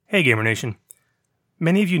Hey Gamer Nation.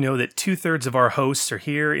 Many of you know that 2/3 of our hosts are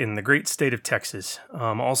here in the great state of Texas,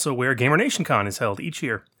 also where GamerNationCon is held each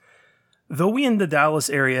year. Though we in the Dallas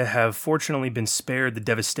area have fortunately been spared the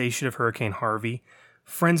devastation of Hurricane Harvey,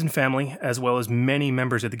 friends and family, as well as many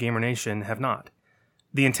members of the Gamer Nation, have not.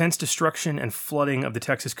 The intense destruction and flooding of the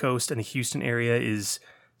Texas coast and the Houston area is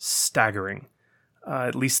staggering.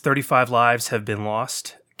 At least 35 lives have been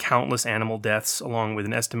lost, countless animal deaths, along with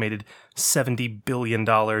an estimated $70 billion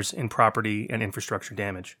in property and infrastructure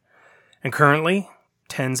damage. And currently,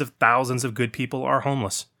 tens of thousands of good people are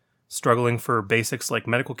homeless, struggling for basics like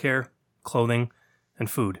medical care, clothing, and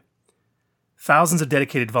food. Thousands of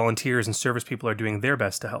dedicated volunteers and service people are doing their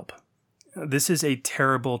best to help. This is a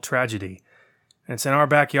terrible tragedy, and it's in our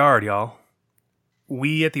backyard, y'all.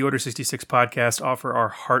 We at the Order 66 podcast offer our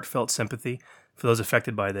heartfelt sympathy for those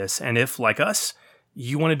affected by this, and if, like us,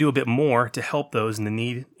 you want to do a bit more to help those in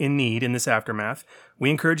need in this aftermath, we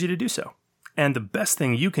encourage you to do so. And the best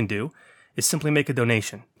thing you can do is simply make a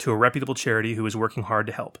donation to a reputable charity who is working hard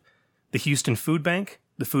to help. The Houston Food Bank,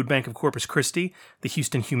 the Food Bank of Corpus Christi, the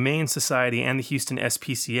Houston Humane Society, and the Houston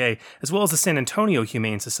SPCA, as well as the San Antonio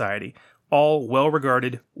Humane Society, all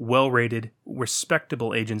well-regarded, well-rated,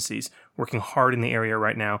 respectable agencies working hard in the area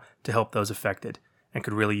right now to help those affected, and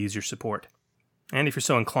could really use your support. And if you're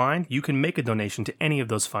so inclined, you can make a donation to any of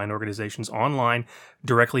those fine organizations online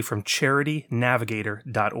directly from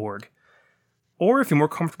charitynavigator.org. Or if you're more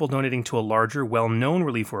comfortable donating to a larger, well-known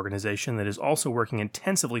relief organization that is also working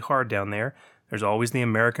intensively hard down there, there's always the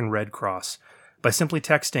American Red Cross. By simply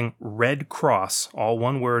texting Red Cross, all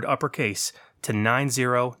one word, uppercase, to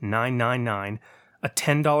 90999, a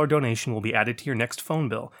 $10 donation will be added to your next phone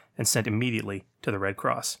bill and sent immediately to the Red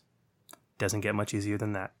Cross. Doesn't get much easier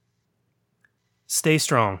than that. Stay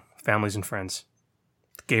strong, families and friends.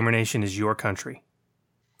 The Gamer Nation is your country,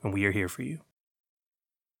 and we are here for you.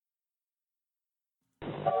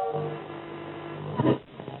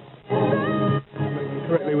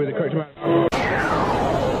 Correctly with the correct amount.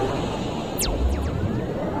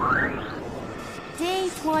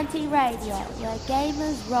 D20 Radio, where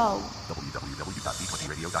gamers roll.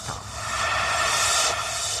 www.d20radio.com.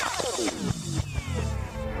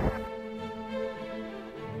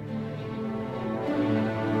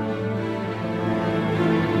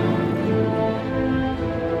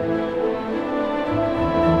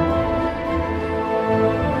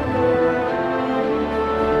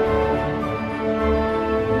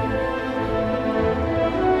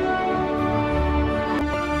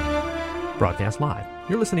 Broadcast live.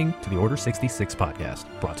 You're listening to the Order 66 podcast,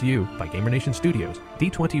 brought to you by Gamer Nation Studios,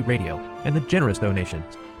 D20 Radio, and the generous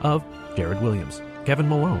donations of Jared Williams, Kevin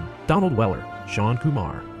Malone, Donald Weller, Sean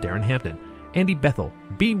Kumar, Darren Hampton, Andy Bethel,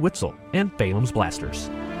 B. Witzel, and Balaam's Blasters.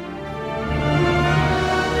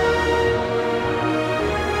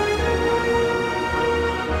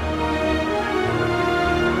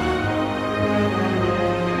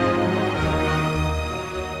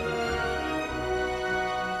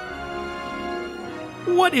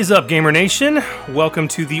 What is up, Gamer Nation? Welcome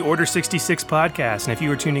to the Order 66 podcast. And if you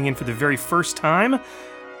are tuning in for the very first time,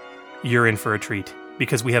 you're in for a treat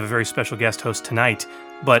because we have a very special guest host tonight.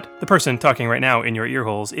 But the person talking right now in your ear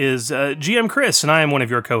holes is GM Chris, and I am one of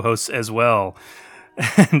your co-hosts as well.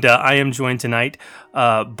 And I am joined tonight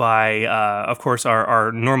by, of course,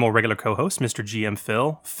 our normal regular co-host, Mr. GM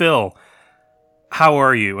Phil. Phil, how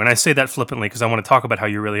are you? And I say that flippantly because I want to talk about how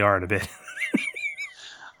you really are in a bit.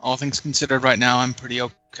 All things considered right now, I'm pretty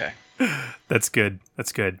okay. That's good.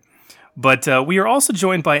 That's good. But we are also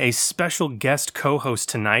joined by a special guest co-host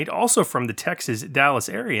tonight, also from the Texas-Dallas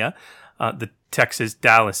area. The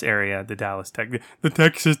Texas-Dallas area. Known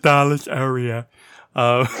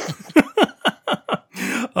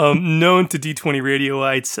to D20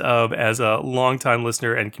 Radioites as a longtime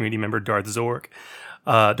listener and community member, Darth Zorg,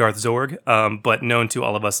 but known to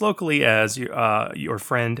all of us locally as your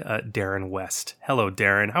friend Darren West. Hello,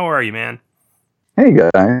 Darren. How are you, man? Hey,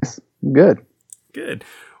 guys. Good. Good.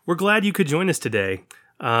 We're glad you could join us today.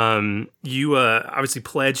 You obviously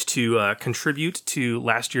pledged to contribute to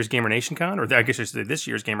last year's Gamer Nation Con, or I guess I should say this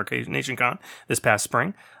year's Gamer Nation Con this past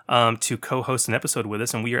spring, to co-host an episode with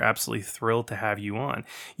us, and we are absolutely thrilled to have you on.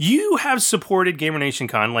 You have supported Gamer Nation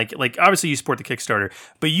Con, like obviously you support the Kickstarter,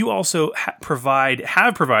 but you also have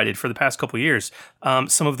provided for the past couple of years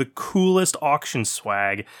some of the coolest auction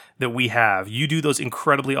swag that we have. You do those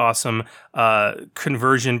incredibly awesome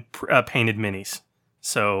conversion painted minis,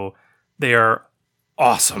 so they are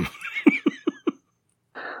awesome.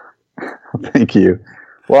 Thank you.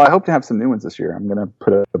 Well, I hope to have some new ones this year. I'm going to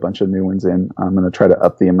put a bunch of new ones in. I'm going to try to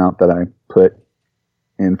up the amount that I put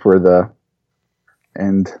in for the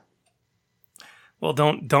end. Well,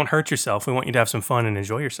 don't hurt yourself. We want you to have some fun and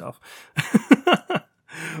enjoy yourself.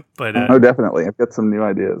 But oh, definitely. I've got some new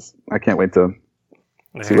ideas. I can't wait to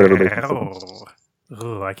see what everybody thinks.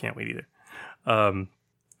 Oh, I can't wait either.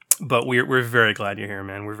 But we're very glad you're here,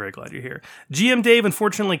 man. We're very glad you're here. GM Dave,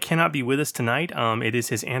 unfortunately, cannot be with us tonight. It is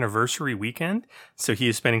his anniversary weekend, so he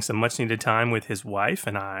is spending some much-needed time with his wife,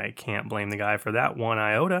 and I can't blame the guy for that one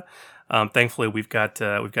iota. Thankfully, we've got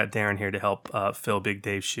Darren here to help fill Big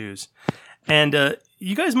Dave's shoes. And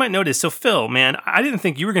you guys might notice, so Phil, man, I didn't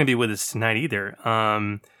think you were going to be with us tonight either.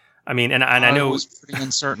 I mean, and I know I was pretty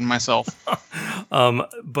uncertain myself.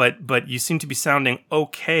 But you seem to be sounding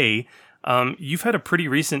okay. You've had a pretty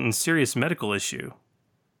recent and serious medical issue.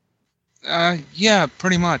 Yeah,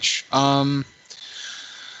 pretty much. Back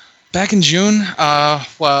in June,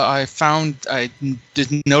 I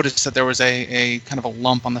did notice that there was a kind of a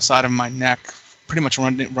lump on the side of my neck, pretty much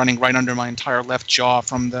running right under my entire left jaw,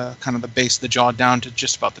 from the kind of the base of the jaw down to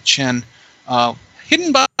just about the chin,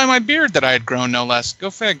 hidden by my beard that I had grown, no less.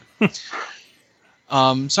 Go fig.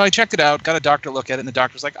 So I checked it out, got a doctor look at it, and the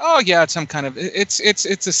doctor's like, "Oh yeah, it's some kind of it's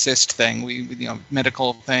a cyst thing. We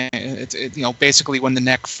medical thing. It's basically when the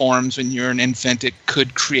neck forms when you're an infant, it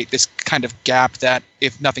could create this kind of gap that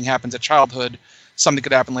if nothing happens at childhood, something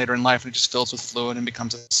could happen later in life, and it just fills with fluid and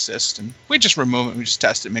becomes a cyst. And we just remove it, we just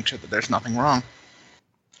test it, make sure that there's nothing wrong."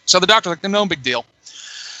 So the doctor's like, "No big deal.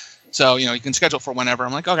 So, you can schedule for whenever."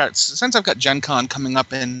 I'm like, okay, since I've got GenCon coming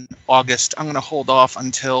up in August, I'm going to hold off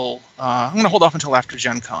until after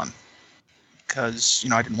GenCon, because,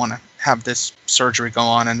 I didn't want to have this surgery go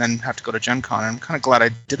on and then have to go to GenCon. And I'm kind of glad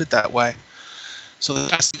I did it that way. So the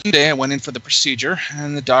last Monday I went in for the procedure,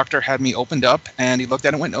 and the doctor had me opened up, and he looked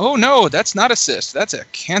at it and went, "Oh no, that's not a cyst. That's a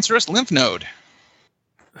cancerous lymph node."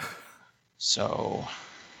 So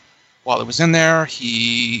while it was in there,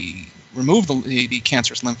 he removed the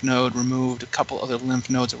cancerous lymph node, removed a couple other lymph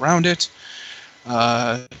nodes around it,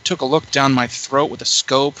 took a look down my throat with a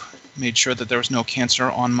scope, made sure that there was no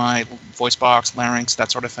cancer on my voice box, larynx,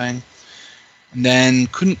 that sort of thing. And then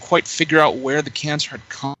couldn't quite figure out where the cancer had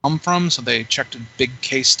come from, so they checked a big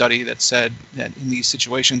case study that said that in these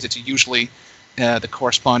situations it's usually the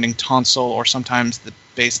corresponding tonsil or sometimes the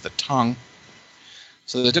base of the tongue.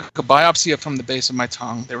 So they took a biopsy from the base of my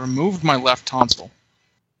tongue. They removed my left tonsil.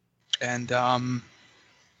 And I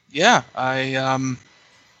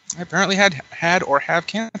apparently had or have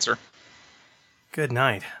cancer. Good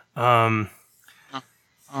night. They're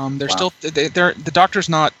still the doctor's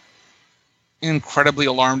not incredibly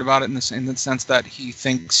alarmed about it in the sense that he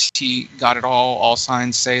thinks he got it all. All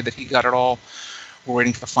signs say that he got it all. We're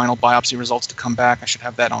waiting for the final biopsy results to come back. I should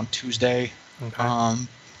have that on Tuesday. Okay.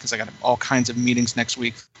 Because I got all kinds of meetings next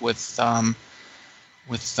week with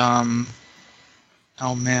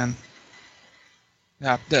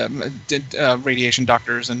radiation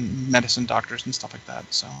doctors and medicine doctors and stuff like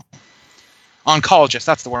that. So, oncologists,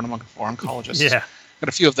 that's the word I'm looking for. Oncologists. Yeah. Got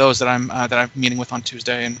a few of those that I'm meeting with on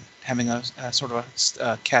Tuesday and having a sort of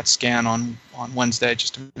a CAT scan on Wednesday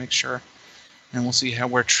just to make sure, and we'll see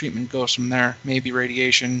where treatment goes from there. Maybe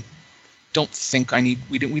radiation.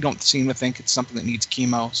 We don't seem to think it's something that needs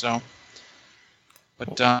chemo. So,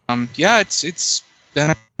 but it's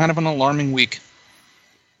been kind of an alarming week.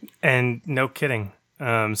 And no kidding.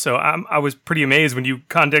 So I was pretty amazed when you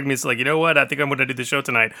contacted me. It's like, you know what? I think I'm going to do the show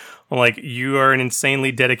tonight. I'm like, you are an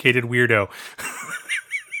insanely dedicated weirdo.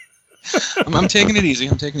 I'm taking it easy.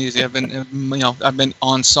 I've been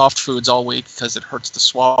on soft foods all week because it hurts to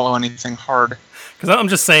swallow anything hard. Because I'm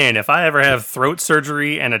just saying, if I ever have throat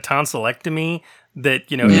surgery and a tonsillectomy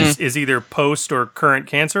that is either post or current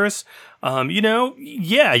cancerous,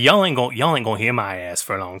 y'all ain't gonna hear my ass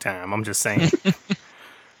for a long time. I'm just saying.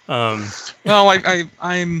 Well, I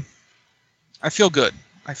feel good.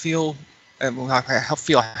 I feel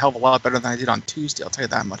a hell of a lot better than I did on Tuesday. I'll tell you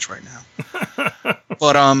that much right now.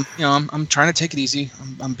 But I'm trying to take it easy.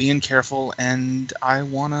 I'm being careful, and I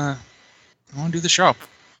wanna do the show.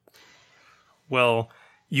 Well,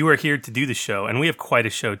 you are here to do the show, and we have quite a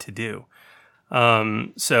show to do.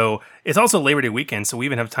 So it's also Labor Day weekend, so we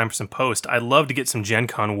even have time for some post. I'd love to get some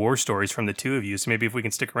GenCon war stories from the two of you. So maybe if we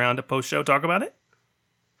can stick around to post show, talk about it.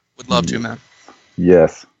 Would love to, man.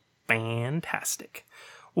 Yes. Fantastic.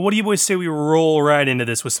 Well, what do you boys say we roll right into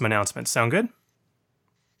this with some announcements? Sound good?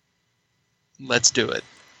 Let's do it.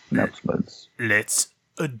 Announcements. Let's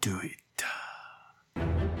do it.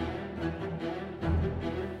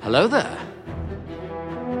 Hello there.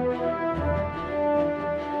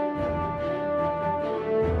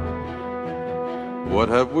 What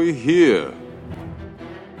have we here?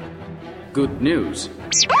 Good news.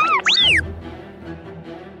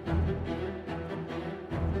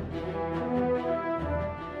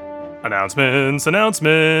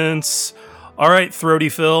 Announcements. All right, Throaty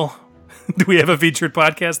Phil. Do we have a featured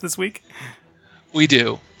podcast this week? We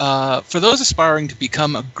do. For those aspiring to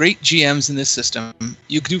become great GMs in this system,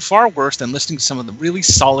 you could do far worse than listening to some of the really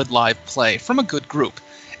solid live play from a good group.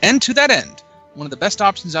 And to that end, one of the best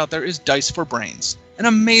options out there is Dice for Brains, an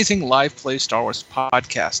amazing live play Star Wars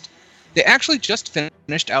podcast. They actually just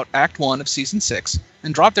finished out Act 1 of Season 6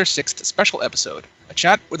 and dropped their 6th special episode, a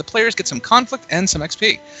chat where the players get some conflict and some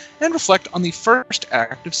XP, and reflect on the first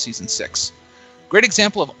act of Season 6. Great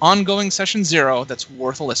example of ongoing Session 0 that's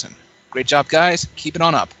worth a listen. Great job, guys. Keep it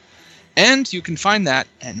on up. And you can find that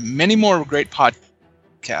and many more great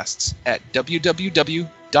podcasts at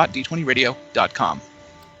www.d20radio.com.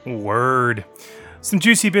 Word. Some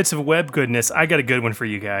juicy bits of web goodness. I got a good one for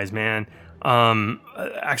you guys, man.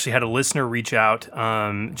 Actually had a listener reach out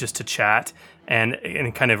just to chat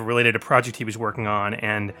and kind of related a project he was working on.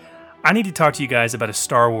 And I need to talk to you guys about a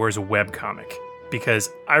Star Wars webcomic because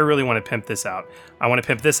I really want to pimp this out. I want to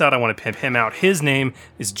pimp this out. I want to pimp him out. His name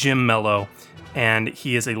is Jim Mello, and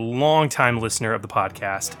he is a longtime listener of the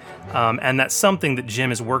podcast. And that's something that Jim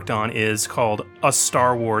has worked on is called a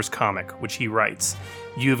Star Wars comic, which he writes.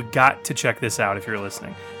 You've got to check this out if you're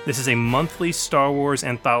listening. This is a monthly Star Wars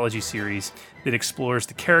anthology series that explores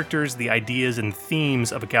the characters, the ideas, and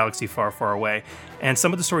themes of a galaxy far, far away. And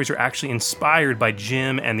some of the stories are actually inspired by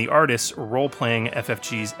Jim and the artists role-playing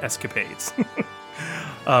FFG's escapades.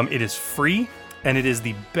 It is free, and it is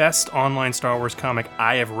the best online Star Wars comic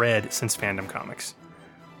I have read since Fandom Comics.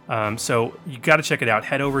 So you got to check it out.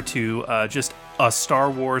 Head over to just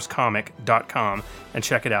astarwarscomic.com and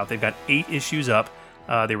check it out. They've got 8 issues up.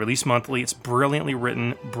 They release monthly. It's brilliantly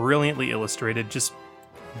written, brilliantly illustrated, just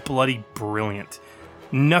bloody brilliant.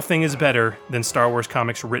 Nothing is better than Star Wars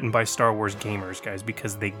comics written by Star Wars gamers, guys,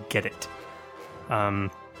 because they get it.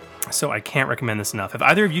 So I can't recommend this enough. Have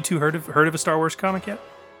either of you two heard of a Star Wars comic yet?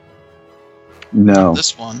 No.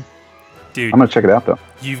 This one. Dude, I'm going to check it out, though.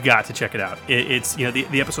 You've got to check it out. It's,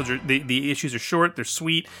 the episodes are, the issues are short, they're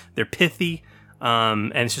sweet, they're pithy,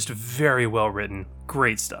 and it's just very well written.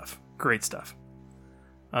 Great stuff.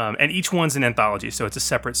 And each one's an anthology, so it's a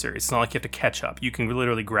separate series. It's not like you have to catch up. You can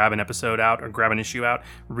literally grab an episode out or grab an issue out,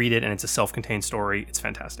 read it, and it's a self-contained story. It's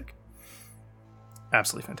fantastic.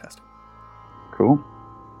 Absolutely fantastic. Cool.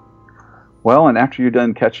 Well, and after you're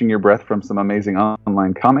done catching your breath from some amazing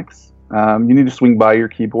online comics, you need to swing by your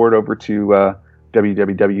keyboard over to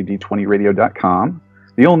www.d20radio.com,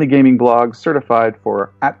 the only gaming blog certified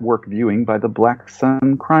for at-work viewing by the Black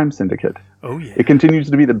Sun Crime Syndicate. Oh, yeah. It continues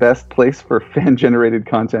to be the best place for fan-generated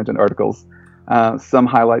content and articles. Some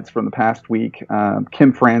highlights from the past week.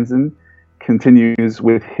 Kim Franzen continues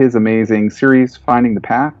with his amazing series, Finding the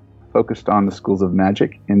Path, focused on the schools of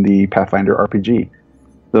magic in the Pathfinder RPG.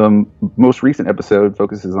 The most recent episode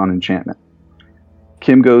focuses on enchantment.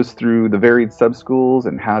 Kim goes through the varied sub-schools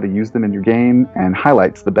and how to use them in your game, and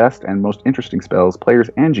highlights the best and most interesting spells players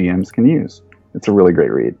and GMs can use. It's a really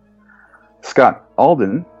great read. Scott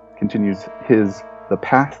Alden continues his The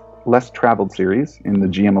Path Less Traveled series in the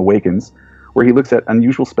GM Awakens, where he looks at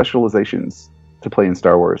unusual specializations to play in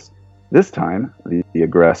Star Wars. This time, the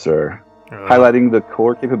aggressor, highlighting the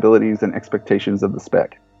core capabilities and expectations of the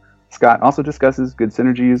spec. Scott also discusses good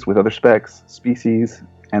synergies with other specs, species,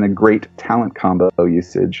 and a great talent combo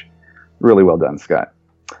usage. Really well done, Scott.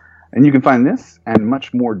 And you can find this and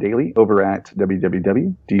much more daily over at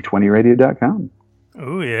www.d20radio.com.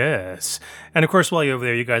 Oh, yes. And of course, while you're over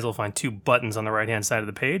there, you guys will find 2 buttons on the right-hand side of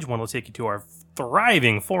the page. One will take you to our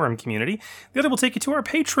thriving forum community. The other will take you to our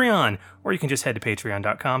Patreon. Or you can just head to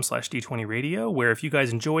patreon.com/d20radio, where if you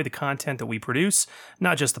guys enjoy the content that we produce,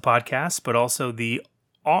 not just the podcast, but also the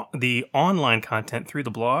online content through the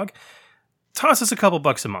blog, toss us a couple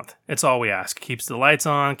bucks a month. It's all we ask. Keeps the lights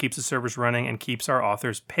on, keeps the servers running, and keeps our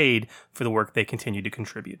authors paid for the work they continue to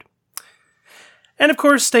contribute. And of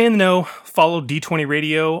course, stay in the know. Follow D20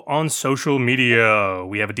 Radio on social media.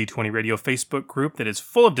 We have a D20 Radio Facebook group that is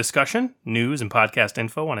full of discussion, news, and podcast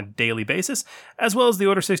info on a daily basis, as well as the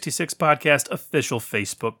Order 66 Podcast official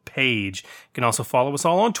Facebook page. You can also follow us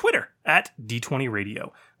all on Twitter at D20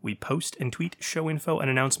 Radio. We post and tweet show info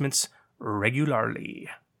and announcements regularly.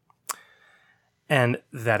 And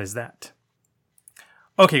that is that.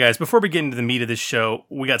 Okay, guys, before we get into the meat of this show,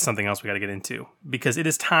 we got something else we got to get into, because it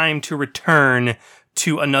is time to return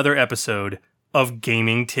to another episode of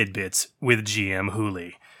Gaming Tidbits with GM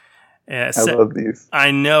Hooley. I love these.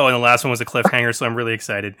 I know, and the last one was a cliffhanger, so I'm really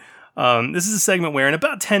excited. This is a segment where in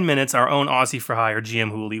about 10 minutes, our own Aussie for Hire,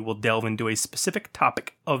 GM Hooley, will delve into a specific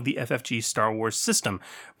topic of the FFG Star Wars system,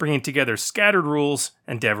 bringing together scattered rules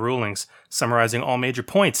and dev rulings, summarizing all major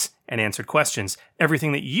points and answered questions,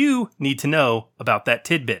 everything that you need to know about that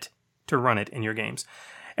tidbit to run it in your games.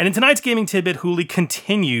 And in tonight's gaming tidbit, Hooley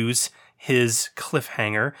continues his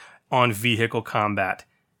cliffhanger on vehicle combat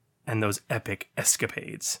and those epic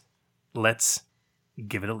escapades. Let's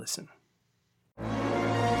give it a listen.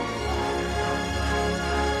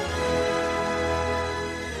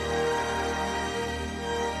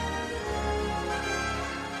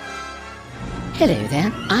 Hello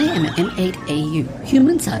there, I am M8AU,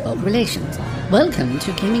 Human Cyborg Relations. Welcome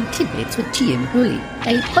to Gaming Tidbits with GM Hooley,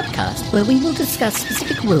 a podcast where we will discuss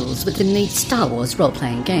specific rules within the Star Wars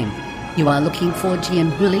role-playing game. You are looking for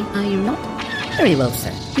GM Hooley, are you not? Very well,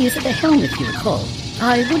 sir. He is at the helm, if you recall.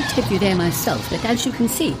 I would take you there myself, but as you can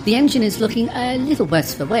see, the engine is looking a little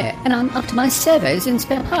worse for wear, and I'm up to my servos in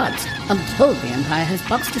spare parts. I'm told the Empire has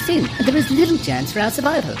boxed us in, and there is little chance for our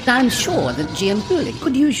survival. I'm sure that GM Hooley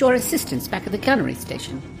could use your assistance back at the gunnery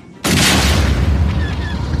station.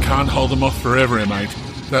 I can't hold them off forever,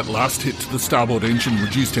 M8. That last hit to the starboard engine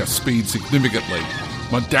reduced our speed significantly.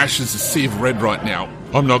 My dash is a sea of red right now.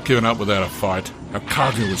 I'm not giving up without a fight. Our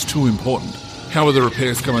cargo is too important. How are the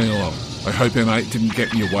repairs coming along? I hope M8 didn't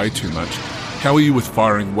get in your way too much. How are you with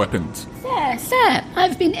firing weapons? Sir,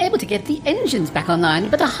 I've been able to get the engines back online,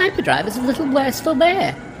 but the hyperdrive is a little worse for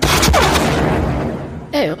wear.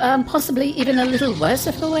 Possibly even a little worse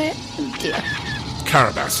for wear? Oh dear.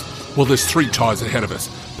 Carabas, well, there's 3 ties ahead of us.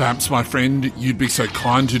 Perhaps, my friend, you'd be so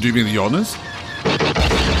kind to do me the honours?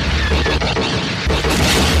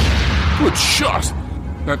 Good shot!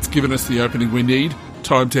 That's given us the opening we need.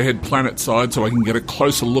 Time to head planet side so I can get a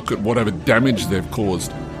closer look at whatever damage they've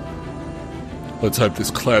caused. Let's hope this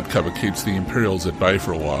cloud cover keeps the Imperials at bay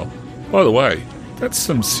for a while. By the way, that's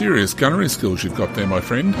some serious gunnery skills you've got there, my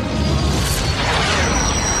friend.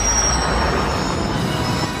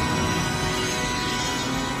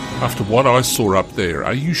 After what I saw up there,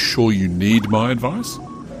 are you sure you need my advice?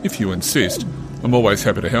 If you insist, I'm always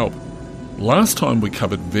happy to help. Last time we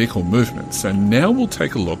covered vehicle movements, and now we'll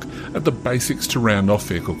take a look at the basics to round off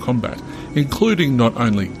vehicle combat, including not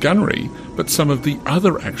only gunnery, but some of the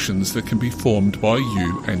other actions that can be formed by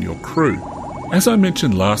you and your crew. As I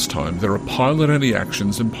mentioned last time, there are pilot-only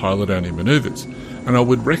actions and pilot-only manoeuvres, and I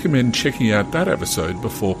would recommend checking out that episode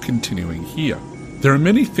before continuing here. There are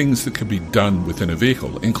many things that can be done within a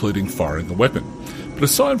vehicle, including firing a weapon. But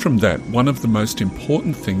aside from that, one of the most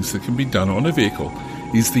important things that can be done on a vehicle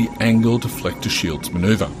is the angle deflector shields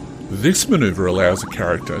manoeuvre. This manoeuvre allows a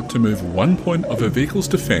character to move one point of a vehicle's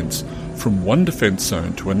defence from one defence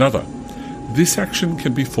zone to another. This action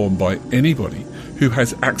can be formed by anybody who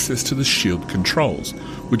has access to the shield controls,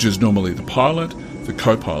 which is normally the pilot, the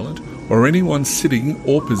co-pilot, or anyone sitting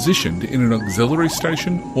or positioned in an auxiliary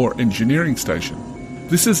station or engineering station.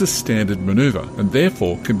 This is a standard manoeuvre and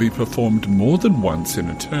therefore can be performed more than once in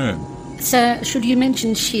a turn. Sir, should you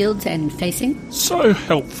mention shields and facing? So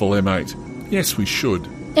helpful, M8. Yes, we should.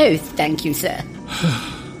 Oh, thank you, sir.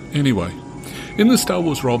 Anyway, in the Star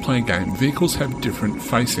Wars role-playing game, vehicles have different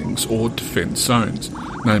facings or defence zones,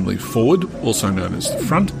 namely forward, also known as the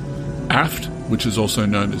front, aft, which is also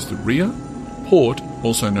known as the rear, port,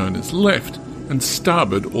 also known as left, and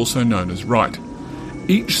starboard, also known as right.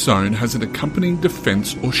 Each zone has an accompanying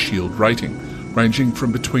defence or shield rating, ranging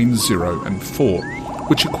from between 0 and 4,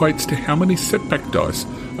 which equates to how many setback dice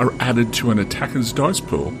are added to an attacker's dice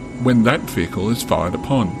pool when that vehicle is fired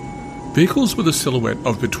upon. Vehicles with a silhouette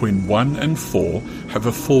of between 1 and 4 have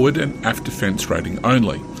a forward and aft defence rating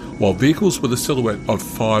only, while vehicles with a silhouette of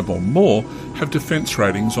 5 or more have defence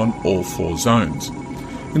ratings on all 4 zones.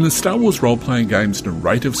 In the Star Wars role-playing game's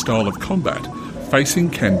narrative style of combat, facing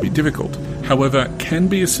can be difficult, however can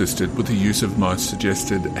be assisted with the use of my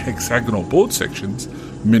suggested hexagonal board sections,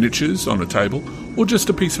 miniatures on a table, or just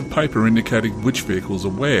a piece of paper indicating which vehicles are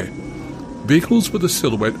where. Vehicles with a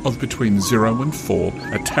silhouette of between 0 and 4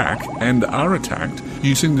 attack and are attacked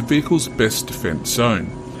using the vehicle's best defence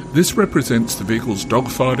zone. This represents the vehicle's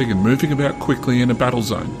dogfighting and moving about quickly in a battle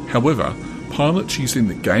zone. However, pilots using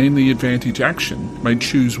the gain the advantage action may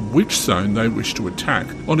choose which zone they wish to attack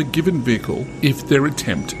on a given vehicle if their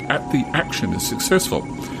attempt at the action is successful.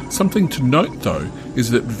 Something to note though is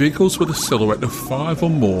that vehicles with a silhouette of 5 or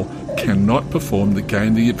more cannot perform the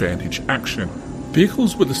gain the advantage action.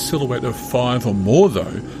 Vehicles with a silhouette of 5 or more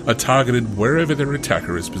though are targeted wherever their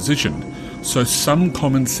attacker is positioned, so some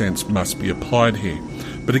common sense must be applied here.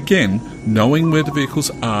 But again, knowing where the vehicles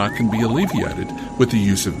are can be alleviated with the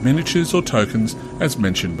use of miniatures or tokens as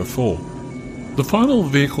mentioned before. The final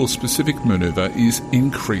vehicle-specific manoeuvre is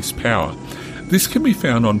Increase Power. This can be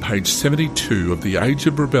found on page 72 of the Age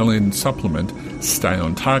of Rebellion supplement, Stay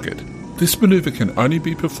on Target. This manoeuvre can only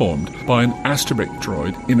be performed by an astromech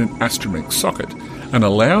droid in an astromech socket and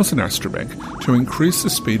allows an astromech to increase the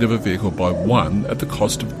speed of a vehicle by 1 at the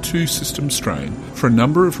cost of 2 system strain for a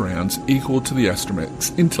number of rounds equal to the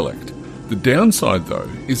astromech's intellect. The downside, though,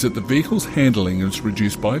 is that the vehicle's handling is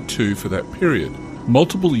reduced by 2 for that period.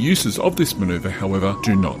 Multiple uses of this manoeuvre, however,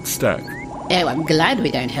 do not stack. Oh, I'm glad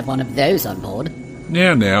we don't have one of those on board.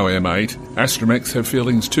 Now, M8. Astromechs have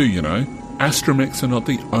feelings too, you know. Astromechs are not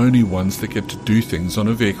the only ones that get to do things on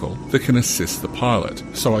a vehicle that can assist the pilot,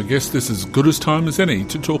 so I guess this is as good a time as any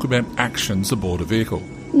to talk about actions aboard a vehicle.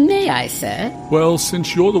 May I, sir? Well,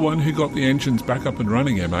 since you're the one who got the engines back up and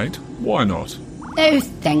running, M8, why not? Oh,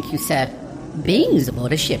 thank you, sir. Beings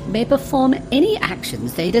aboard a ship may perform any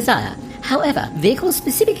actions they desire. However,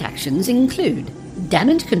 vehicle-specific actions include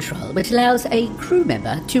damage control, which allows a crew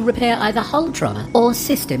member to repair either hull trauma or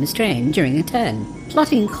system strain during a turn.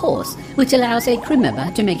 Plotting course, which allows a crew member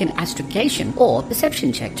to make an astrogation or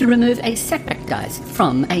perception check to remove a setback dice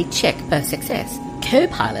from a check per success.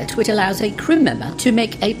 Co-pilot, which allows a crew member to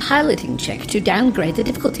make a piloting check to downgrade the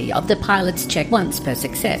difficulty of the pilot's check once per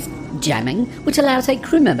success. Jamming, which allows a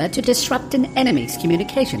crew member to disrupt an enemy's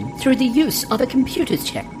communication through the use of a computer's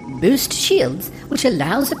check. Boost shields, which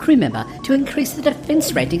allows a crew member to increase the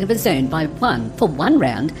defense rating of a zone by 1 for 1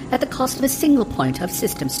 round at the cost of a single point of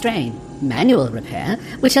system strain. Manual repair,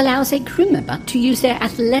 which allows a crew member to use their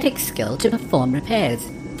athletic skill to perform repairs.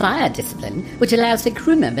 Fire discipline, which allows a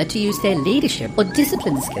crew member to use their leadership or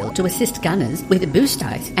discipline skill to assist gunners with boost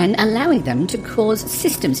dice and allowing them to cause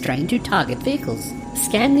system strain to target vehicles.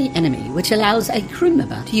 Scan the enemy, which allows a crew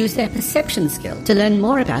member to use their perception skill to learn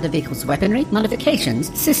more about a vehicle's weaponry,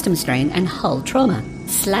 modifications, system strain, and hull trauma.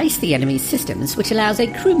 Slice the enemy's systems, which allows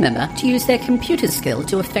a crew member to use their computer skill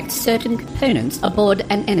to affect certain components aboard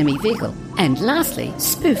an enemy vehicle. And lastly,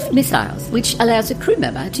 spoof missiles, which allows a crew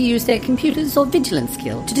member to use their computers or vigilance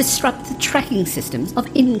skill to disrupt the tracking systems of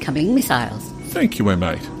incoming missiles. Thank you,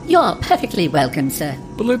 M8. You're perfectly welcome, sir.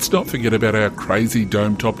 But let's not forget about our crazy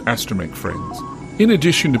dome-topped astromech friends. In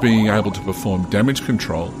addition to being able to perform damage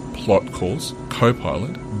control, plot course,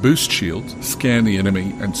 co-pilot, boost shields, scan the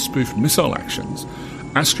enemy, and spoof missile actions,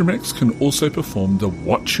 astromechs can also perform the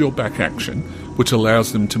watch your back action, which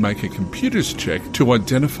allows them to make a computer's check to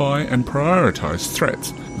identify and prioritise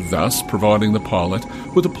threats, thus providing the pilot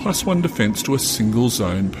with a +1 defence to a single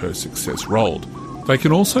zone per success rolled. They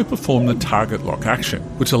can also perform the target lock action,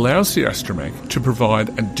 which allows the astromech to provide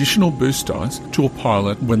additional boost dice to a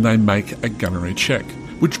pilot when they make a gunnery check.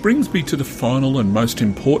 Which brings me to the final and most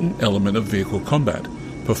important element of vehicle combat,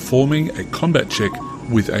 performing a combat check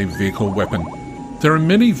with a vehicle weapon. There are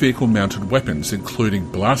many vehicle-mounted weapons, including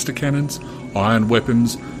blaster cannons, iron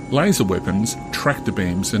weapons, laser weapons, tractor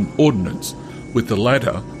beams, and ordnance, with the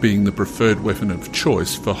latter being the preferred weapon of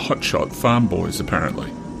choice for hotshot farm boys,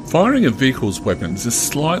 apparently. Firing a vehicle's weapons is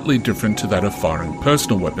slightly different to that of firing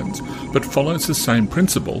personal weapons, but follows the same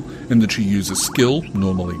principle in that you use a skill,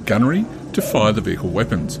 normally gunnery, to fire the vehicle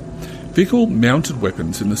weapons. Vehicle-mounted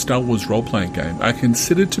weapons in the Star Wars role-playing game are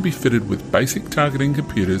considered to be fitted with basic targeting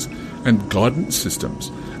computers and guidance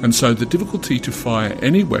systems, and so the difficulty to fire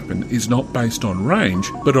any weapon is not based on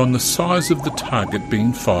range, but on the size of the target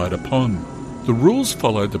being fired upon. The rules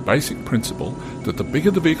follow the basic principle that the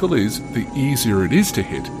bigger the vehicle is, the easier it is to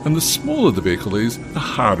hit, and the smaller the vehicle is, the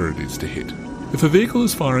harder it is to hit. If a vehicle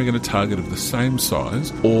is firing at a target of the same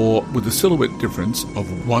size, or with a silhouette difference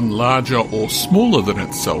of one larger or smaller than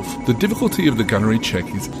itself, the difficulty of the gunnery check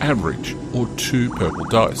is average, or 2 purple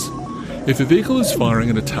dice. If a vehicle is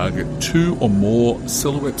firing at a target 2 or more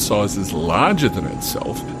silhouette sizes larger than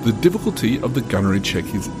itself, the difficulty of the gunnery check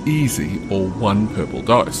is easy, or 1 purple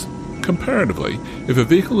dice. Comparatively, if a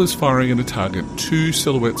vehicle is firing at a target 2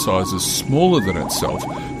 silhouette sizes smaller than itself,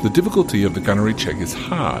 the difficulty of the gunnery check is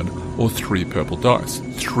hard, or 3 purple dice.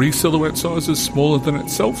 3 silhouette sizes smaller than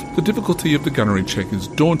itself, the difficulty of the gunnery check is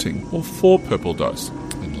daunting, or 4 purple dice.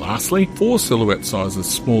 And lastly, 4 silhouette sizes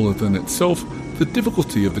smaller than itself, the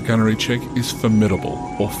difficulty of the gunnery check is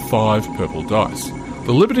formidable, or 5 purple dice.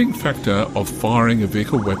 The limiting factor of firing a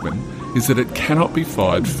vehicle weapon is that it cannot be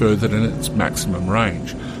fired further than its maximum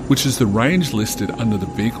range, which is the range listed under the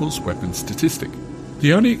vehicle's weapon statistic.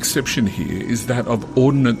 The only exception here is that of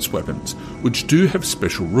ordnance weapons, which do have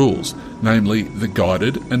special rules, namely the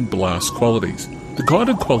guided and blast qualities. The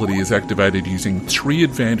guided quality is activated using 3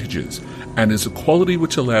 advantages and is a quality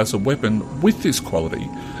which allows a weapon with this quality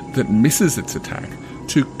that misses its attack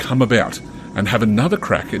to come about and have another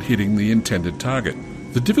crack at hitting the intended target.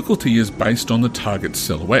 The difficulty is based on the target's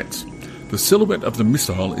silhouettes. The silhouette of the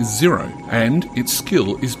missile is 0, and its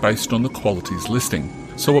skill is based on the quality's listing.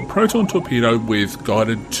 So a proton torpedo with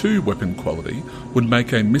guided 2 weapon quality would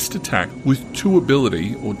make a missed attack with 2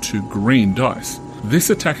 ability or 2 green dice.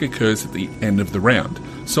 This attack occurs at the end of the round,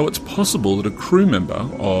 so it's possible that a crew member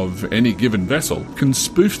of any given vessel can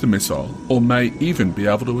spoof the missile or may even be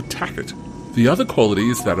able to attack it. The other quality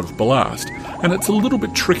is that of blast, and it's a little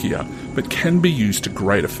bit trickier, but can be used to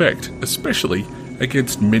great effect, especially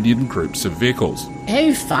against minion groups of vehicles.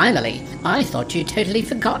 Oh, finally. I thought you'd totally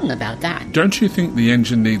forgotten about that. Don't you think the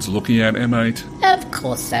engine needs looking at, M8? Of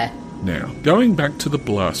course, sir. Now, going back to the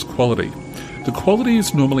blast quality. The quality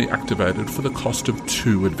is normally activated for the cost of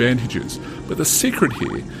 2 advantages, but the secret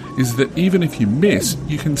here is that even if you miss,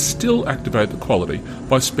 you can still activate the quality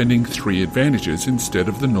by spending 3 advantages instead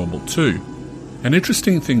of the normal 2. An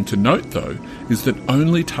interesting thing to note, though, is that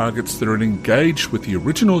only targets that are engaged with the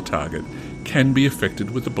original target can be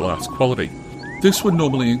affected with the blast quality. This would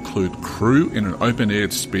normally include crew in an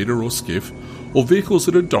open-aired speeder or skiff, or vehicles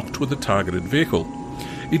that are docked with a targeted vehicle.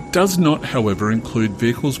 It does not, however, include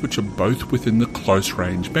vehicles which are both within the close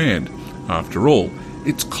range band. After all,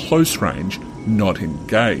 it's close range, not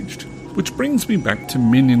engaged. Which brings me back to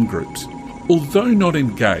minion groups. Although not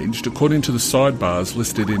engaged, according to the sidebars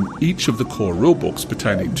listed in each of the core rulebooks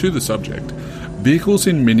pertaining to the subject, vehicles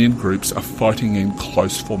in minion groups are fighting in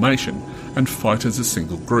close formation and fight as a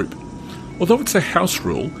single group. Although it's a house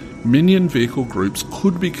rule, minion vehicle groups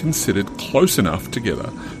could be considered close enough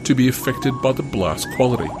together to be affected by the blast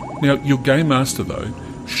quality. Now, your Game Master, though,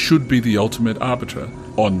 should be the ultimate arbiter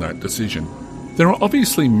on that decision. There are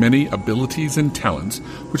obviously many abilities and talents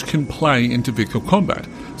which can play into vehicle combat,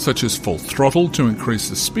 such as full throttle to increase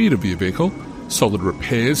the speed of your vehicle, solid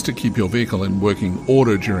repairs to keep your vehicle in working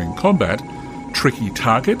order during combat, tricky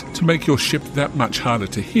target to make your ship that much harder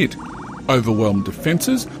to hit, overwhelmed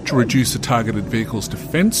defences to reduce a targeted vehicle's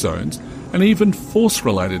defence zones, and even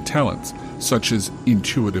force-related talents, such as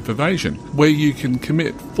intuitive evasion, where you can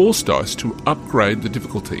commit force dice to upgrade the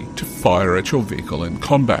difficulty to fire at your vehicle in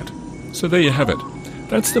combat. So there you have it.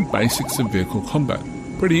 That's the basics of vehicle combat.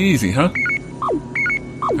 Pretty easy, huh?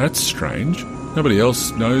 That's strange. Nobody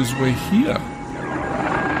else knows we're here.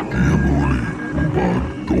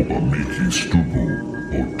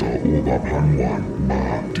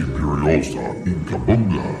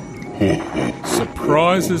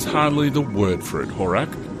 Surprise is hardly the word for it, Horak.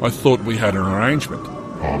 I thought we had an arrangement.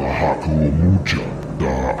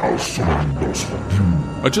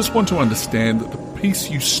 I just want to understand that the piece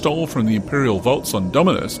you stole from the Imperial Vaults on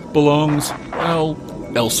Dominus belongs, well,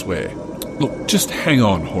 elsewhere. Look, just hang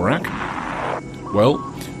on, Horak. Well,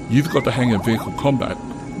 you've got the hang of vehicle combat.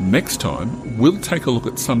 Next time, we'll take a look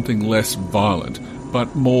at something less violent,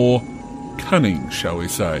 but more cunning, shall we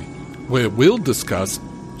say, where we'll discuss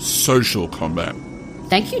social combat.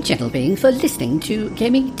 Thank you, gentle being, for listening to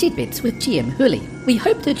Gaming Tidbits with GM Hooley. We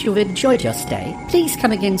hope that you've enjoyed your stay. Please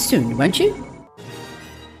come again soon, won't you?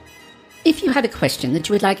 If you have a question that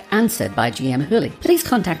you would like answered by GM Hooley, please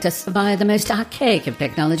contact us via the most archaic of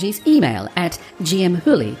technologies, email at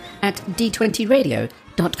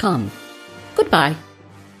gmhooley@d20radio.com. Goodbye.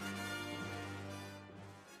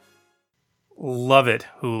 Love it,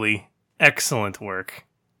 Hooley. Excellent work.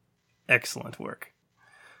 Excellent work.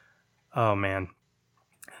 Oh, man.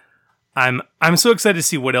 I'm so excited to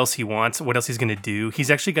see what else he wants, what else he's going to do.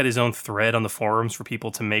 He's actually got his own thread on the forums for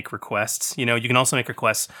people to make requests. You know, you can also make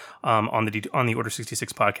requests on the Order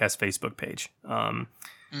 66 podcast Facebook page. And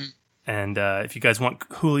if you guys want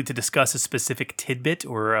Hooley to discuss a specific tidbit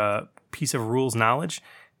or a piece of rules knowledge,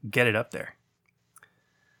 get it up there.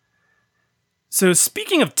 So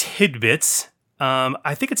speaking of tidbits,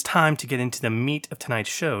 I think it's time to get into the meat of tonight's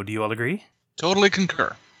show. Do you all agree? Totally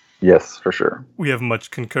concur. Yes, for sure. We have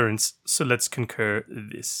much concurrence, so let's concur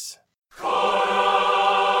this.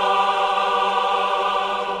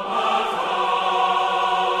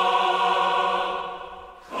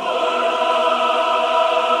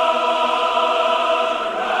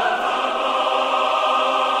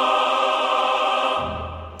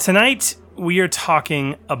 Tonight, we are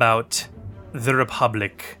talking about the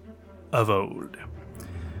Republic of Old.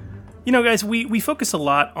 You know, guys, we focus a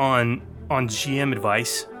lot on GM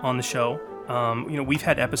advice on the show. We've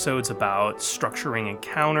had episodes about structuring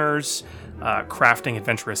encounters, crafting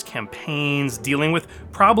adventurous campaigns, dealing with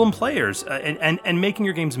problem players, and making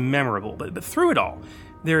your games memorable. But through it all,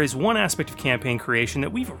 there is one aspect of campaign creation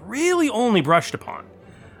that we've really only brushed upon,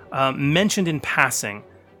 mentioned in passing,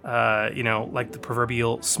 like the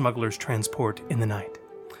proverbial smuggler's transport in the night.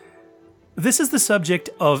 This is the subject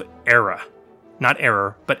of era. Not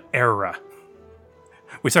error, but era.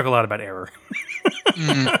 We talk a lot about error.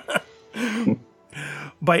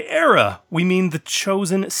 By era, we mean the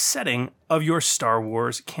chosen setting of your Star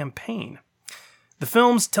Wars campaign. The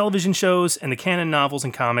films, television shows, and the canon novels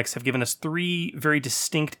and comics have given us 3 very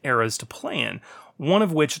distinct eras to play in, one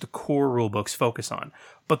of which the core rulebooks focus on.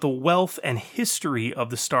 But the wealth and history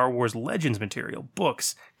of the Star Wars Legends material,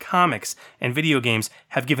 books, comics, and video games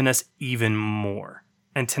have given us even more.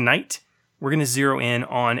 And tonight, we're going to zero in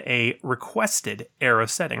on a requested era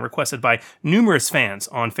setting, requested by numerous fans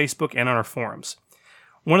on Facebook and on our forums.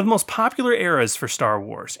 One of the most popular eras for Star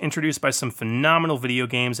Wars, introduced by some phenomenal video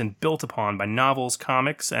games and built upon by novels,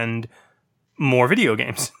 comics, and more video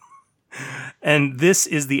games. And this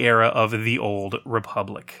is the era of the Old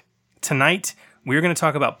Republic. Tonight, we're going to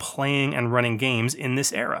talk about playing and running games in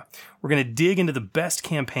this era. We're going to dig into the best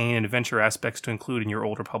campaign and adventure aspects to include in your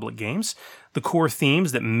Old Republic games, the core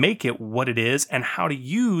themes that make it what it is, and how to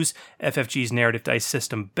use FFG's narrative dice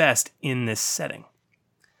system best in this setting.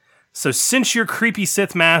 So cinch your creepy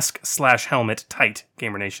Sith mask / helmet tight,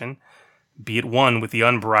 Gamer Nation. Be at one with the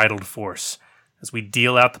unbridled force as we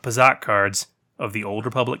deal out the Pazaak cards of the Old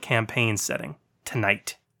Republic campaign setting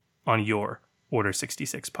tonight on your Order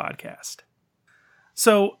 66 podcast.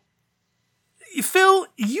 So, Phil,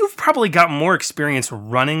 you've probably got more experience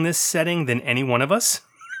running this setting than any one of us.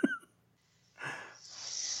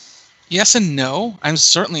 Yes and no. I'm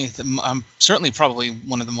certainly probably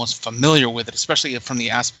one of the most familiar with it, especially from the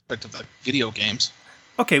aspect of the video games.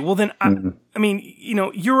 Okay, well then, I mean,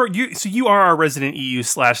 you are our resident EU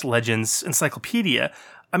 / Legends encyclopedia.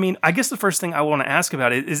 I mean, I guess the first thing I want to ask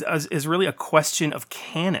about it is really a question of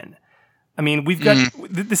canon. I mean, we've got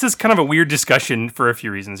this is kind of a weird discussion for a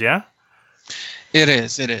few reasons, yeah? It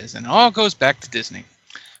is, and it all goes back to Disney.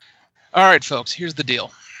 All right, folks, here's the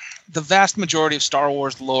deal. The vast majority of Star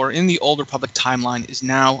Wars lore in the Old Republic timeline is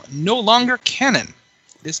now no longer canon.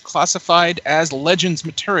 It is classified as Legends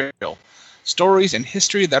material, stories and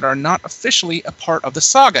history that are not officially a part of the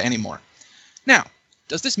saga anymore. Now,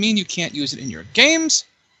 does this mean you can't use it in your games?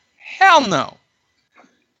 Hell no.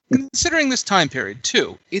 Considering this time period,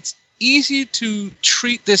 too, it's easy to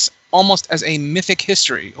treat this almost as a mythic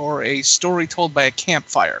history or a story told by a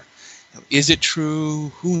campfire. Is it true?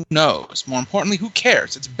 Who knows? More importantly, who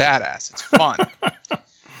cares? It's badass. It's fun.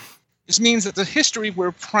 This means that the history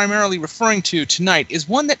we're primarily referring to tonight is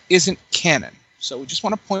one that isn't canon. So we just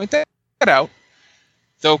want to point that out,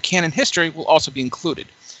 though canon history will also be included.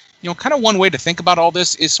 Kind of one way to think about all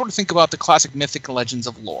this is sort of think about the classic mythic legends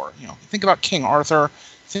of lore. Think about King Arthur.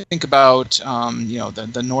 Think about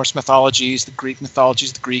the Norse mythologies, the Greek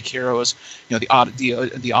mythologies, the Greek heroes. The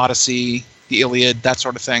Odyssey, the Iliad, that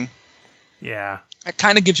sort of thing. Yeah. It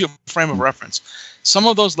kind of gives you a frame of reference. Some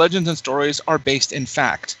of those legends and stories are based in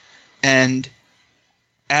fact. And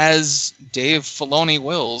as Dave Filoni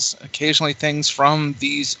wills, occasionally things from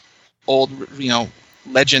these old,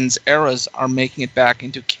 legends eras are making it back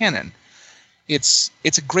into canon. It's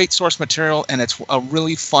a great source material, and it's a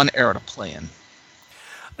really fun era to play in.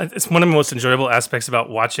 It's one of the most enjoyable aspects about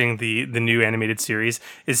watching the new animated series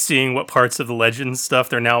is seeing what parts of the Legends stuff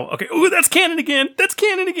they're now, okay, ooh, that's canon again! That's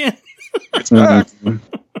canon again! It's back!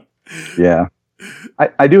 Yeah.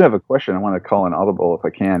 I do have a question. I want to call an audible if I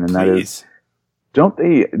can, and that is,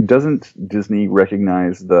 doesn't Disney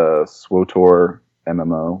recognize the SWTOR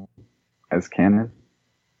MMO as canon?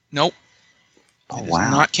 Nope. It is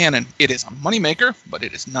not canon. It is a moneymaker, but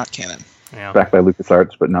it is not canon. Yeah. Backed by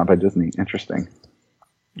LucasArts, but not by Disney. Interesting.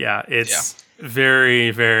 Yeah, it's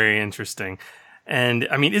very, very interesting. And,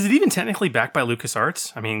 I mean, is it even technically backed by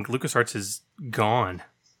LucasArts? I mean, LucasArts is gone.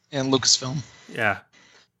 And Lucasfilm. Yeah.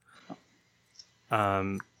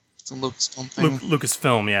 It's a Lucasfilm thing.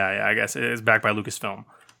 Lucasfilm, yeah, I guess it is backed by Lucasfilm.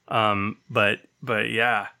 But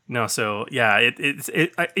yeah, no. So yeah, I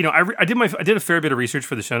did a fair bit of research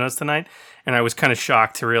for the show notes tonight, and I was kind of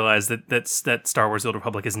shocked to realize that Star Wars: The Old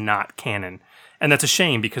Republic is not canon, and that's a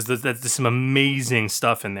shame because there's some amazing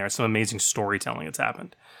stuff in there, some amazing storytelling that's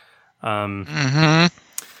happened.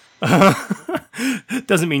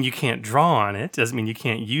 Doesn't mean you can't draw on it. Doesn't mean you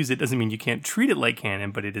can't use it. Doesn't mean you can't treat it like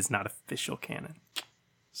canon. But it is not official canon.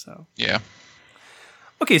 So yeah.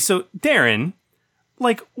 Okay, so Darren,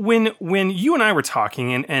 like when you and I were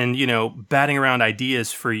talking and batting around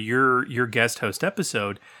ideas for your guest host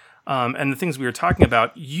episode, and the things we were talking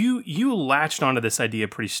about, you latched onto this idea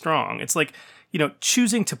pretty strong. It's like,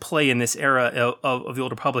 choosing to play in this era of the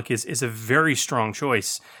Old Republic is a very strong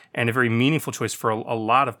choice and a very meaningful choice for a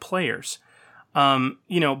lot of players.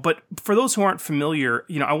 But for those who aren't familiar,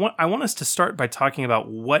 I want us to start by talking about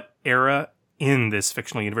what era in this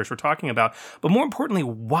fictional universe we're talking about, but more importantly,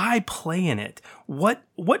 why play in it? What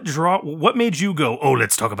made you go, oh,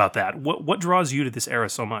 let's talk about that? What draws you to this era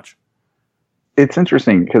so much? It's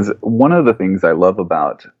interesting because one of the things I love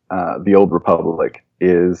about the Old Republic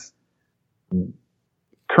is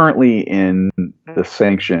currently in the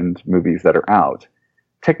sanctioned movies that are out,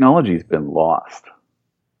 technology's been lost.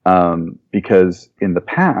 Because in the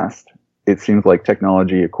past, it seems like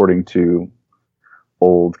technology, according to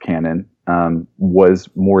old canon, was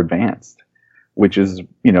more advanced, which is,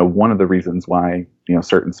 one of the reasons why,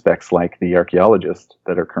 certain specs like the Archaeologist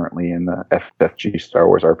that are currently in the FFG Star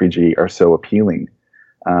Wars RPG are so appealing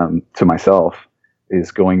to myself,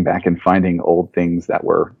 is going back and finding old things that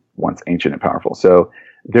were once ancient and powerful. So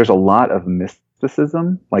there's a lot of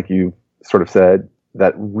mysticism, like you sort of said,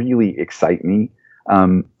 that really excite me.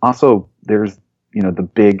 Also, there's, the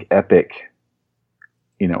big epic,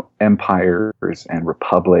 empires and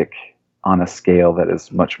republic on a scale that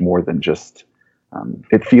is much more than just,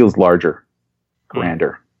 it feels larger,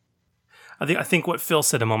 grander. I think what Phil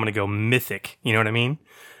said a moment ago, mythic, you know what I mean?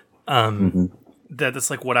 That's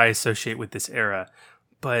like what I associate with this era.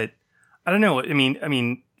 But I don't know. I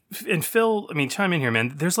mean, and Phil, chime in here,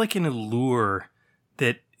 man. There's like an allure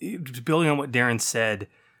that, building on what Darren said,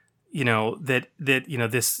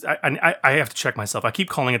 this, I have to check myself. I keep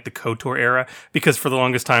calling it the KOTOR era because for the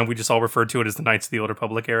longest time we just all referred to it as the Knights of the Old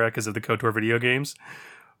Republic era because of the KOTOR video games.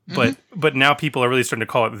 But now people are really starting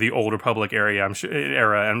to call it the Old Republic era. I'm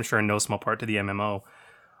sure in no small part to the MMO.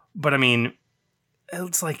 But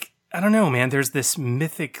it's like, I don't know, man. There's this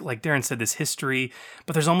mythic, like Darren said, this history,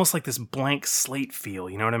 but there's almost like this blank slate feel.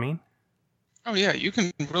 You know what I mean? Oh yeah, you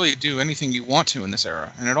can really do anything you want to in this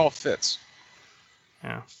era, and it all fits.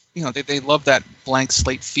 Yeah. They love that blank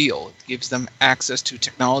slate feel. It gives them access to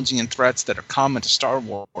technology and threats that are common to Star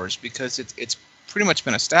Wars because it's pretty much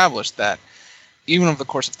been established that even over the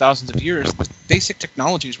course of thousands of years, the basic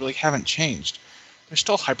technologies really haven't changed. There's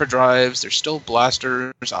still hyperdrives, there's still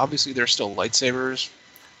blasters, obviously there's still lightsabers,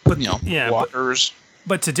 walkers.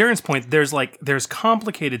 But to Darren's point, there's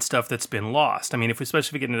complicated stuff that's been lost. I mean, especially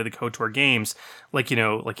if we get into the KOTOR games,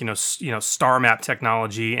 star map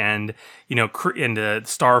technology and into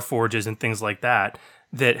star forges and things like that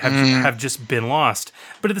have just been lost.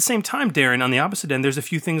 But at the same time, Darren, on the opposite end, there's a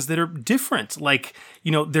few things that are different. Like,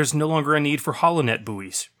 there's no longer a need for HoloNet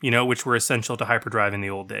buoys, which were essential to hyperdrive in the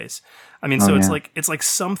old days. I mean, it's like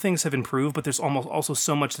some things have improved, but there's almost also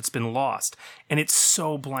so much that's been lost, and it's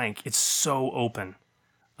so blank, it's so open.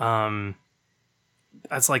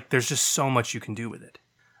 It's like there's just so much you can do with it.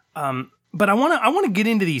 But I want to get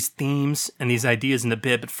into these themes and these ideas in a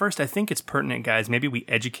bit. But first, I think it's pertinent, guys. Maybe we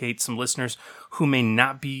educate some listeners who may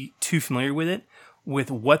not be too familiar with it, with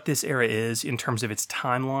what this era is in terms of its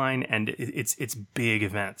timeline and its big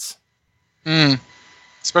events.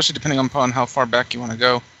 Especially depending upon how far back you want to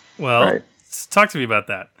go. Well, talk to me about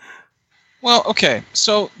that. Well, okay,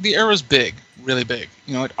 so the era's big, really big.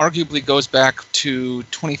 It arguably goes back to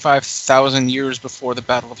 25,000 years before the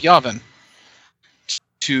Battle of Yavin,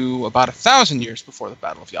 to about 1,000 years before the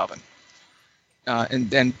Battle of Yavin. And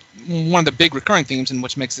then one of the big recurring themes, and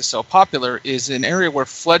which makes this so popular, is an area where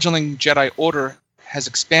fledgling Jedi Order has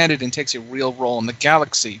expanded and takes a real role in the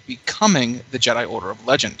galaxy, becoming the Jedi Order of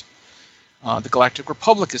Legend. The Galactic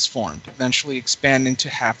Republic is formed, eventually expanding to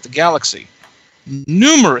half the galaxy.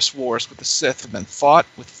 Numerous wars with the Sith have been fought,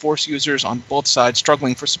 with Force users on both sides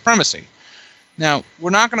struggling for supremacy. Now, we're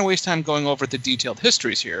not going to waste time going over the detailed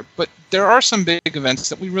histories here, but there are some big events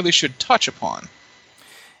that we really should touch upon.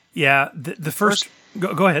 Yeah, the first...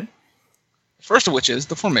 Go ahead. First of which is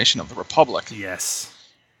the formation of the Republic. Yes.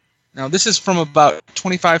 Now, this is from about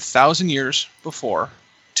 25,000 years before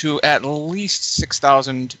to at least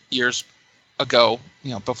 6,000 years ago,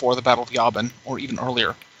 before the Battle of Yavin, or even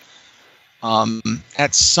earlier.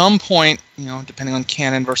 At some point, depending on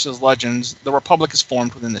canon versus legends, the Republic is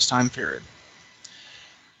formed within this time period.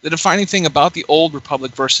 The defining thing about the Old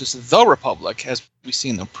Republic versus the Republic, as we see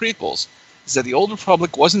in the prequels, is that the Old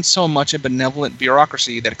Republic wasn't so much a benevolent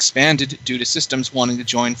bureaucracy that expanded due to systems wanting to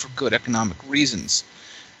join for good economic reasons.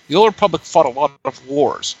 The Old Republic fought a lot of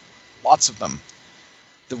wars, lots of them.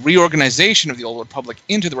 The reorganization of the Old Republic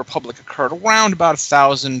into the Republic occurred around about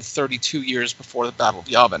 1,032 years before the Battle of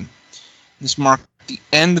Yavin. This marked the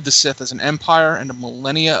end of the Sith as an empire and a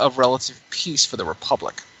millennia of relative peace for the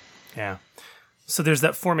Republic. Yeah. So there's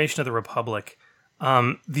that formation of the Republic.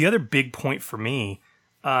 The other big point for me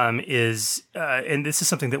is, and this is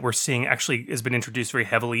something that we're seeing actually has been introduced very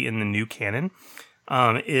heavily in the new canon,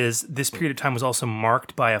 is this period of time was also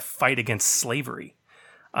marked by a fight against slavery.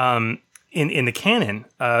 In the canon,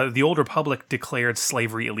 the Old Republic declared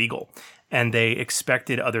slavery illegal, and they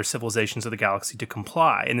expected other civilizations of the galaxy to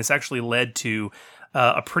comply. And this actually led to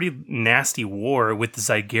a pretty nasty war with the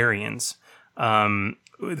Zygarians,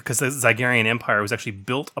 because the Zygarian Empire was actually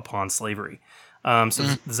built upon slavery.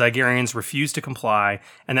 The Zygarians refused to comply,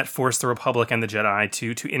 and that forced the Republic and the Jedi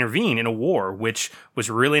to intervene in a war, which was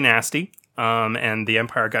really nasty. And the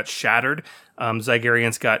Empire got shattered.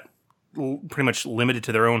 Zygarians got pretty much limited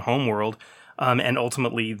to their own homeworld, and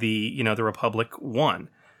ultimately the Republic won.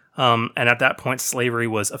 And at that point, slavery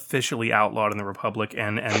was officially outlawed in the Republic,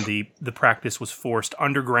 and the practice was forced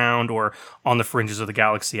underground or on the fringes of the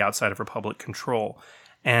galaxy outside of Republic control.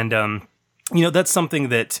 And that's something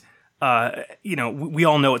that we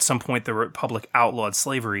all know at some point the Republic outlawed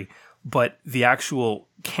slavery, but the actual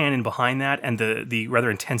canon behind that and the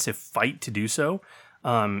rather intensive fight to do so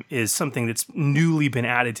is something that's newly been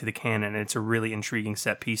added to the canon, and it's a really intriguing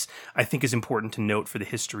set piece I think is important to note for the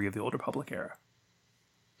history of the Old Republic era.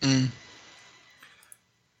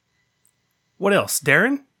 What else,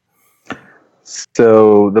 Darren?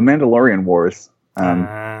 So the Mandalorian Wars,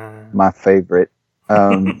 my favorite,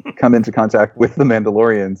 come into contact with the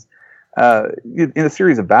Mandalorians in a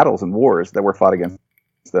series of battles and wars that were fought against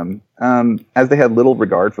them, as they had little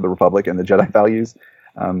regard for the Republic and the Jedi values,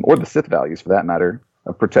 or the Sith values for that matter,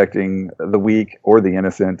 of protecting the weak or the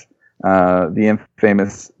innocent. The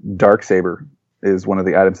infamous Darksaber is one of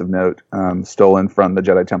the items of note, stolen from the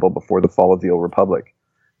Jedi Temple before the fall of the Old Republic,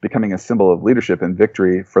 becoming a symbol of leadership and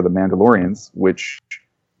victory for the Mandalorians, which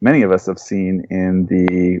many of us have seen in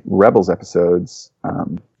the Rebels episodes,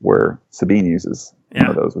 where Sabine uses one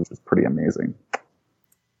of those, which is pretty amazing.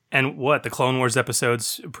 And the Clone Wars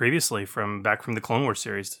episodes previously from the Clone Wars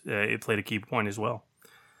series, it played a key point as well.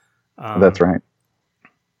 That's right.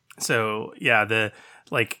 So yeah,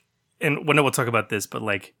 and we'll talk about this, but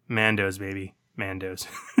Mandos, baby, Mandos.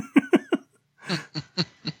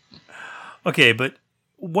 Okay, but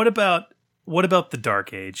what about the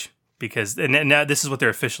Dark Age? Because and now this is what they're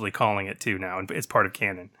officially calling it too now, and it's part of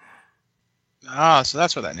canon. So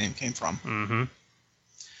that's where that name came from. Mm-hmm.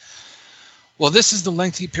 Well, this is the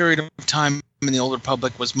lengthy period of time in the Old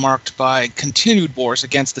Republic was marked by continued wars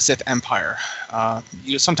against the Sith Empire.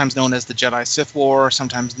 Sometimes known as the Jedi-Sith War,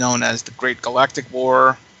 sometimes known as the Great Galactic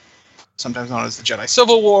War, sometimes known as the Jedi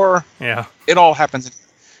Civil War. Yeah. It all happens.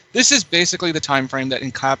 This is basically the time frame that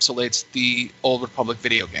encapsulates the Old Republic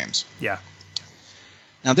video games. Yeah.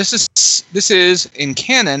 Now, this is in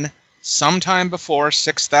canon sometime before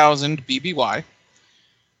 6000 BBY,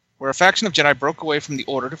 where a faction of Jedi broke away from the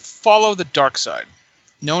Order to follow the dark side.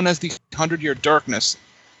 Known as the 100-Year Darkness,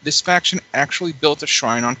 this faction actually built a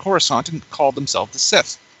shrine on Coruscant and called themselves the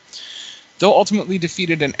Sith. Though ultimately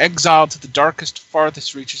defeated and exiled to the darkest,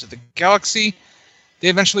 farthest reaches of the galaxy, they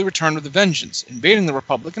eventually returned with a vengeance, invading the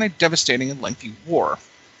Republic in a devastating and lengthy war.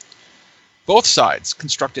 Both sides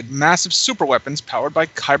constructed massive superweapons powered by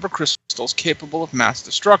kyber crystals capable of mass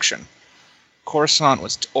destruction. Coruscant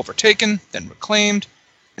was overtaken, then reclaimed,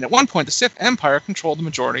 and at one point the Sith Empire controlled the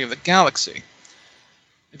majority of the galaxy.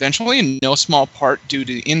 Eventually, in no small part due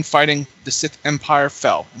to infighting, the Sith Empire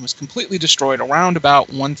fell and was completely destroyed around about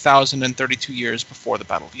 1032 years before the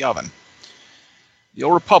Battle of Yavin. The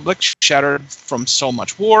Old Republic, shattered from so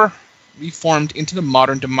much war, reformed into the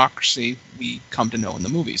modern democracy we come to know in the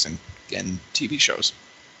movies and TV shows.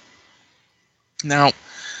 Now,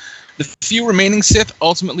 the few remaining Sith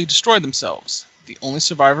ultimately destroyed themselves, the only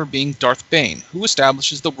survivor being Darth Bane, who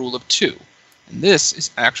establishes the Rule of Two, and this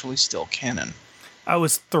is actually still canon. I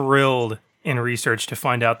was thrilled in research to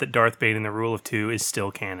find out that Darth Bane and the Rule of Two is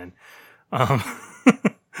still canon. But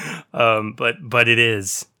it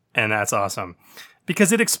is, and that's awesome.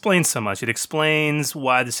 Because it explains so much. It explains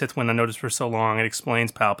why the Sith went unnoticed for so long. It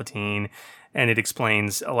explains Palpatine, and it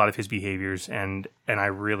explains a lot of his behaviors, and I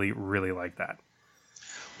really, really like that.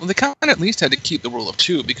 Well, they kind of at least had to keep the Rule of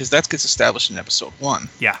Two, because that gets established in Episode 1.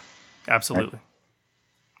 Yeah, absolutely.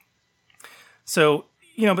 So,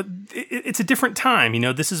 but it's a different time.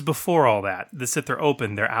 This is before all that. The Sith are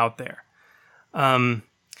open. They're out there.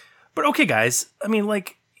 But okay, guys.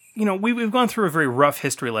 We've gone through a very rough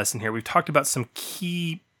history lesson here. We've talked about some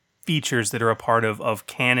key features that are a part of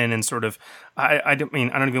canon and sort of, I don't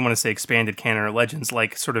even want to say expanded canon or legends,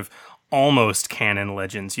 like sort of almost canon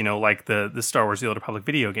legends, like the Star Wars The Old Republic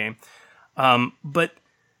video game. But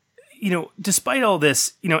despite all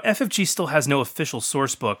this, FFG still has no official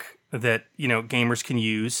source book that gamers can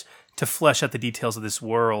use to flesh out the details of this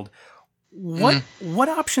world. What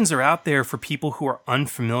options are out there for people who are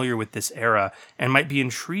unfamiliar with this era and might be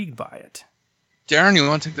intrigued by it? Darren, you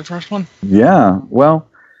want to take the first one? Yeah. Well,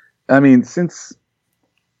 I mean, since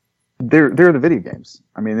they're the video games.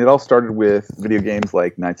 I mean, it all started with video games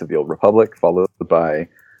like Knights of the Old Republic, followed by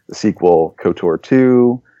the sequel KOTOR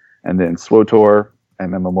 2, and then SWOTOR,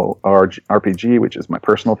 an MMORPG, which is my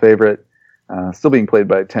personal favorite. Still being played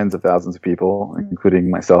by tens of thousands of people, including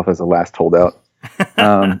myself as a last holdout.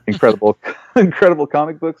 Incredible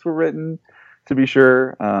comic books were written, to be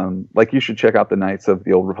sure. Like, you should check out the Knights of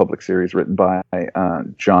the Old Republic series written by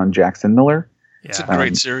John Jackson Miller. Yeah. It's a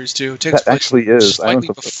great series too. It takes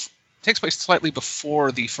takes place slightly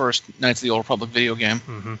before the first Knights of the Old Republic video game.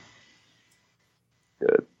 Mm-hmm.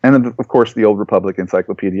 Good. And then, of course, the Old Republic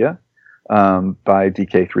Encyclopedia by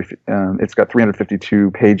DK3. It's got 352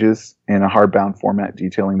 pages in a hardbound format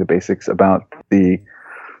detailing the basics about the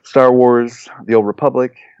Star Wars, the Old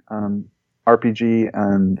Republic RPG,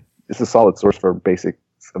 and it's a solid source for basics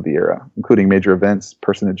of the era, including major events,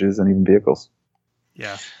 personages, and even vehicles.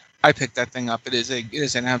 Yeah, I picked that thing up. It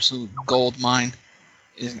is an absolute gold mine.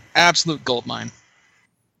 It is an absolute gold mine.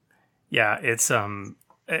 Yeah, it's one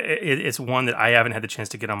that I haven't had the chance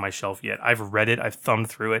to get on my shelf yet. I've read it, I've thumbed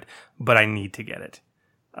through it, but I need to get it.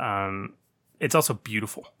 It's also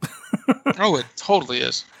beautiful. Oh, it totally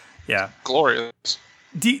is. Yeah, glorious.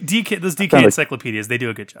 Those DK encyclopedias, they do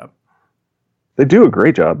a good job. They do a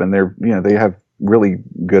great job, and they have really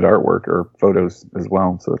good artwork or photos as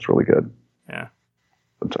well, so it's really good. Yeah.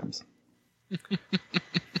 Sometimes.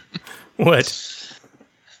 What?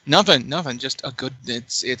 Nothing. Just a good.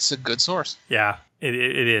 It's a good source. Yeah, it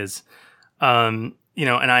is. And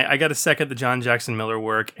I got to second the John Jackson Miller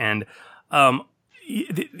work, and the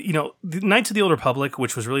Knights of the Old Republic,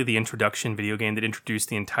 which was really the introduction video game that introduced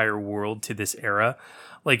the entire world to this era.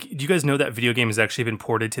 Like, do you guys know that video game has actually been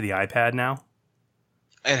ported to the iPad now?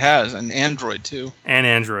 It has, and Android too. And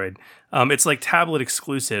Android. It's like tablet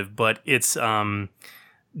exclusive, but it's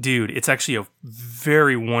it's actually a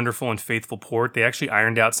very wonderful and faithful port. They actually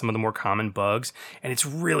ironed out some of the more common bugs, and it's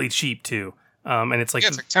really cheap too. And it's like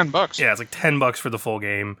it's like $10. Yeah, it's like $10 for the full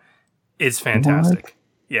game. It's fantastic. What?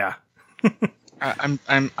 Yeah.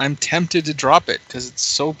 I'm tempted to drop it because it's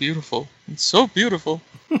so beautiful. It's so beautiful.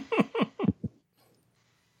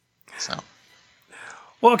 So.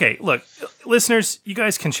 Well, okay, look, listeners, you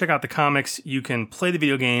guys can check out the comics, you can play the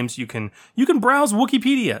video games, you can browse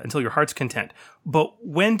Wikipedia until your heart's content. But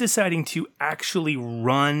when deciding to actually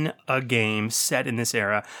run a game set in this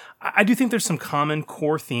era, I do think there's some common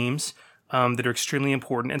core themes that are extremely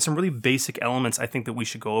important and some really basic elements I think that we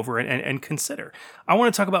should go over and consider. I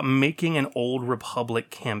want to talk about making an Old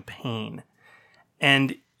Republic campaign.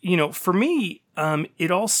 And, for me,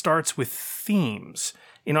 it all starts with themes.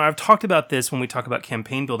 I've talked about this when we talk about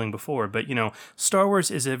campaign building before, but, Star Wars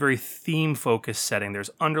is a very theme-focused setting.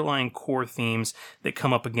 There's underlying core themes that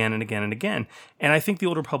come up again and again and again. And I think the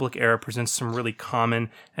Old Republic era presents some really common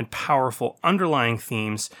and powerful underlying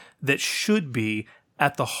themes that should be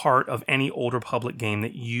at the heart of any Old Republic game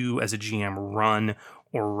that you as a GM run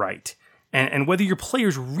or write. And whether your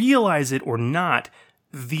players realize it or not,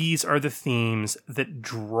 these are the themes that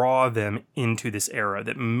draw them into this era,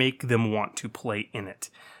 that make them want to play in it.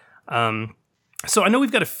 So I know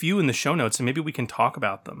we've got a few in the show notes, and maybe we can talk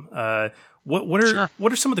about them. What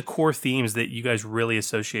are some of the core themes that you guys really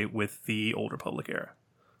associate with the Old Republic era?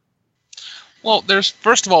 Well, there's,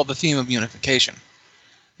 first of all, the theme of unification.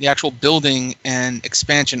 The actual building and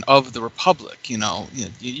expansion of the Republic.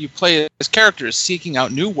 You play as characters seeking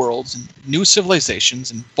out new worlds and new civilizations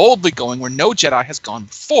and boldly going where no Jedi has gone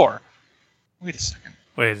before. Wait a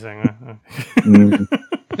second.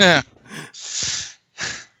 Yeah.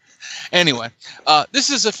 Anyway, this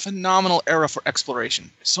is a phenomenal era for exploration.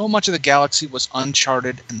 So much of the galaxy was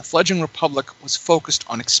uncharted, and the fledgling Republic was focused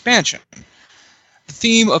on expansion. The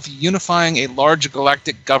theme of unifying a large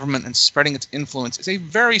galactic government and spreading its influence is a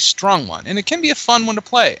very strong one, and it can be a fun one to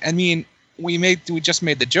play. I mean, we just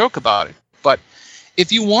made the joke about it, but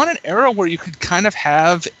if you want an era where you could kind of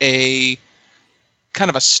have a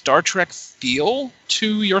Star Trek feel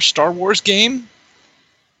to your Star Wars game,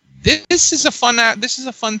 this is a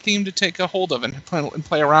fun theme to take a hold of and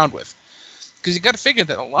play around with. Because you got to figure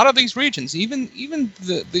that a lot of these regions, even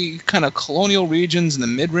the kind of colonial regions and the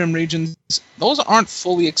mid-rim regions, those aren't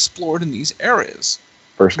fully explored in these areas.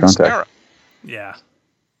 First contact. Yeah.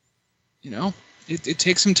 It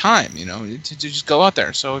takes some time, to just go out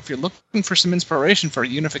there. So if you're looking for some inspiration for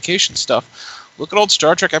unification stuff, look at old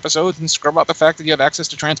Star Trek episodes and scrub out the fact that you have access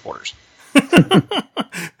to transporters.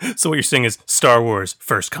 So what you're saying is Star Wars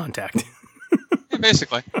First Contact. Yeah,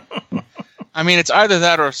 basically. I mean, it's either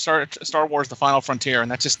that or Star Wars The Final Frontier,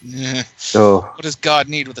 and that's just... What does God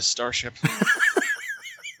need with a starship?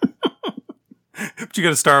 But you got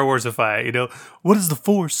to Star Warsify it, you know? What does the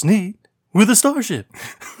Force need with a starship?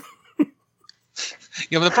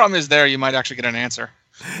 Yeah, but the problem is there you might actually get an answer.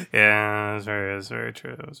 Yeah, that's very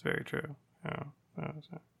true. That's very true. Yeah.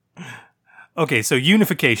 Okay, so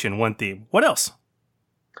unification, one theme. What else?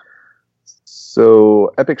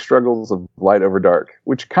 So, epic struggles of light over dark,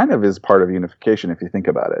 which kind of is part of unification if you think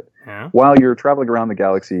about it. Yeah. While you're traveling around the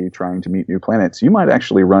galaxy trying to meet new planets, you might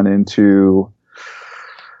actually run into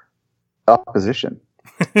opposition.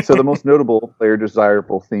 So the most notable player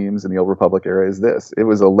desirable themes in the Old Republic era is this. It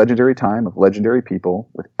was a legendary time of legendary people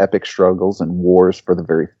with epic struggles and wars for the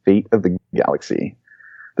very fate of the galaxy.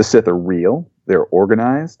 The Sith are real, they're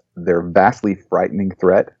organized, they're a vastly frightening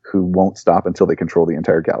threat who won't stop until they control the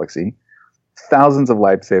entire galaxy. Thousands of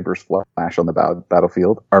lightsabers flash on the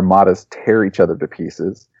battlefield. Armadas tear each other to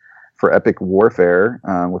pieces. For epic warfare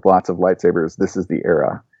with lots of lightsabers, this is the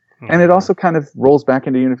era. And it also kind of rolls back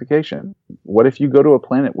into unification. What if you go to a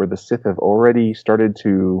planet where the Sith have already started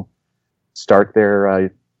to start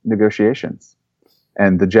their negotiations?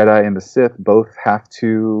 And the Jedi and the Sith both have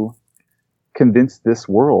to convince this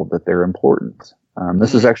world that they're important.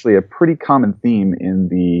 This is actually a pretty common theme in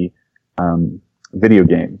the video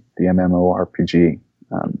game, the MMORPG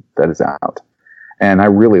that is out. And I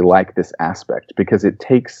really like this aspect because it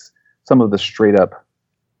takes some of the straight up,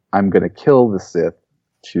 I'm going to kill the Sith,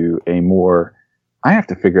 to a more, I have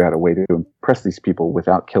to figure out a way to impress these people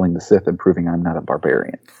without killing the Sith and proving I'm not a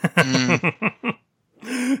barbarian.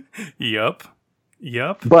 Yup.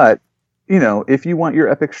 But, you know, if you want your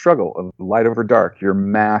epic struggle of light over dark, your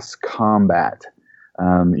mass combat,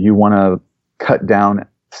 you want to cut down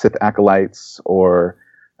Sith acolytes or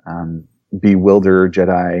bewilder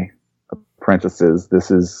Jedi apprentices,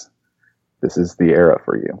 this is the era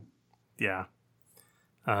for you. Yeah.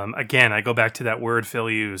 Again, I go back to that word Phil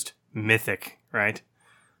used, mythic, right?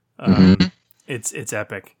 It's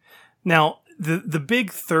epic. Now, the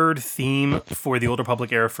big third theme for the Old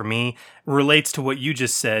Republic era for me relates to what you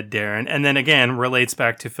just said, Darren, and then again relates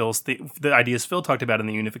back to the ideas Phil talked about in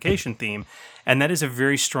the unification theme, and that is a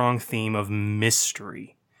very strong theme of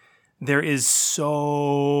mystery. There is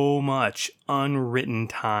so much unwritten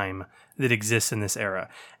time that exists in this era.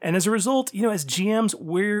 And as a result, you know, as GMs,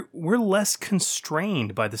 we're less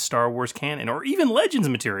constrained by the Star Wars canon or even Legends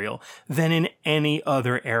material than in any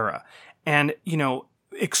other era. And, you know,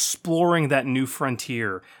 exploring that new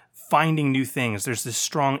frontier, finding new things, there's this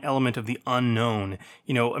strong element of the unknown,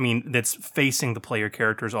 you know, I mean, that's facing the player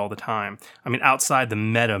characters all the time. I mean, outside the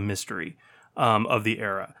meta mystery of the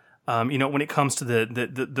era. You know, when it comes to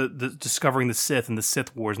the discovering the Sith and the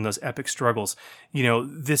Sith Wars and those epic struggles, you know,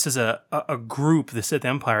 this is a group, the Sith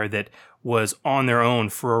Empire, that was on their own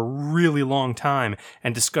for a really long time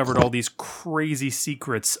and discovered all these crazy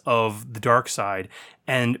secrets of the dark side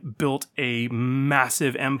and built a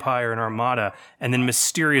massive empire and armada and then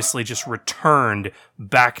mysteriously just returned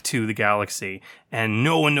back to the galaxy. And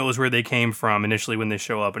no one knows where they came from initially when they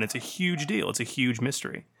show up. And it's a huge deal. It's a huge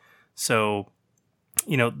mystery. So,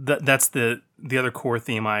 you know, that's the other core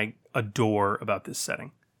theme I adore about this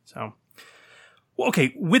setting. So, well,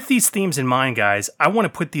 okay, with these themes in mind, guys, I want to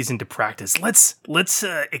put these into practice. Let's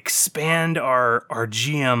expand our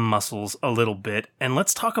GM muscles a little bit, and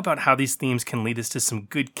let's talk about how these themes can lead us to some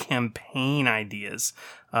good campaign ideas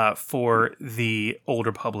for the Old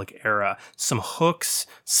Republic era. Some hooks,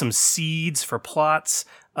 some seeds for plots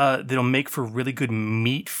that'll make for really good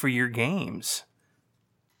meat for your games.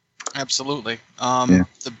 Absolutely.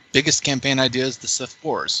 The biggest campaign idea is the Sith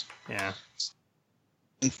Wars. Yeah.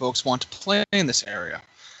 And folks want to play in this area.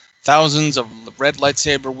 Thousands of red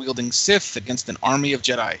lightsaber wielding Sith against an army of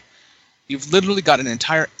Jedi. You've literally got an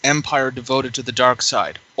entire empire devoted to the dark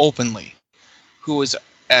side, openly, who is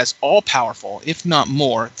as all-powerful, if not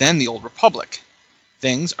more, than the Old Republic.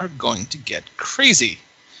 Things are going to get crazy.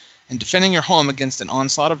 And defending your home against an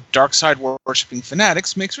onslaught of dark side worshipping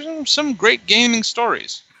fanatics makes for some great gaming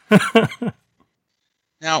stories.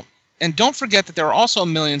 Now, and don't forget that there are also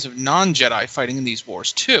millions of non-Jedi fighting in these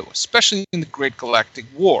wars too, especially in the Great Galactic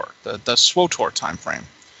War, the SWTOR timeframe.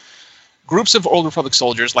 Groups of Old Republic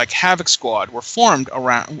soldiers like Havoc Squad were formed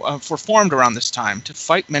around this time to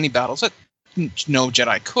fight many battles that no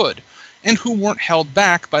Jedi could, and who weren't held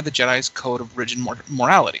back by the Jedi's code of rigid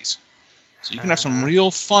moralities. So you can have some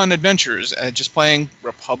real fun adventures just playing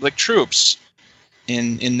Republic troops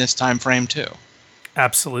in this time frame too.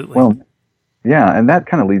 Absolutely. Well, yeah, and that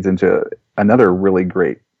kind of leads into another really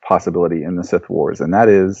great possibility in the Sith Wars, and that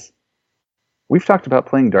is, we've talked about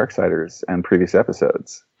playing Darksiders in previous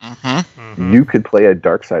episodes. You could play a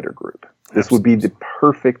Darksider group. This would be the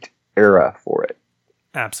perfect era for it.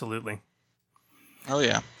 Absolutely. Oh,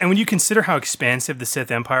 yeah. And when you consider how expansive the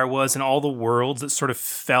Sith Empire was and all the worlds that sort of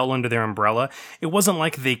fell under their umbrella, it wasn't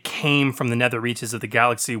like they came from the nether reaches of the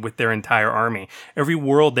galaxy with their entire army. Every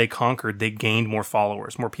world they conquered, they gained more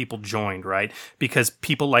followers, more people joined, right? Because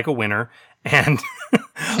people like a winner, and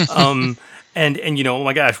and you know, oh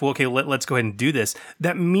my gosh, well, okay, let's go ahead and do this.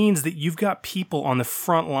 That means that you've got people on the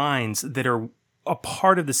front lines that are a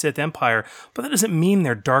part of the Sith Empire, but that doesn't mean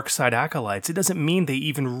they're dark side acolytes. It doesn't mean they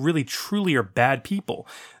even really truly are bad people.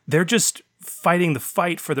 They're just fighting the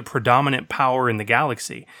fight for the predominant power in the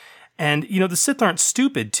galaxy. And, you know, the Sith aren't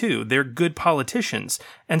stupid, too. They're good politicians.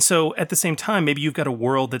 And so, at the same time, maybe you've got a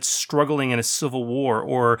world that's struggling in a civil war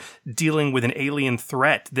or dealing with an alien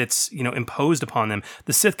threat that's, you know, imposed upon them.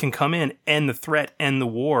 The Sith can come in, end the threat, end the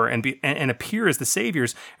war, and appear as the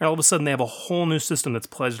saviors. And all of a sudden, they have a whole new system that's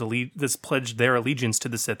pledged their allegiance to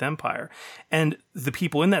the Sith Empire. And the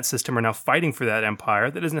people in that system are now fighting for that empire.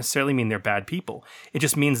 That doesn't necessarily mean they're bad people. It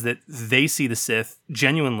just means that they see the Sith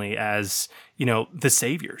genuinely as, you know, the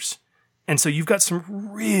saviors. And so you've got some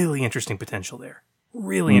really interesting potential there.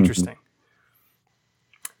 Really interesting.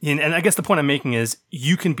 And I guess the point I'm making is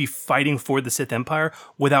you can be fighting for the Sith Empire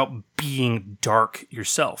without being dark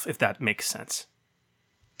yourself, if that makes sense.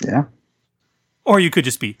 Yeah. Or you could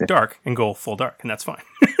just be dark and go full dark, and that's fine.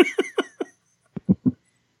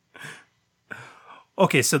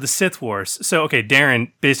 Okay, so the Sith Wars. So, okay,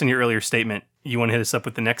 Darren, based on your earlier statement, you want to hit us up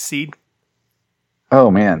with the next seed? Oh,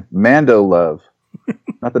 man. Mando love.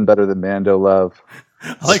 Nothing better than Mando love.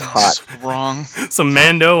 Like hot. Wrong. Some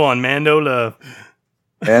Mando on Mando love.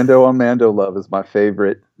 Mando on Mando love is my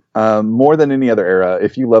favorite. More than any other era,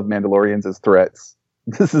 if you love Mandalorians as threats,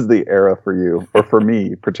 this is the era for you, or for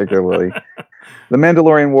me particularly. The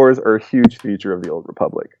Mandalorian Wars are a huge feature of the Old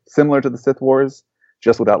Republic. Similar to the Sith Wars,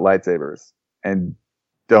 just without lightsabers. And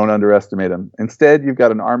don't underestimate them. Instead, you've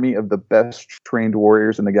got an army of the best trained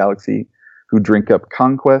warriors in the galaxy who drink up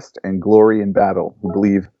conquest and glory in battle, who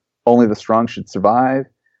believe only the strong should survive,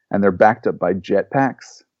 and they're backed up by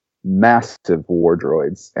jetpacks, massive war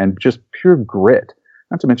droids, and just pure grit.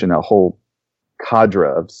 Not to mention a whole cadre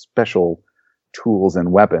of special tools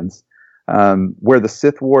and weapons. Where the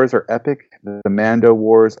Sith Wars are epic, the Mando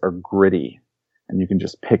Wars are gritty, and you can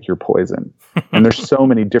just pick your poison. And there's so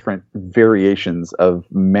many different variations of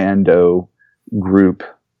Mando group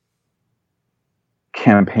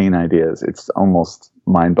campaign ideas. It's almost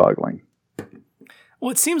mind-boggling. Well,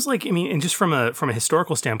 it seems like, I mean, and just from a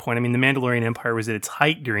historical standpoint, I mean, the Mandalorian Empire was at its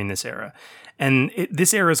height during this era. And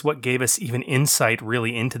this era is what gave us even insight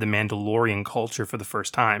really into the Mandalorian culture for the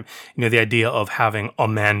first time. You know, the idea of having a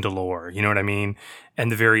Mandalore, you know what I mean?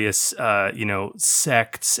 And the various, you know,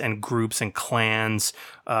 sects and groups and clans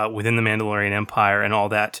within the Mandalorian Empire and all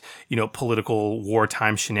that, you know, political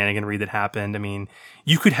wartime shenaniganry that happened. I mean,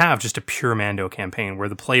 you could have just a pure Mando campaign where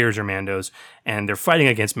the players are Mandos and they're fighting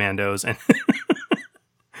against Mandos. And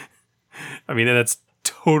I mean, that's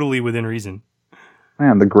totally within reason.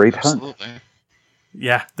 Man, the Great Hunt.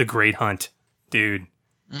 Yeah, the Great Hunt, dude.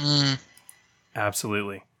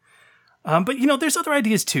 Absolutely. But, you know, there's other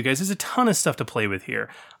ideas too, guys. There's a ton of stuff to play with here.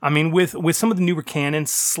 I mean, with some of the newer canon,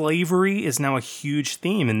 slavery is now a huge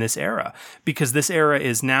theme in this era, because this era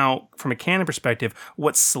is now, from a canon perspective,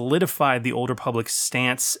 what solidified the Old Republic's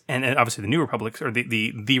stance, and obviously the New Republic's, or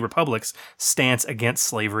the Republic's stance against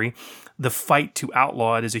slavery. The fight to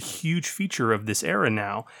outlaw it is a huge feature of this era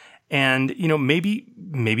now. And, you know, maybe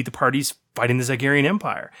the party's fighting the Zygerian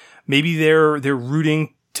Empire. Maybe they're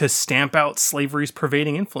rooting to stamp out slavery's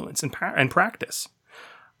pervading influence and practice.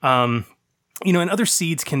 You know, and other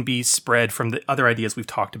seeds can be spread from the other ideas we've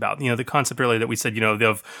talked about. You know, the concept earlier that we said, you know,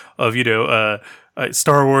 of you know,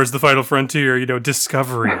 Star Wars, The Final Frontier, you know,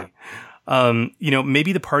 Discovery. You know,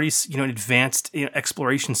 maybe the party's, you know, advanced, you know,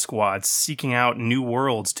 exploration squads seeking out new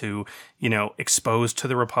worlds to, you know, expose to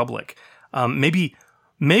the Republic.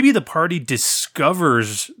 Maybe the party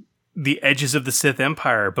discovers the edges of the Sith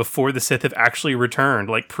Empire before the Sith have actually returned,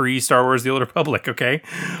 like pre-Star Wars The Old Republic, okay?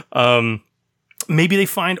 Maybe they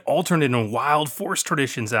find alternate and wild Force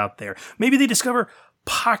traditions out there. Maybe they discover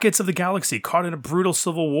pockets of the galaxy caught in a brutal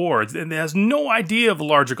civil war and has no idea of a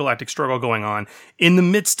larger galactic struggle going on in the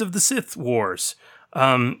midst of the Sith Wars.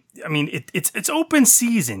 I mean, it's open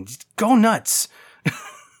season. Go nuts.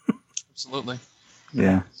 Absolutely.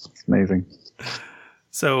 Yeah, it's amazing.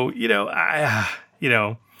 So, you know, I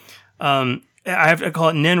call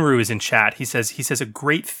it Nenru is in chat. He says a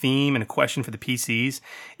great theme and a question for the PCs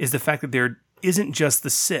is the fact that they're isn't just the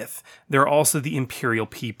Sith. There are also the Imperial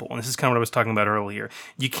people. And this is kind of what I was talking about earlier.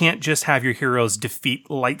 You can't just have your heroes defeat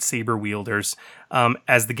lightsaber wielders.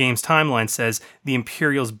 As the game's timeline says, the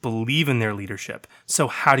Imperials believe in their leadership. So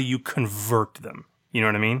how do you convert them? You know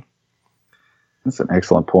what I mean? That's an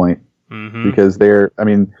excellent point. Because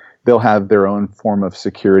they'll have their own form of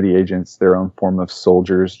security agents, their own form of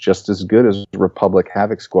soldiers, just as good as Republic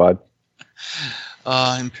Havoc Squad.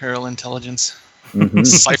 Imperial Intelligence. Mm-hmm.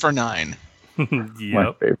 Cypher 9.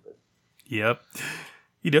 My favorite. Yep.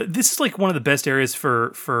 This is like one of the best areas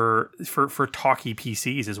for talkie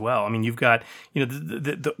PCs as well. I mean, you've got,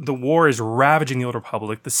 the war is ravaging the Old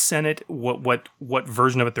Republic. The Senate, what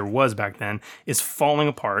version of it there was back then, is falling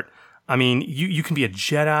apart. I mean, you can be a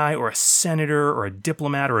Jedi or a senator or a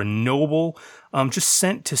diplomat or a noble, just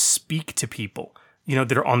sent to speak to people,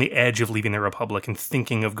 that are on the edge of leaving the Republic and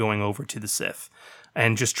thinking of going over to the Sith,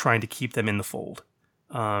 and just trying to keep them in the fold.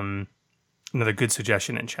 Another good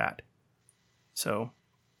suggestion in chat. So,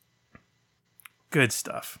 good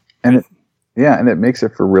stuff. And it makes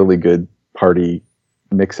it for really good party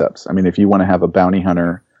mix-ups. I mean, if you want to have a bounty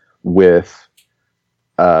hunter with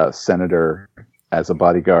a senator as a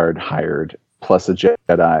bodyguard hired, plus a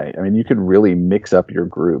Jedi, I mean, you could really mix up your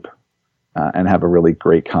group and have a really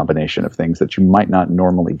great combination of things that you might not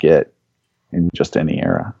normally get in just any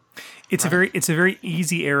era. It's a very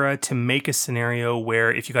easy era to make a scenario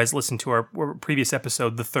where, if you guys listen to our previous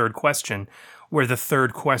episode, the third question, where the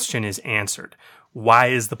third question is answered. Why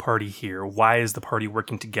is the party here? Why is the party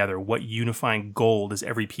working together? What unifying goal does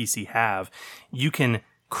every PC have? You can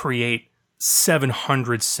create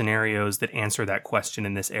 700 scenarios that answer that question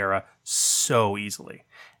in this era so easily,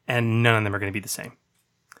 and none of them are going to be the same.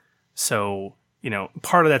 So,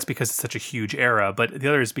 part of that's because it's such a huge era, but the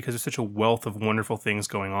other is because there's such a wealth of wonderful things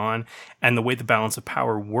going on, and the way the balance of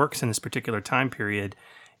power works in this particular time period,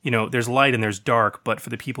 there's light and there's dark, but for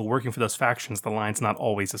the people working for those factions, the line's not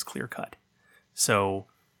always as clear cut. So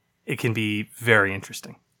it can be very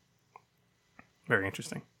interesting. Very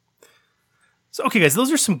interesting. So, okay, guys, those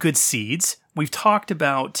are some good seeds. We've talked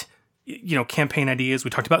about, campaign ideas. We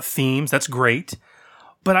talked about themes. That's great.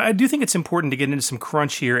 But I do think it's important to get into some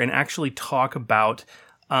crunch here and actually talk about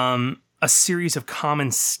a series of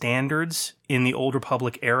common standards in the Old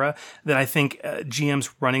Republic era that I think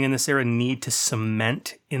GMs running in this era need to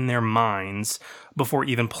cement in their minds before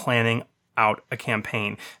even planning out a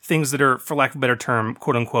campaign. Things that are, for lack of a better term,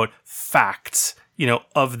 quote unquote, facts,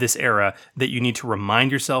 of this era that you need to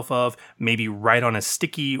remind yourself of, maybe write on a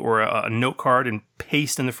sticky or a note card and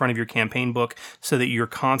paste in the front of your campaign book so that you're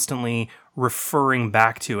constantly referring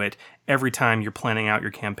back to it every time you're planning out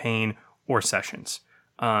your campaign or sessions.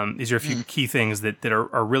 These are a few key things that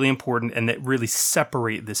are really important and that really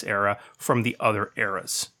separate this era from the other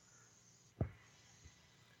eras.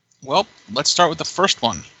 Well, let's start with the first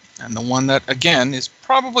one, and the one that, again, is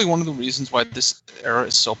probably one of the reasons why this era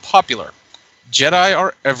is so popular. Jedi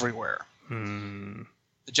are everywhere. The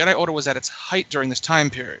Jedi Order was at its height during this time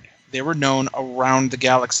period. They were known around the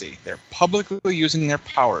galaxy. They're publicly using their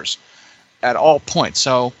powers at all points,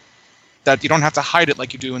 so that you don't have to hide it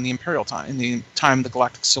like you do in the Imperial time, in the time of the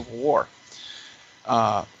Galactic Civil War.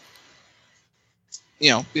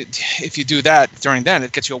 If you do that during then,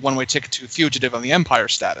 it gets you a one-way ticket to fugitive on the Empire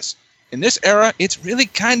status. In this era, it's really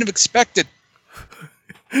kind of expected.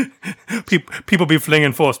 People be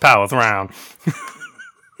flinging force powers around.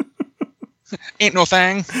 Ain't no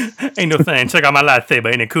thing. Ain't no thing. Check out my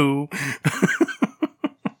lightsaber. Ain't it cool?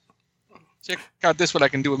 Check out this, what I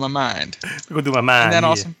can do with my mind. Go do my mind. Isn't that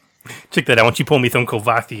awesome? Check that out. Why don't you pull me some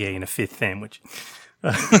Courvoisier in a fifth sandwich?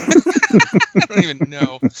 I don't even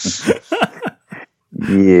know.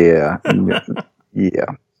 Yeah.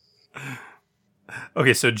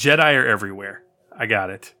 Okay, so Jedi are everywhere. I got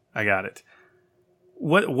it.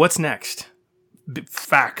 What's next?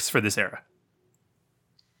 Facts for this era.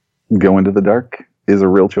 Go into the dark is a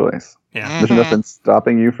real choice. Yeah. There's nothing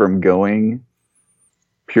stopping you from going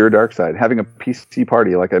pure dark side. Having a PC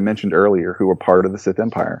party, like I mentioned earlier, who are part of the Sith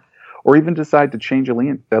Empire, or even decide to change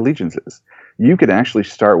allegiances. You could actually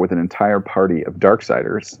start with an entire party of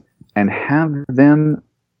Darksiders and have them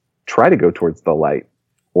try to go towards the light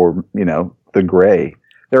or, the gray.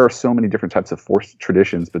 There are so many different types of Force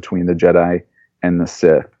traditions between the Jedi and the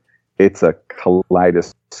Sith. It's a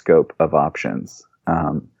kaleidoscope of options.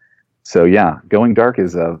 So yeah, going dark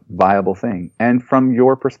is a viable thing. And from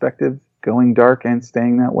your perspective, going dark and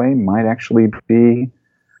staying that way might actually be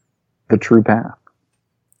the true path.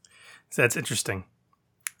 So that's interesting.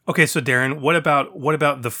 Okay, so Darren, what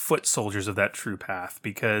about the foot soldiers of that true path?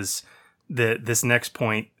 Because this next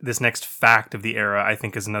fact of the era, I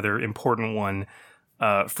think, is another important one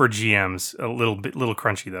for GMs. A little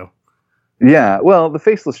crunchy though. Yeah, well, the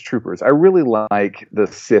faceless troopers. I really like the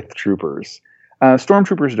Sith troopers.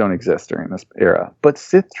 Stormtroopers don't exist during this era, but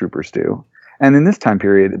Sith troopers do. And in this time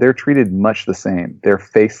period, they're treated much the same. They're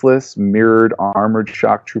faceless, mirrored armored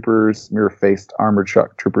shock troopers, mirror-faced armored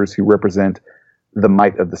shock troopers who represent the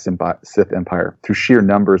might of the Sith Empire through sheer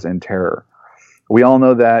numbers and terror. We all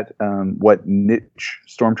know that what niche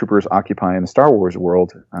stormtroopers occupy in the Star Wars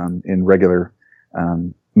world in regular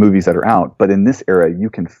movies that are out. But in this era, you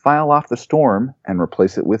can file off the storm and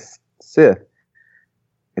replace it with Sith.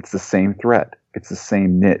 It's the same threat. It's the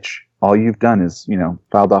same niche. All you've done is,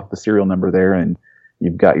 filed off the serial number there, and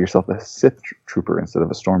you've got yourself a Sith trooper instead of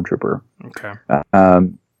a stormtrooper. Okay.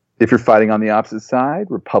 If you're fighting on the opposite side,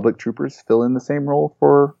 Republic troopers fill in the same role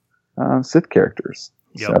for Sith characters.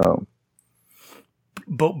 Yep. So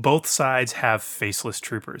both sides have faceless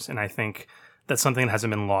troopers, and I think that's something that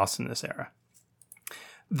hasn't been lost in this era.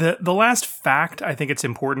 The last fact I think it's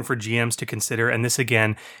important for GMs to consider, and this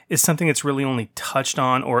again is something that's really only touched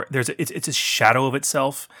on, or it's a shadow of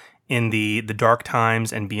itself in the dark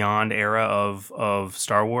times and beyond era of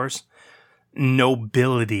Star Wars.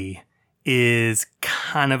 Nobility is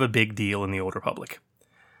kind of a big deal in the Old Republic.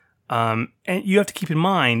 And you have to keep in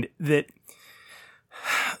mind that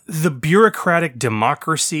the bureaucratic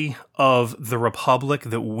democracy of the Republic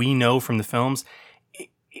that we know from the films,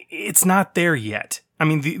 it's not there yet. I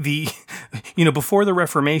mean, before the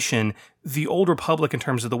Reformation, the Old Republic, in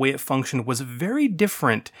terms of the way it functioned, was very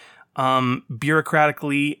different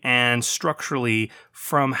bureaucratically and structurally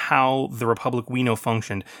from how the Republic we know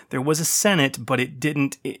functioned. There was a Senate, but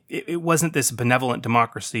it wasn't this benevolent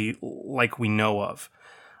democracy like we know of.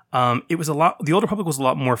 The Old Republic was a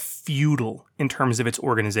lot more feudal in terms of its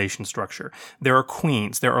organization structure. There are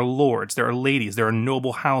queens, there are lords, there are ladies, there are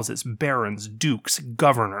noble houses, barons, dukes,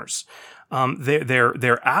 governors.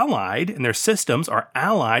 They're allied, and their systems are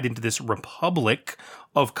allied into this republic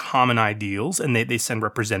of common ideals, and they send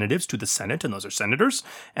representatives to the Senate, and those are senators,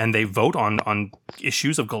 and they vote on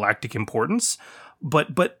issues of galactic importance. But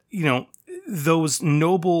those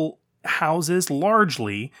noble houses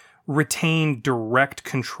largely retain direct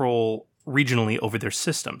control regionally over their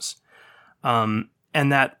systems. And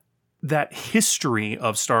that history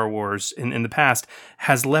of Star Wars in the past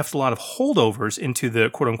has left a lot of holdovers into the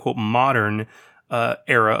quote-unquote modern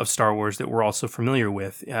era of Star Wars that we're also familiar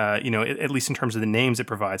with, at least in terms of the names it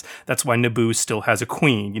provides. That's why Naboo still has a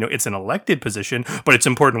queen. It's an elected position, but it's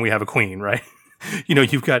important we have a queen, right?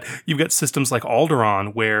 You've got systems like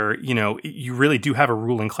Alderaan where, you really do have a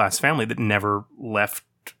ruling class family that never left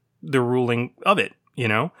the ruling of it,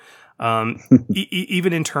 even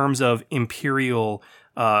in terms of imperial,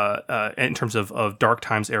 in terms of Dark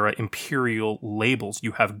Times era imperial labels,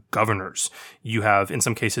 you have governors, you have in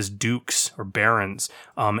some cases dukes or barons,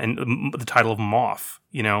 and the title of Moff,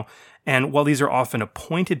 and while these are often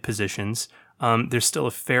appointed positions, there's still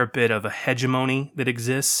a fair bit of a hegemony that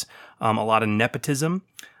exists, a lot of nepotism.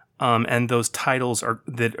 And those titles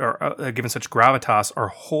that are given such gravitas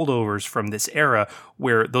are holdovers from this era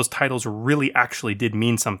where those titles really actually did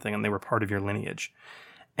mean something and they were part of your lineage.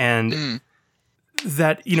 And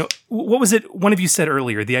that, what was it? One of you said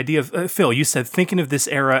earlier, the idea of, Phil, you said thinking of this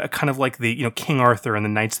era kind of like the, King Arthur and the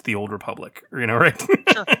Knights of the Old Republic, right?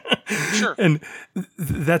 Sure. And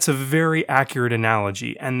that's a very accurate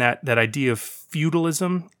analogy. And that idea of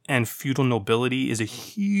feudalism and feudal nobility is a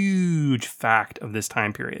huge fact of this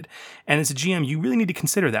time period. And as a GM, you really need to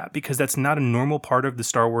consider that because that's not a normal part of the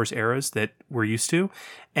Star Wars eras that we're used to.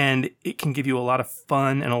 And it can give you a lot of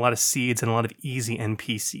fun and a lot of seeds and a lot of easy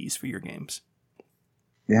NPCs for your games.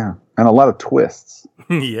 Yeah, and a lot of twists.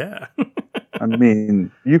 Yeah. I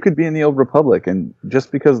mean, you could be in the Old Republic, and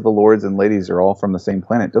just because the lords and ladies are all from the same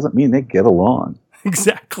planet doesn't mean they get along.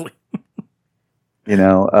 Exactly.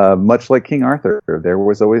 Much like King Arthur, there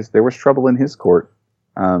was trouble in his court.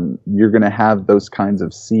 You're going to have those kinds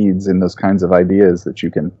of seeds and those kinds of ideas that you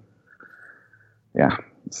can. Yeah,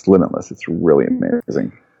 it's limitless. It's really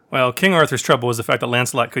amazing. Well, King Arthur's trouble was the fact that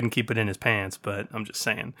Lancelot couldn't keep it in his pants, but I'm just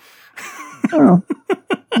saying. Oh,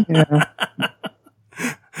 yeah.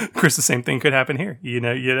 Chris, the same thing could happen here.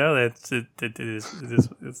 It's there.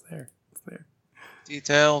 It's there.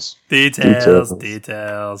 Details.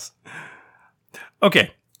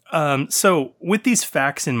 Okay. So with these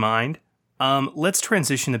facts in mind, let's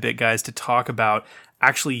transition a bit, guys, to talk about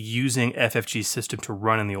actually using FFG's system to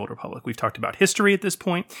run in the Old Republic. We've talked about history at this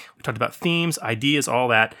point. We've talked about themes, ideas, all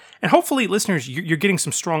that. And hopefully, listeners, you're getting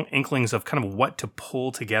some strong inklings of kind of what to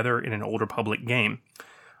pull together in an Old Republic game.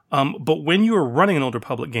 But when you are running an Old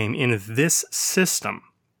Republic game in this system,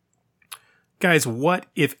 guys, what,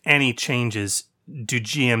 if any, changes do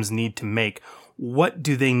GMs need to make? What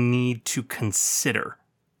do they need to consider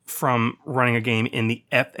from running a game in the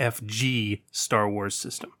FFG Star Wars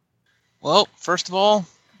system? Well, first of all,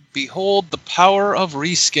 behold the power of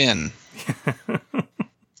reskin.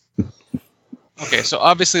 Okay, so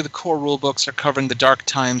obviously the core rulebooks are covering the Dark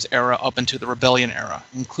Times era up into the Rebellion era,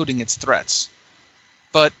 including its threats.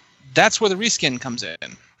 But that's where the reskin comes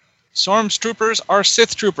in. Stormtroopers are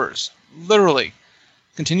Sith troopers, literally.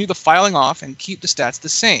 Continue the filing off and keep the stats the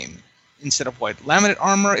same. Instead of white laminate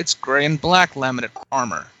armor, it's gray and black laminate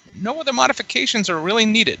armor. No other modifications are really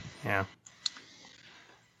needed. Yeah.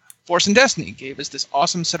 Force and Destiny gave us this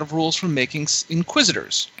awesome set of rules for making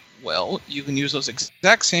Inquisitors. Well, you can use those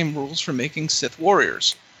exact same rules for making Sith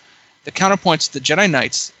Warriors. The counterpoints to the Jedi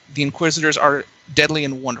Knights, the Inquisitors are deadly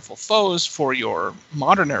and wonderful foes for your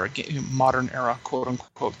modern era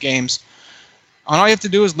quote-unquote games. And all you have to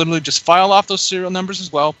do is literally just file off those serial numbers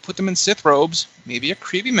as well, put them in Sith robes, maybe a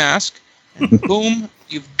creepy mask, and boom,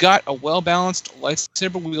 you've got a well-balanced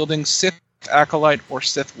lightsaber-wielding Sith Acolyte or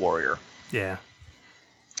Sith Warrior. Yeah.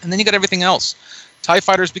 And then you got everything else. TIE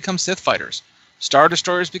Fighters become Sith Fighters. Star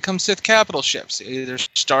Destroyers become Sith capital ships, either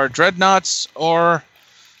Star Dreadnoughts or,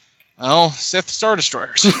 well, Sith Star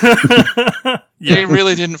Destroyers. They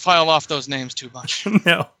really didn't file off those names too much.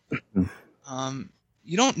 No.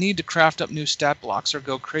 You don't need to craft up new stat blocks or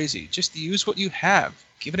go crazy. Just use what you have.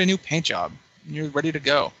 Give it a new paint job, and you're ready to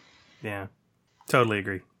go. Yeah. Totally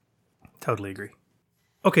agree.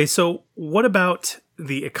 Okay, so what about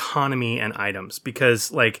the economy and items?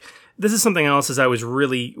 Because, like, this is something else as I was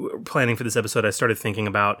really planning for this episode, I started thinking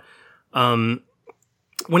about. When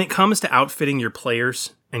it comes to outfitting your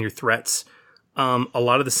players and your threats, a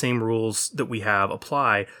lot of the same rules that we have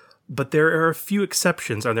apply, but there are a few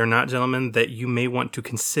exceptions, are there not, gentlemen, that you may want to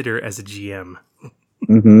consider as a GM?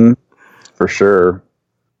 Mm-hmm. For sure.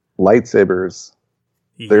 Lightsabers.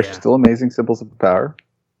 They're still amazing symbols of power,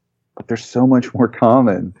 but they're so much more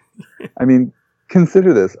common. I mean,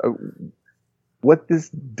 consider this. What this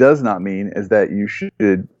does not mean is that you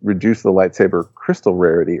should reduce the lightsaber crystal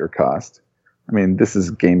rarity or cost. I mean, this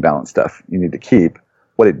is game balance stuff you need to keep.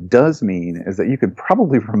 What it does mean is that you could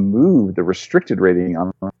probably remove the restricted rating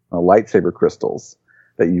on lightsaber crystals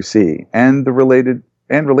that you see, and the related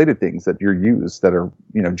things that you're used that are,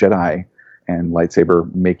 Jedi and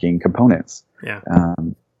lightsaber making components. Yeah.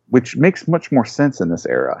 Which makes much more sense in this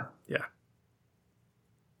era.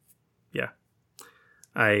 Yeah.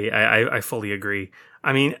 I fully agree.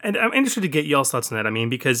 I mean, and I'm interested to get y'all's thoughts on that. I mean,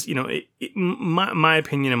 because, my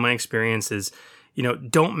opinion and my experience is,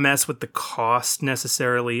 don't mess with the cost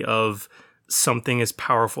necessarily of something as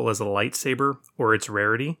powerful as a lightsaber or its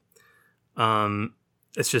rarity.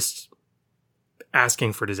 It's just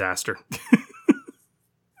asking for disaster.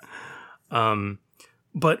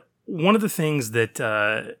 But one of the things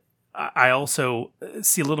that I also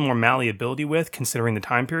see a little more malleability with, considering the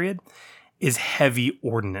time period, is heavy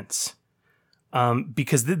ordnance.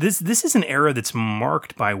 Because this is an era that's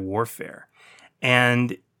marked by warfare.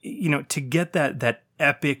 And, to get that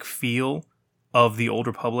epic feel of the Old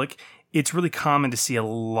Republic, it's really common to see a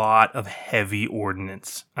lot of heavy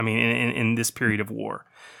ordnance. I mean, in this period of war.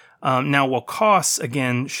 Now, while costs,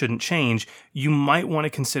 again, shouldn't change, you might want to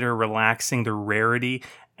consider relaxing the rarity,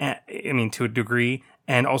 to a degree,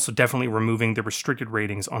 and also definitely removing the restricted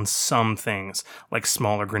ratings on some things, like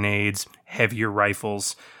smaller grenades, heavier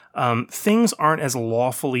rifles. Things aren't as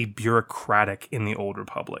lawfully bureaucratic in the Old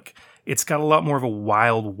Republic. It's got a lot more of a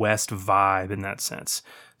Wild West vibe in that sense.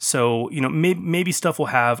 So, maybe stuff will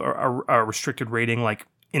have a restricted rating, like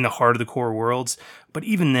in the heart of the core worlds, but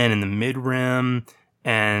even then in the mid-rim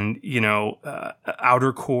and,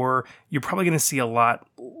 outer core, you're probably going to see a lot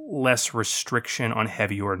less restriction on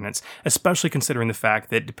heavy ordnance, especially considering the fact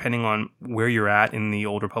that depending on where you're at in the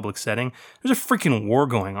Old Republic setting, there's a freaking war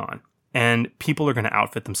going on. And people are going to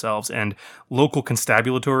outfit themselves, and local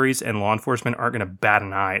constabulatories and law enforcement aren't going to bat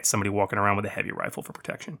an eye at somebody walking around with a heavy rifle for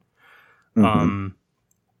protection. Mm-hmm.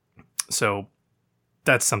 So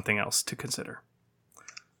that's something else to consider.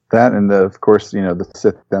 That, and of course, the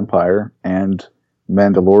Sith Empire and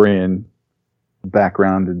Mandalorian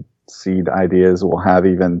background and seed ideas will have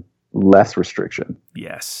even less restriction.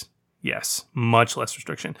 Yes, much less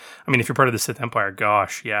restriction. I mean, if you're part of the Sith Empire,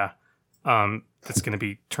 gosh, yeah. That's going to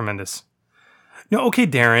be tremendous. No, okay,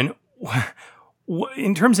 Darren.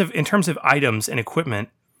 In terms of items and equipment,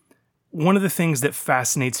 one of the things that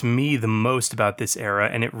fascinates me the most about this era,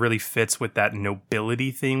 and it really fits with that nobility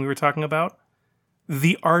theme we were talking about,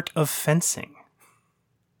 the art of fencing.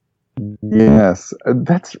 Yes,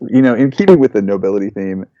 that's in keeping with the nobility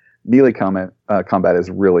theme. Melee combat is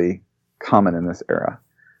really common in this era.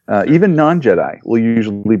 Even non-Jedi will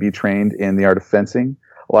usually be trained in the art of fencing.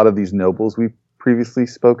 A lot of these nobles we previously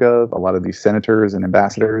spoke of, a lot of these senators and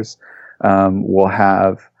ambassadors will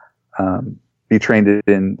have be trained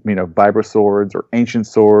in vibra swords or ancient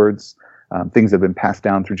swords, things that have been passed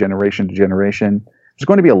down through generation to generation. There's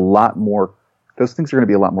going to be a lot more. Those things are going to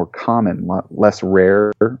be a lot more common, a lot less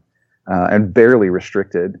rare, and barely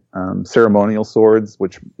restricted. Ceremonial swords,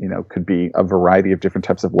 which could be a variety of different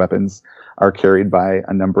types of weapons, are carried by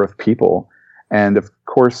a number of people, and of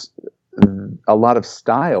course, a lot of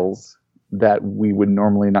styles that we would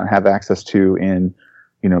normally not have access to in,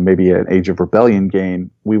 maybe an Age of Rebellion game,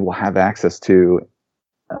 we will have access to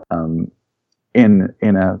in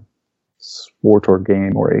a SWTOR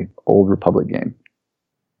game or a Old Republic game.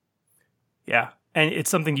 Yeah. And it's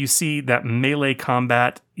something you see that melee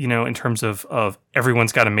combat, in terms of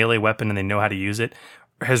everyone's got a melee weapon and they know how to use it,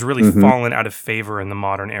 has really fallen out of favor in the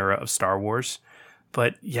modern era of Star Wars.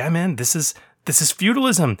 But yeah, man, this is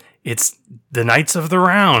feudalism. It's the Knights of the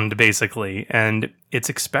Round, basically, and it's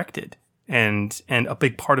expected and a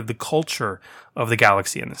big part of the culture of the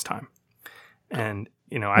galaxy in this time. And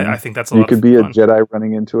I think that's a lot of fun. You could be a Jedi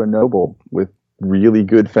running into a noble with really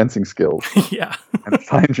good fencing skills. Yeah. And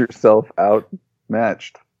find yourself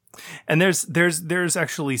outmatched. And there's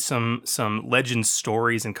actually some legend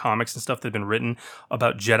stories and comics and stuff that have been written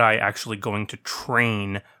about Jedi actually going to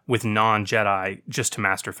train with non-Jedi just to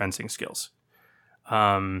master fencing skills.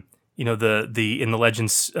 In the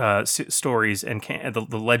legends stories and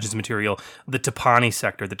the legends material, the Tapani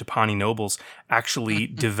sector, the Tapani nobles actually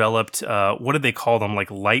developed what did they call them? Like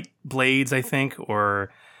light blades, I think,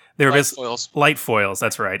 or they were light foils.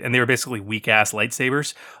 That's right, and they were basically weak ass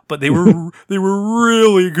lightsabers, but they were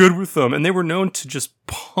really good with them, and they were known to just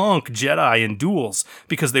punk Jedi in duels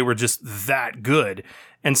because they were just that good.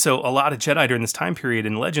 And so a lot of Jedi during this time period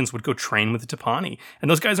in Legends would go train with the Tapani,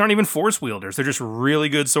 and those guys aren't even Force wielders; they're just really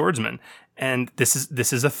good swordsmen. And this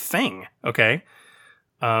is a thing, okay?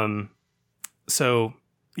 So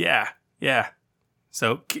yeah.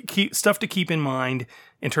 So stuff to keep in mind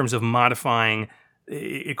in terms of modifying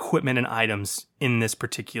equipment and items in this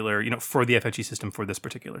particular, for the FFG system for this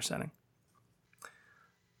particular setting.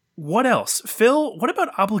 What else? Phil, what about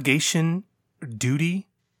obligation, duty,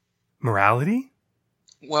 morality?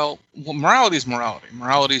 Well, morality is morality.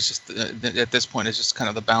 Morality is just, at this point, is just kind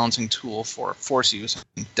of the balancing tool for Force use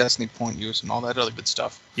and Destiny point use and all that other good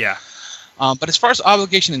stuff. Yeah. But as far as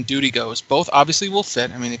obligation and duty goes, both obviously will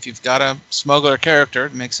fit. I mean, if you've got a smuggler character,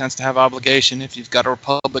 it makes sense to have obligation. If you've got a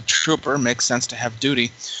Republic trooper, it makes sense to have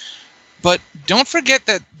duty. But don't forget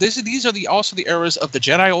that these are also the eras of the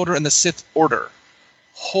Jedi Order and the Sith Order.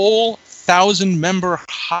 Whole 1,000-member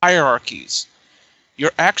hierarchies.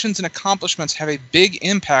 Your actions and accomplishments have a big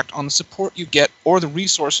impact on the support you get or the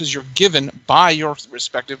resources you're given by your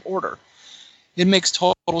respective order. It makes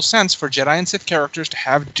total sense for Jedi and Sith characters to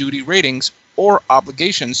have duty ratings or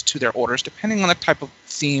obligations to their orders, depending on the type of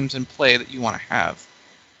themes and play that you want to have.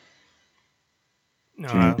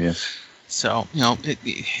 Yes. So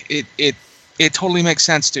it totally makes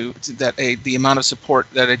sense that the amount of support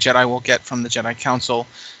that a Jedi will get from the Jedi Council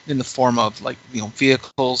in the form of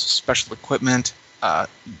vehicles, special equipment,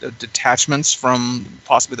 detachments from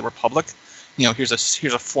possibly the Republic. Here's a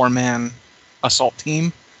 4-man assault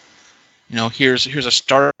team. Here's a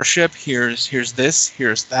starship, here's this,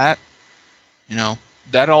 here's that.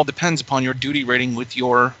 That all depends upon your duty rating with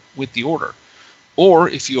the order. Or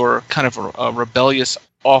if you're kind of a rebellious,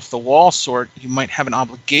 off-the-wall sort, you might have an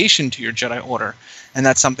obligation to your Jedi Order, and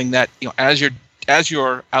that's something that as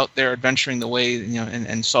you're out there adventuring the way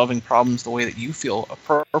and solving problems the way that you feel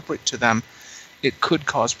appropriate to them, it could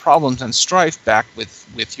cause problems and strife back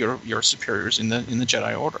with your superiors in the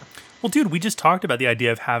Jedi Order. Well, dude, we just talked about the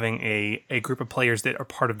idea of having a group of players that are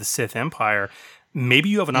part of the Sith Empire. Maybe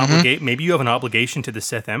you have an maybe you have an obligation to the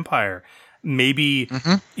Sith Empire. Maybe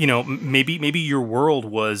maybe your world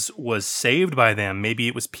was saved by them. Maybe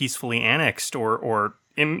it was peacefully annexed or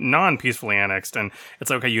non-peacefully annexed, and it's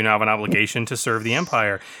okay. You now have an obligation to serve the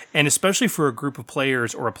Empire, and especially for a group of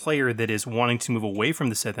players or a player that is wanting to move away from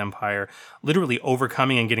the Sith Empire, literally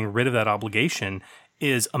overcoming and getting rid of that obligation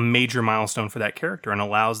is a major milestone for that character and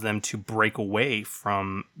allows them to break away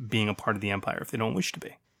from being a part of the Empire if they don't wish to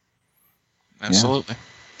be. Absolutely. Yeah.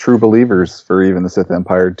 True believers for even the Sith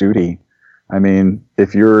Empire duty. I mean,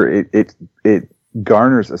 if it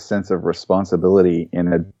garners a sense of responsibility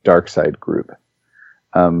in a dark side group,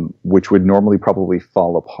 which would normally probably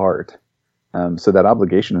fall apart. So that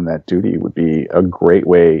obligation and that duty would be a great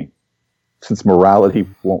way, since morality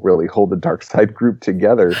won't really hold the dark side group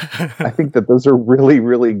together. I think that those are really,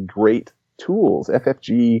 really great tools.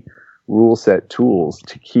 FFG rule set tools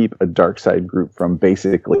to keep a dark side group from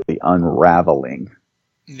basically unraveling.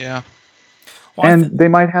 Yeah. Well, and they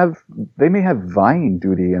may have vying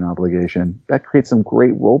duty and obligation. That creates some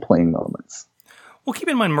great role-playing moments. Well, keep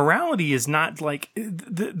in mind, morality is not like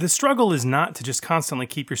the struggle is not to just constantly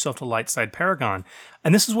keep yourself to light side Paragon.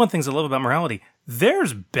 And this is one of the things I love about morality.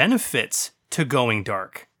 There's benefits to going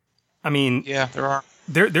dark. I mean, yeah, there are.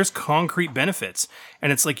 There's concrete benefits.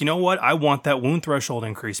 And it's like, you know what? I want that wound threshold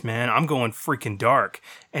increase, man. I'm going freaking dark.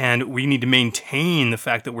 And we need to maintain the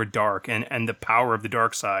fact that we're dark and the power of the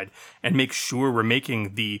dark side and make sure we're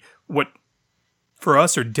making what for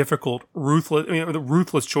us are difficult, ruthless, the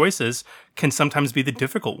ruthless choices can sometimes be the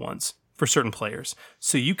difficult ones for certain players.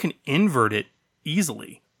 So you can invert it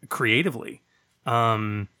easily, creatively.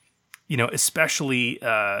 Especially,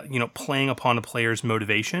 playing upon a player's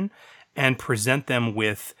motivation and present them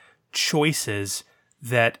with choices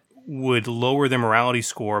that would lower their morality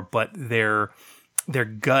score, but their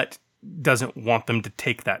gut doesn't want them to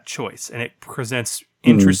take that choice. And it presents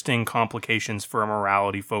interesting complications for a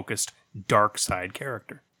morality-focused dark side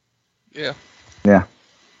character. Yeah. Yeah.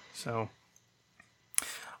 So,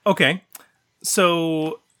 okay.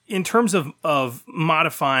 So, in terms of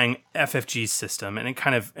modifying FFG's system and it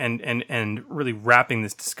kind of and really wrapping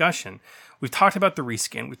this discussion, we've talked about the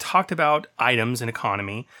reskin. We talked about items and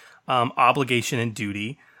economy, obligation and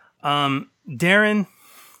duty. Darren,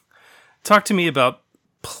 talk to me about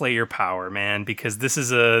player power, man, because this is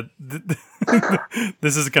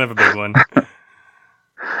this is kind of a big one.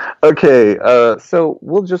 Okay, so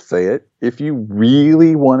we'll just say it. If you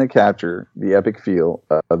really want to capture the epic feel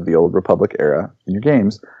of the Old Republic era in your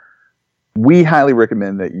games, we highly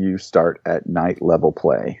recommend that you start at night level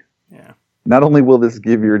play. Yeah. Not only will this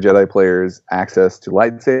give your Jedi players access to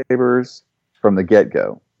lightsabers from the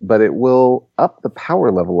get-go, but it will up the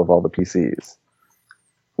power level of all the PCs.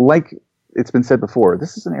 Like it's been said before,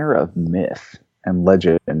 this is an era of myth and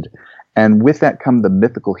legend. And with that come the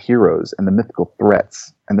mythical heroes and the mythical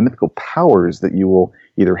threats and the mythical powers that you will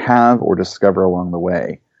either have or discover along the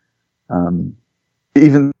way.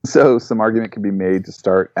 Even so, some argument can be made to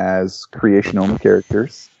start as creation-only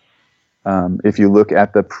characters. If you look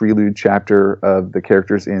at the prelude chapter of the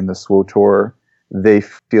characters in the SWTOR, they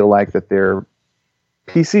feel like that they're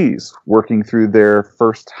PCs working through their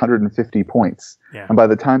first 150 points. Yeah. And by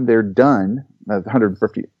the time they're done,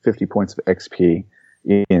 150 points of XP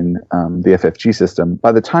in the FFG system,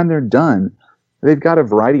 by the time they're done, they've got a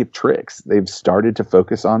variety of tricks. They've started to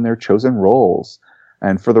focus on their chosen roles.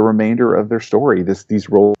 And for the remainder of their story, these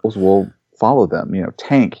roles will follow them.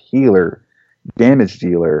 Tank, healer, damage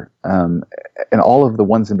dealer, and all of the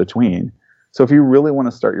ones in between. So if you really want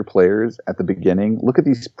to start your players at the beginning, look at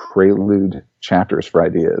these prelude chapters for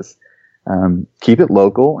ideas. Keep it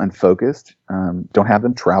local and focused. Don't have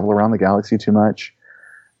them travel around the galaxy too much.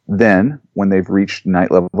 Then, when they've reached night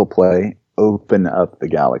level play, open up the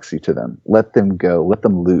galaxy to them. Let them go. Let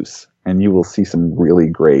them loose. And you will see some really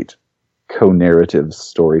great co-narrative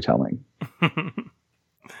storytelling.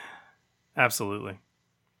 Absolutely.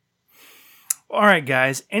 All right,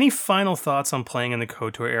 guys. Any final thoughts on playing in the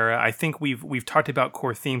KOTOR era? I think we've talked about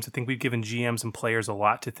core themes. I think we've given GMs and players a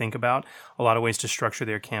lot to think about, a lot of ways to structure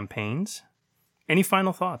their campaigns. Any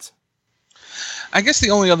final thoughts? I guess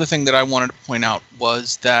the only other thing that I wanted to point out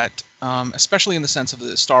was that, especially in the sense of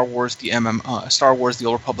the Star Wars, the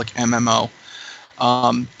Old Republic MMO,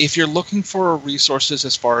 if you're looking for resources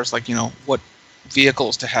as far as what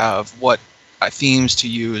vehicles to have, what themes to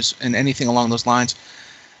use, and anything along those lines,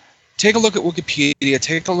 take a look at Wikipedia,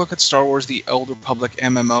 take a look at Star Wars, the Old Republic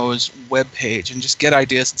MMO's webpage, and just get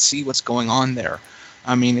ideas and see what's going on there.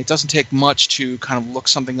 I mean, it doesn't take much to kind of look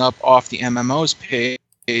something up off the MMO's page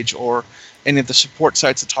or any of the support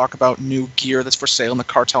sites that talk about new gear that's for sale in the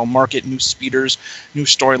cartel market, new speeders, new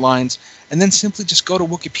storylines, and then simply just go to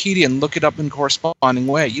Wikipedia and look it up in corresponding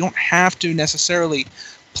way. You don't have to necessarily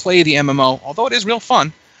play the MMO, although it is real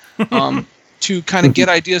fun, to kind of get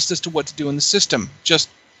ideas as to what to do in the system. Just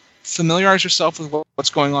familiarize yourself with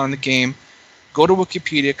what's going on in the game. Go to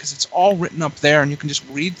Wikipedia because it's all written up there, and you can just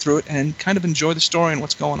read through it and kind of enjoy the story and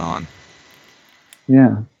what's going on.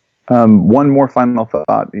 Yeah. One more final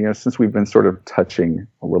thought. Since we've been sort of touching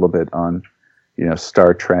a little bit on,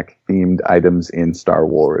 Star Trek themed items in Star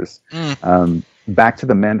Wars. Back to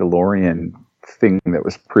the Mandalorian thing that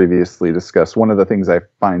was previously discussed. One of the things I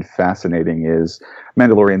find fascinating is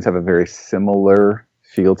Mandalorians have a very similar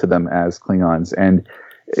feel to them as Klingons, and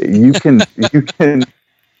you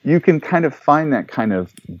can kind of find that kind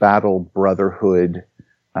of battle brotherhood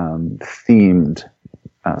themed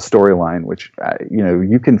storyline, which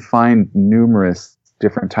you can find numerous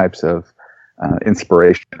different types of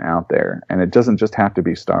inspiration out there. And it doesn't just have to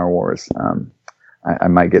be Star Wars. I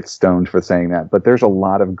might get stoned for saying that, but there's a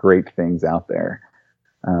lot of great things out there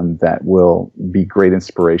that will be great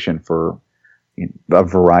inspiration for a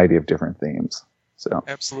variety of different themes. So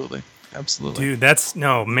Absolutely. Dude,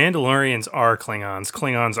 Mandalorians are Klingons.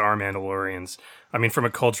 Klingons are Mandalorians. I mean, from a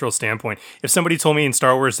cultural standpoint, if somebody told me in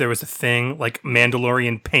Star Wars there was a thing like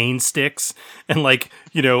Mandalorian pain sticks and like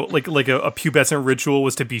a pubescent ritual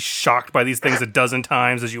was to be shocked by these things a dozen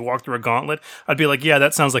times as you walk through a gauntlet, I'd be like, yeah,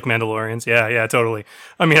 that sounds like Mandalorians. Yeah, totally.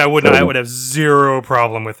 I mean, I would have zero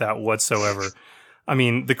problem with that whatsoever. I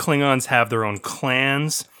mean, the Klingons have their own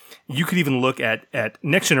clans. You could even look at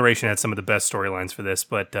Next Generation had some of the best storylines for this,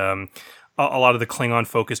 but a lot of the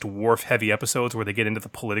Klingon-focused Worf-heavy episodes where they get into the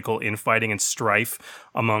political infighting and strife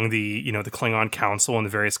among the Klingon Council and the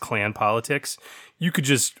various clan politics. You could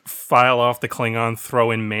just file off the Klingon, throw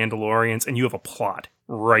in Mandalorians, and you have a plot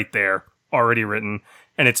right there, already written,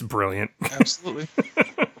 and it's brilliant. Absolutely.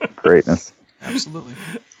 Greatness. Absolutely.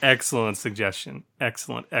 Excellent suggestion.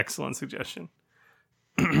 Excellent suggestion.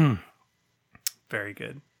 Very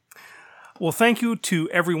good. Well, thank you to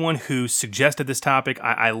everyone who suggested this topic.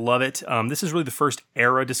 I love it. This is really the first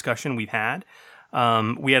era discussion we've had.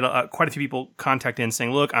 We had quite a few people contact in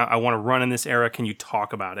saying, look, I want to run in this era. Can you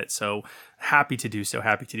talk about it? So happy to do so.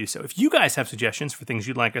 If you guys have suggestions for things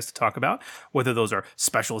you'd like us to talk about, whether those are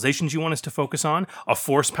specializations you want us to focus on, a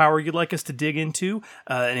force power you'd like us to dig into,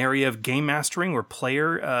 an area of game mastering or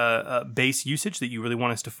player base usage that you really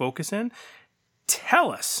want us to focus in,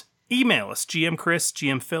 tell us. Email us, GM Chris,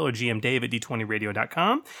 GM Phil, or GM Dave at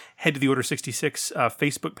d20radio.com. Head to the Order 66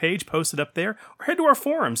 Facebook page, post it up there, or head to our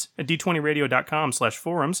forums at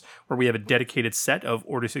d20radio.com/forums, where we have a dedicated set of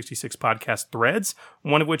Order 66 podcast threads,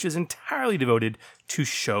 one of which is entirely devoted to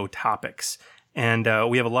show topics. And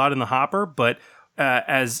we have a lot in the hopper, but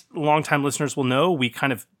as longtime listeners will know, we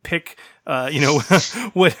kind of pick,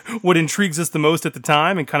 what intrigues us the most at the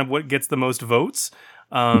time and kind of what gets the most votes.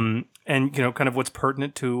 And kind of what's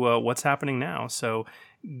pertinent to what's happening now. So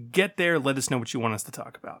get there, let us know what you want us to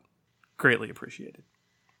talk about. Greatly appreciated.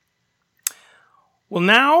 Well,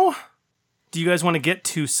 now, do you guys want to get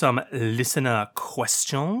to some listener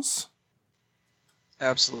questions?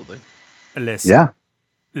 Absolutely. Let's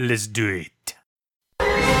do it.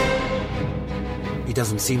 He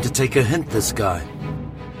doesn't seem to take a hint, this guy.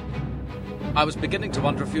 I was beginning to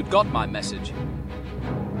wonder if you'd got my message.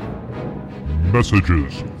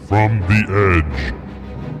 Messages from the Edge.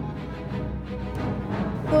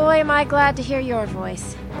 Boy, am I glad to hear your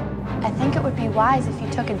voice. I think it would be wise if you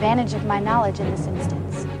took advantage of my knowledge in this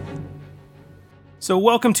instance. So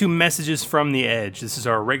welcome to Messages from the Edge. This is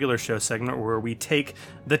our regular show segment where we take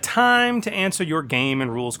the time to answer your game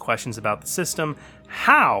and rules questions about the system.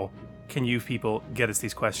 How can you people get us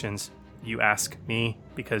these questions? You ask me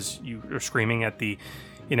because you are screaming at the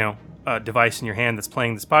device in your hand that's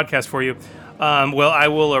playing this podcast for you. Well, I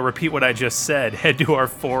will repeat what I just said. Head to our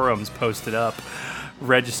forums, post it up,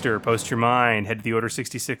 register, post your mind, head to the Order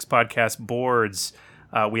 66 podcast boards.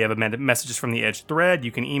 We have a Messages from the Edge thread.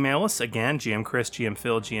 You can email us, again, GM Chris, GM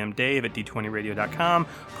Phil, GM Dave at d20radio.com.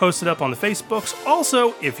 Post it up on the Facebooks.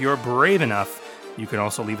 Also, if you're brave enough, you can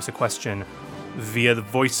also leave us a question via the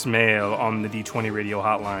voicemail on the D20 Radio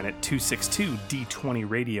hotline at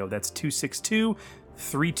 262-D20-RADIO. That's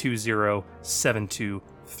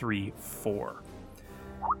 262-320-7234.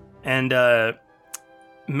 And,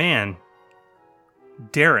 man,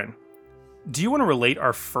 Darren, do you want to relate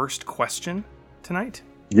our first question tonight?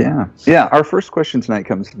 Yeah. Our first question tonight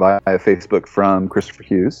comes via Facebook from Christopher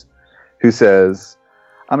Hughes, who says,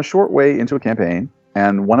 I'm a short way into a campaign,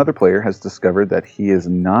 and one other player has discovered that he is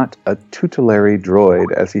not a tutelary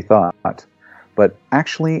droid as he thought, but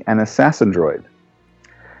actually an assassin droid.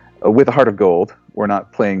 With a heart of gold, we're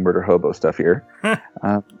not playing murder hobo stuff here,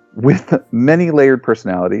 with many layered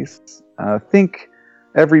personalities. Think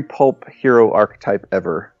every pulp hero archetype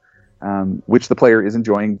ever, which the player is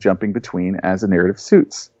enjoying jumping between as the narrative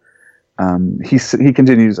suits. He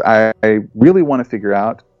continues, I really want to figure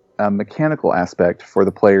out a mechanical aspect for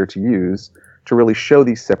the player to use to really show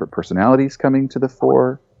these separate personalities coming to the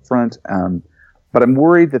forefront. But I'm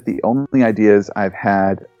worried that the only ideas I've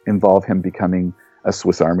had involve him becoming a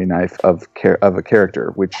Swiss Army knife of a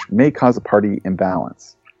character, which may cause a party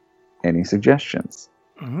imbalance. Any suggestions?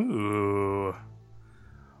 Ooh.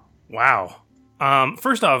 Wow.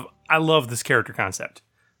 First off, I love this character concept.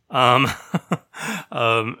 The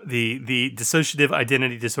dissociative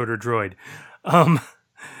identity disorder droid.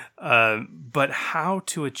 But how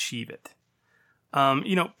to achieve it?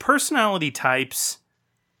 Personality types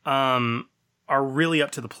are really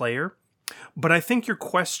up to the player. But I think your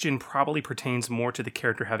question probably pertains more to the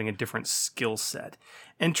character having a different skill set.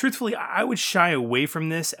 And truthfully, I would shy away from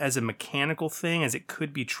this as a mechanical thing, as it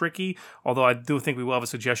could be tricky, although I do think we will have a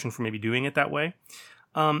suggestion for maybe doing it that way.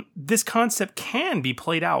 This concept can be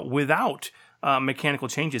played out without mechanical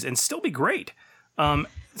changes and still be great.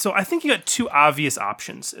 So I think you got two obvious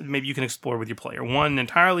options maybe you can explore with your player. One,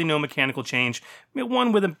 entirely no mechanical change.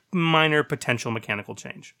 One with a minor potential mechanical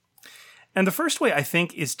change. And the first way, I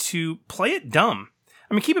think, is to play it dumb.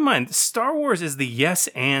 I mean, keep in mind, Star Wars is the yes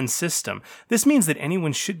and system. This means that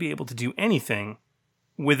anyone should be able to do anything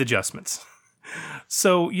with adjustments.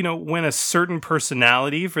 So, when a certain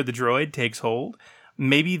personality for the droid takes hold,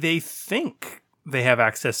 maybe they think they have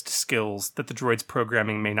access to skills that the droid's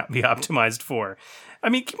programming may not be optimized for. I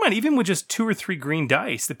mean, keep in mind, even with just 2 or 3 green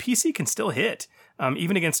dice, the PC can still hit,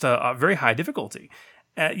 even against a very high difficulty.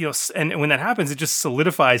 And when that happens, it just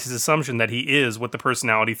solidifies his assumption that he is what the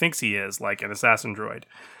personality thinks he is, like an assassin droid.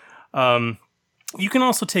 You can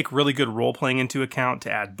also take really good role-playing into account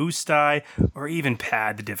to add boost die, or even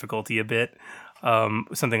pad the difficulty a bit,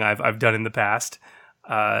 something I've done in the past.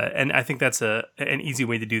 And I think that's an easy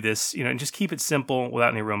way to do this, and just keep it simple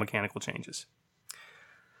without any real mechanical changes.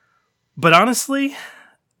 But honestly,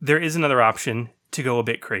 there is another option to go a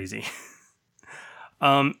bit crazy.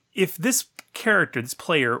 If this character, this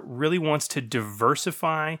player, really wants to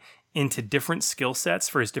diversify into different skill sets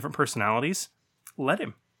for his different personalities, let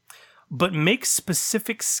him. But make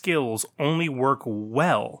specific skills only work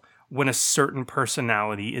well when a certain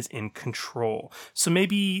personality is in control. So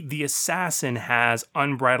maybe the assassin has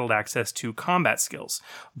unbridled access to combat skills,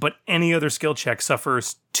 but any other skill check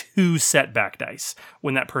suffers 2 setback dice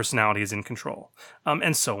when that personality is in control,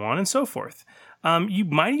 and so on and so forth. You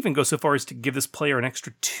might even go so far as to give this player an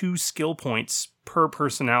extra 2 skill points per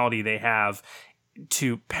personality they have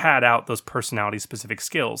to pad out those personality-specific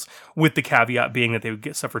skills, with the caveat being that they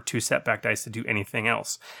would suffer 2 setback dice to do anything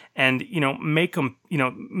else. And, make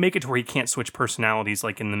it to where he can't switch personalities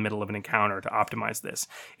like in the middle of an encounter to optimize this.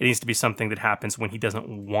 It needs to be something that happens when he doesn't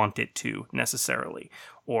want it to, necessarily.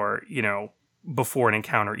 Or, before an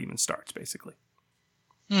encounter even starts, basically.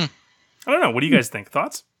 I don't know. What do you guys think?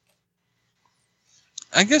 Thoughts?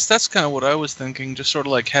 I guess that's kind of what I was thinking. Just sort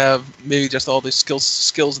of like have maybe just all these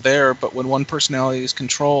skills there, but when one personality is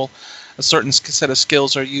control, a certain set of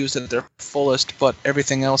skills are used at their fullest, but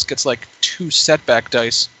everything else gets like 2 setback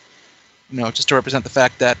dice. Just to represent the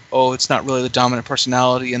fact that, it's not really the dominant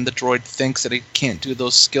personality, and the droid thinks that he can't do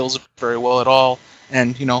those skills very well at all,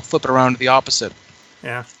 and, flip it around to the opposite.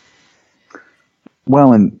 Yeah.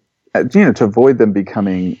 Well, and, to avoid them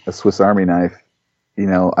becoming a Swiss Army knife,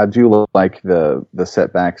 I do like the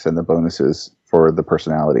setbacks and the bonuses for the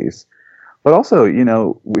personalities. But also,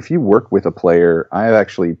 if you work with a player, I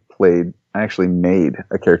actually made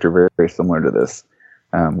a character very, very similar to this,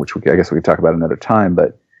 which I guess we could talk about another time.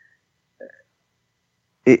 But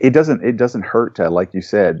it doesn't hurt to, like you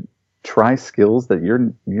said, try skills that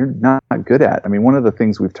you're not good at. I mean, one of the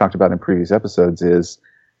things we've talked about in previous episodes is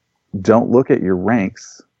don't look at your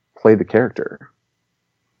ranks, play the character.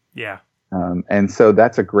 Yeah. And so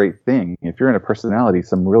that's a great thing. If you're in a personality,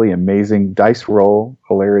 some really amazing dice roll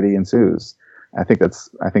hilarity ensues. I think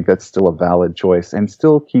that's still a valid choice, and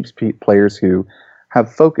still keeps players who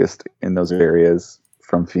have focused in those areas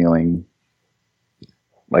from feeling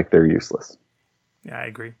like they're useless. Yeah, I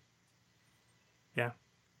agree. Yeah.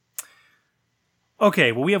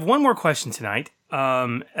 Okay, well, we have one more question tonight.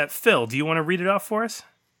 Phil, do you want to read it off for us?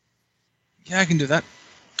 Yeah, I can do that.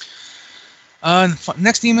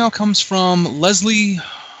 Next email comes from Leslie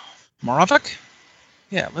Moravec.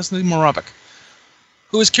 Yeah, Leslie Moravec,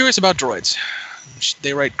 who is curious about droids.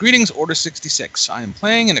 They write, "Greetings, Order 66. I am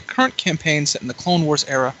playing in a current campaign set in the Clone Wars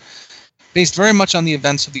era, based very much on the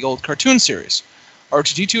events of the old cartoon series.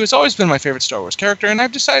 R2-D2 has always been my favorite Star Wars character, and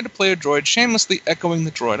I've decided to play a droid shamelessly echoing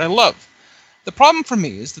the droid I love. The problem for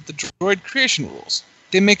me is that the droid creation rules.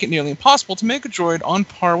 They make it nearly impossible to make a droid on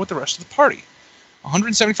par with the rest of the party.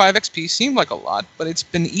 175 XP seemed like a lot, but it's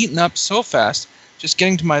been eaten up so fast just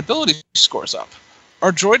getting to my ability scores up.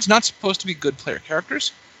 Are droids not supposed to be good player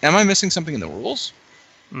characters? Am I missing something in the rules?"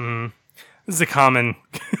 This is a common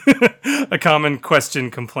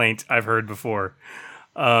complaint I've heard before.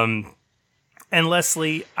 And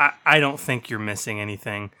Leslie, I don't think you're missing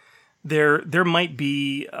anything. There might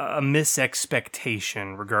be a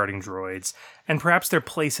misexpectation regarding droids, and perhaps their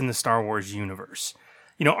place in the Star Wars universe.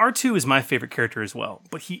 R2 is my favorite character as well,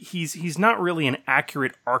 but he's not really an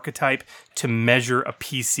accurate archetype to measure a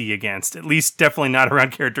PC against, at least definitely not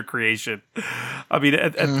around character creation. I mean,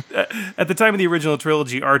 at the time of the original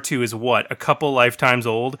trilogy, R2 is what, a couple lifetimes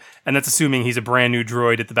old? And that's assuming he's a brand new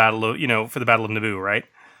droid at the Battle of, for the Battle of Naboo, right?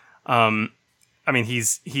 I mean,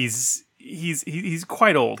 he's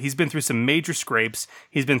quite old. He's been through some major scrapes.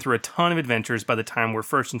 He's been through a ton of adventures by the time we're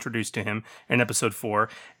first introduced to him in episode 4,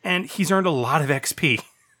 and he's earned a lot of XP.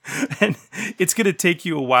 And it's going to take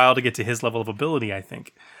you a while to get to his level of ability, I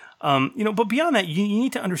think. But beyond that, you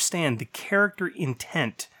need to understand the character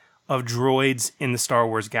intent of droids in the Star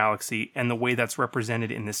Wars galaxy and the way that's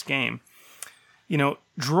represented in this game.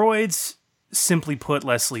 Droids, simply put,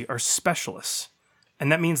 Leslie, are specialists.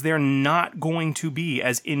 And that means they're not going to be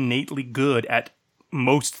as innately good at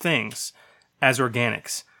most things as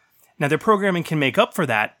organics. Now, their programming can make up for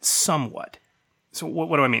that somewhat. So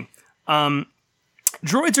what do I mean?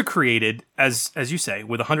 Droids are created, as you say,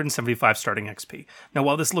 with 175 starting XP. Now,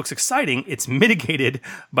 while this looks exciting, it's mitigated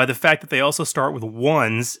by the fact that they also start with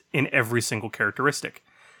 1s in every single characteristic.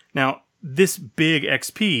 Now, this big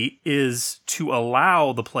XP is to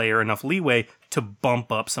allow the player enough leeway to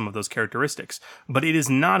bump up some of those characteristics. But it is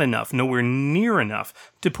not enough, nowhere near enough,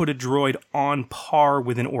 to put a droid on par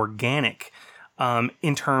with an organic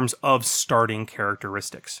in terms of starting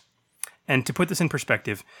characteristics. And to put this in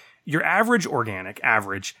perspective, your average organic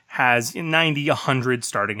has 90, 100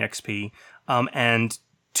 starting XP and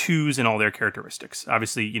 2s in all their characteristics.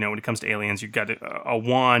 Obviously, when it comes to aliens, you've got a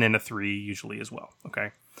 1 and a 3 usually as well,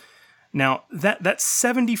 okay? Now, that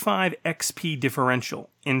 75 XP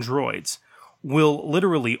differential in droids will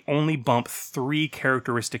literally only bump 3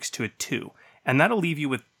 characteristics to a 2, and that'll leave you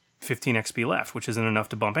with 15 XP left, which isn't enough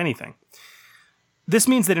to bump anything. This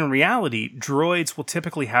means that in reality, droids will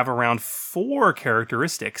typically have around 4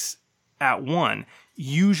 characteristics at 1,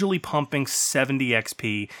 usually pumping 70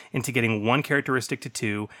 XP into getting 1 characteristic to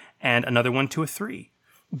 2 and another one to a 3.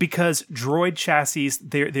 Because droid chassis,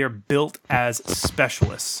 they're built as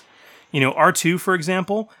specialists. R2, for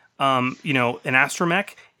example, an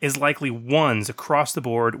astromech is likely 1s across the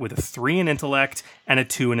board with a 3 in intellect and a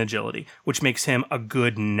 2 in agility, which makes him a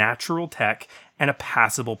good natural tech and a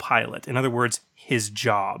passable pilot. In other words, his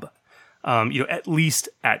job, at least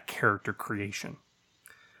at character creation.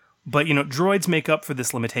 But, droids make up for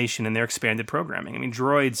this limitation in their expanded programming. I mean,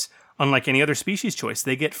 droids, unlike any other species choice,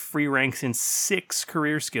 they get free ranks in 6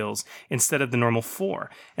 career skills instead of the normal 4.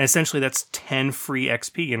 And essentially that's 10 free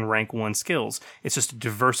XP in rank 1 skills. It's just a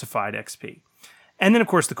diversified XP. And then, of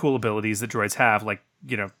course, the cool abilities that droids have, like,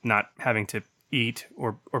 not having to eat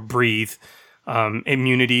or breathe,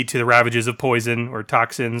 immunity to the ravages of poison or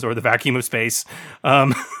toxins or the vacuum of space.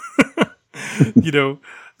 So,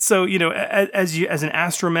 as an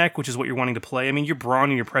astromech, which is what you're wanting to play, I mean, your brawn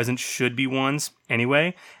and your presence should be 1s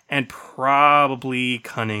anyway, and probably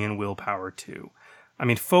cunning and willpower too. I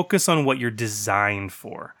mean, focus on what you're designed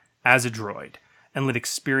for as a droid, and let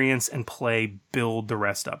experience and play build the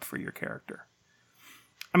rest up for your character.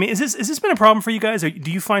 I mean, has this been a problem for you guys? Do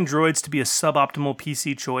you find droids to be a suboptimal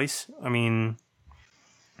PC choice? I mean...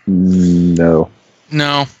 No.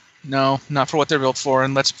 No, not for what they're built for.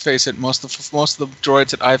 And let's face it, most of the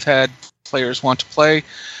droids that I've had players want to play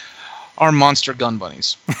are monster gun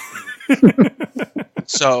bunnies.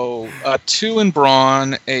 So, 2 in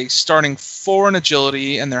brawn, a starting 4 in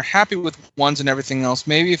agility, and they're happy with 1s and everything else.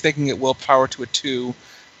 Maybe if they can get willpower to a 2,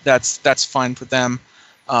 that's fine for them.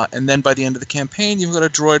 And then by the end of the campaign, you've got a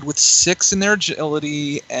droid with 6 in their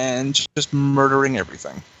agility and just murdering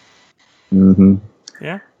everything. Mm-hmm.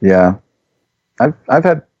 Yeah? Yeah. I've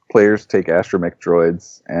had players take astromech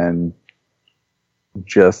droids and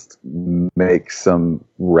just make some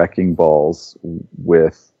wrecking balls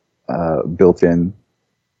with built-in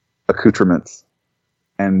accoutrements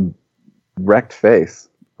and wrecked face.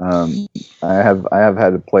 I have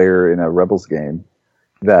had a player in a Rebels game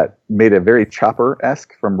that made a very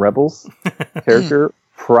Chopper-esque from Rebels character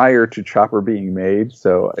prior to Chopper being made,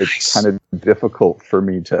 so it's kind of difficult for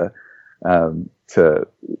me to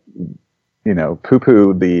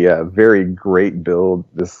poo-poo the very great build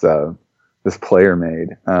this player made,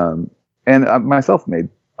 and myself made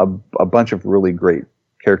a bunch of really great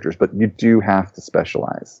characters, but you do have to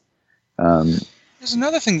specialize. There's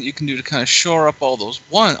another thing that you can do to kind of shore up all those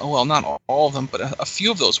not all of them, but a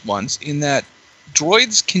few of those 1s, in that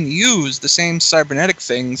droids can use the same cybernetic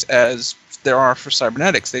things as there are for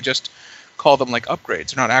cybernetics. They just call them like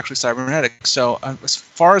upgrades. They're not actually cybernetic. So as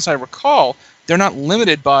far as I recall, they're not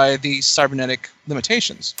limited by the cybernetic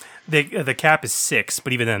limitations. The cap is 6,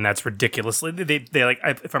 but even then, that's ridiculous. They like,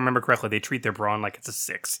 if I remember correctly, they treat their brawn like it's a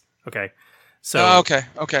 6. Okay, So okay.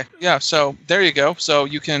 Yeah, so there you go. So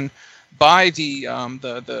you can buy the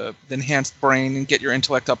enhanced brain and get your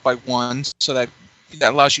intellect up by 1, so that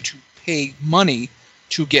allows you to pay money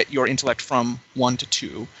to get your intellect from 1 to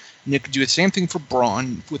 2. And you can do the same thing for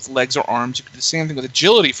brawn with legs or arms. You can do the same thing with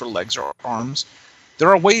agility for legs or arms. There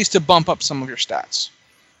are ways to bump up some of your stats.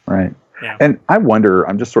 Right. Yeah. And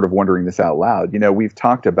I'm just sort of wondering this out loud. We've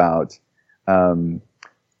talked about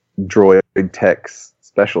droid tech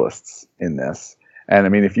specialists in this. And I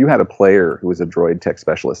mean, if you had a player who was a droid tech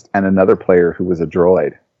specialist and another player who was a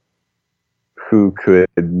droid who could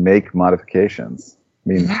make modifications, I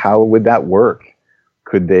mean, how would that work?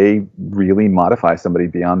 Could they really modify somebody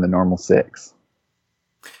beyond the normal 6?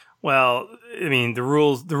 Well, I mean, the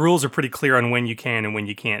rules are pretty clear on when you can and when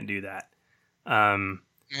you can't do that. Yeah.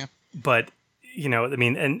 But I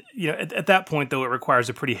mean, and at that point though, it requires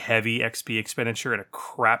a pretty heavy XP expenditure and a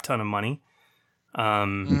crap ton of money.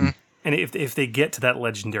 And if they get to that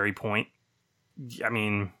legendary point, I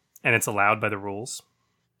mean, and it's allowed by the rules,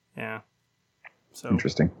 yeah. So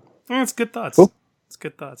interesting. Yeah, it's good thoughts. Cool. It's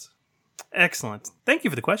good thoughts. Excellent. Thank you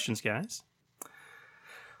for the questions, guys.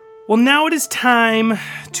 Well, now it is time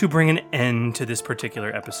to bring an end to this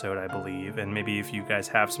particular episode, I believe. And maybe if you guys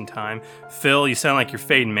have some time. Phil, you sound like you're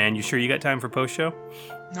fading, man. You sure you got time for post-show?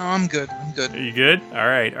 No, I'm good. Are you good? All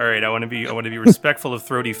right. I want to be respectful of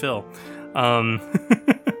Throaty Phil.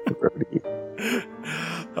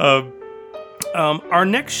 Our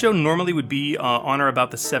next show normally would be on or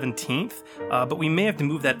about the 17th, but we may have to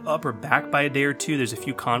move that up or back by a day or two. There's a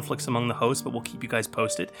few conflicts among the hosts, but we'll keep you guys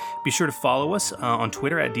posted. Be sure to follow us on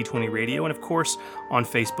Twitter at D20 Radio, and of course on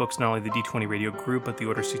Facebook. It's not only the D20 Radio group, but the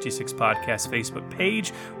Order 66 Podcast Facebook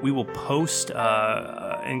page. We will post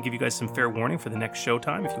and give you guys some fair warning for the next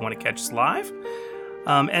showtime if you want to catch us live.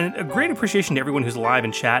 And a great appreciation to everyone who's live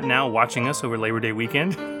in chat now, watching us over Labor Day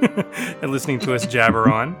weekend and listening to us jabber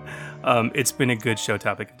on. It's been a good show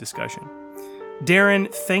topic of discussion.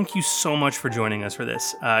 Darren, thank you so much for joining us for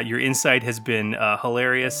this. Your insight has been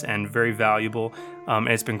hilarious and very valuable, and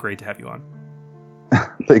it's been great to have you on.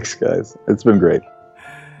 Thanks, guys. It's been great.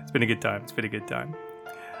 It's been a good time.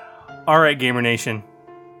 All right, Gamer Nation,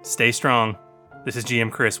 stay strong. This is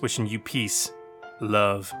GM Chris wishing you peace,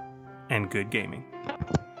 love, and good gaming.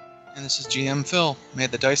 And this is GM Phil. May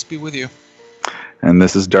the dice be with you. And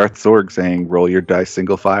this is Darth Zorg saying, roll your dice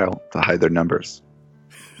single file to hide their numbers.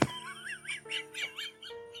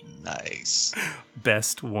 Nice.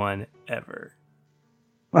 Best one ever.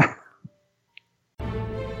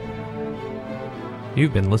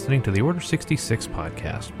 You've been listening to the Order 66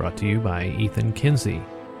 podcast, brought to you by Ethan Kinsey,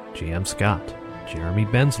 GM Scott, Jeremy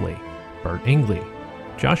Bensley, Bert Ingley,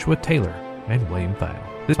 Joshua Taylor, and William Thiel.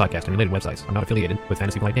 This podcast and related websites are not affiliated with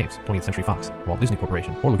Fantasy Flight Games, 20th Century Fox, Walt Disney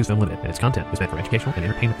Corporation, or Lucasfilm Limited, and its content is meant for educational and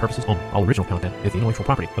entertainment purposes only. All original content is the intellectual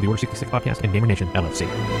property of the Order 66 podcast and Gamer Nation, LLC.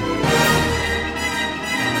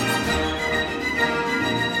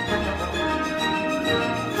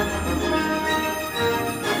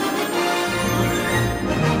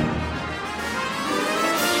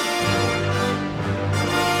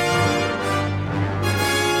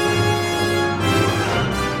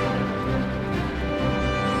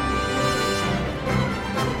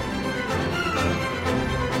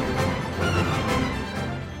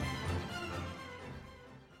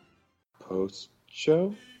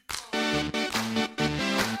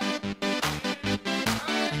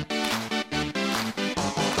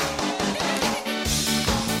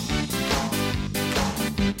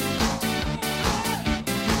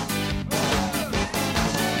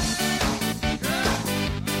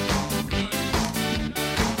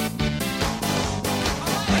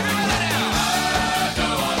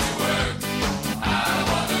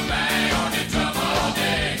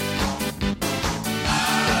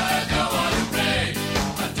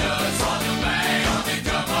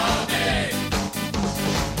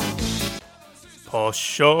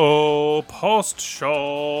 Show? Post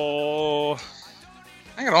show.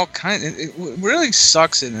 I got all kinds. It really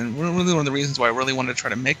sucks, and really one of the reasons why I really wanted to try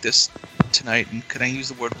to make this tonight, and could I use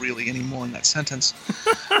the word "really" anymore in that sentence,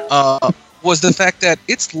 was the fact that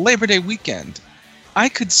it's Labor Day weekend. I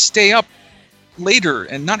could stay up later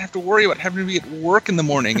and not have to worry about having to be at work in the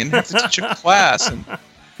morning and have to teach a class. And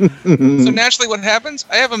so naturally, what happens?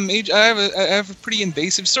 I have a pretty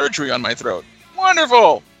invasive surgery on my throat.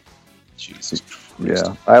 Wonderful. Jesus Christ.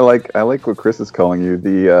 Yeah, I like what Chris is calling you,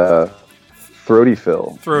 the Throaty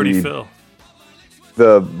Phil. Throaty Phil.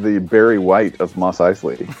 The Barry White of Mos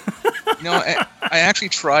Eisley. I actually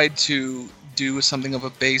tried to do something of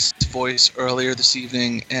a bass voice earlier this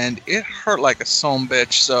evening, and it hurt like a son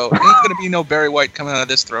bitch, so ain't gonna be no Barry White coming out of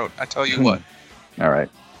this throat, I tell you what. All right.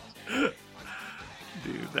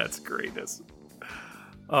 Dude, that's great.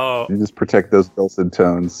 Oh, you just protect those dulcet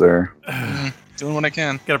tones, sir. Doing what I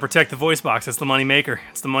can. Got to protect the voice box. That's the money maker.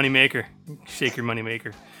 It's the money maker. Shake your money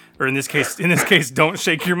maker, or in this case, don't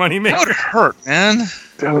shake your money maker. That would hurt, man.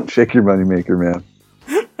 Don't shake your money maker, man.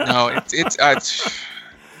 No, it's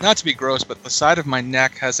not to be gross, but the side of my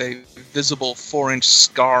neck has a visible 4-inch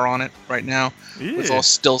scar on it right now. Yeah. With all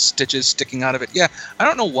still stitches sticking out of it. Yeah, I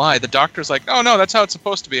don't know why. The doctor's like, oh no, that's how it's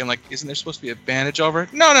supposed to be. I'm like, isn't there supposed to be a bandage over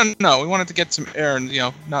it? No. We wanted to get some air and,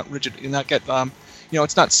 not rigid, not get,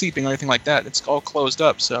 it's not seeping or anything like that. It's all closed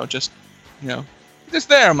up, so just, just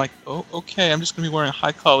there. I'm like, oh, okay, I'm just going to be wearing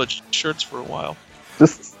high collared shirts for a while.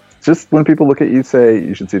 Just when people look at you, say,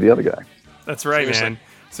 you should see the other guy. That's right, man.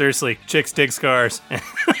 Seriously, chicks dig scars.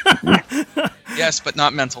 Yes, but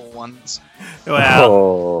not mental ones.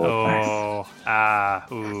 Well,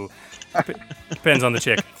 depends on the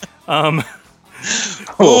chick.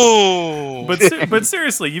 But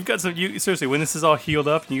seriously, you've got some. Seriously, when this is all healed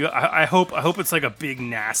up, I hope it's like a big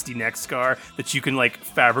nasty neck scar that you can like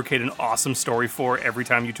fabricate an awesome story for every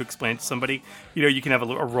time you to explain it to somebody. You can have a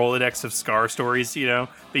Rolodex of scar stories. That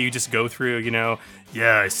you just go through.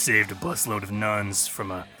 Yeah, I saved a busload of nuns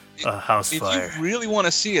from a house fire. If you really want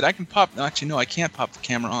to see it, I can pop. Actually, no, I can't pop the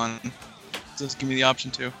camera on. Just give me the option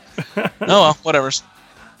to. Oh well, whatever.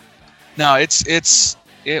 No, it's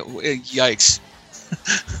yikes.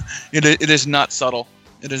 It is not subtle.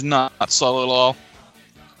 It is not subtle at all.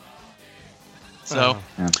 So,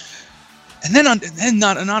 and then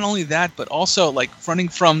not only that, but also like running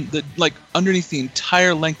from the underneath the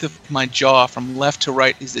entire length of my jaw from left to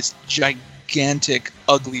right is this gigantic,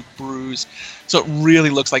 ugly bruise. So it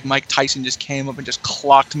really looks like Mike Tyson just came up and just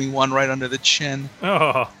clocked me one right under the chin.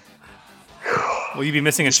 Oh. Well, you'd be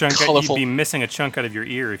missing a chunk. You'd be missing a chunk out of your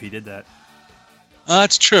ear if you did that.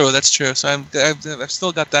 That's true. So I've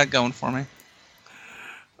still got that going for me.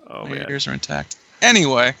 Oh, my man. ears are intact.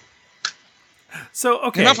 Anyway. So,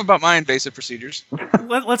 okay. Enough about my invasive procedures.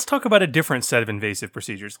 Let's talk about a different set of invasive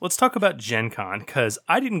procedures. Let's talk about GenCon, because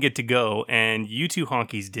I didn't get to go, and you two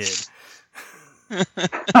honkies did.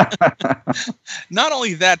 Not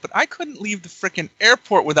only that, but I couldn't leave the frickin'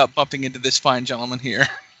 airport without bumping into this fine gentleman here.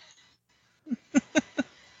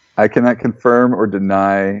 I cannot confirm or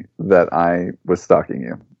deny that I was stalking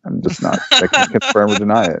you. I'm just not. I can't confirm or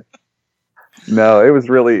deny it. No, it was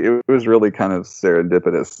really kind of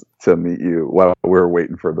serendipitous to meet you while we were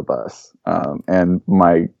waiting for the bus. And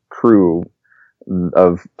my crew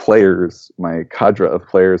of players, my cadre of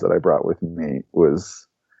players that I brought with me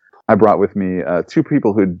two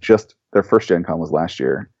people who just their first Gen Con was last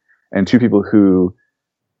year, and two people who,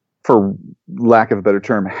 for lack of a better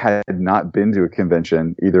term, had not been to a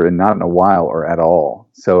convention either not in a while or at all.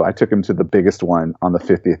 So I took them to the biggest one on the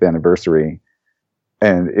 50th anniversary,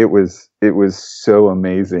 and it was so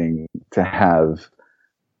amazing to have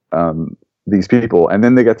these people. And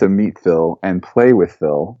then they got to meet Phil and play with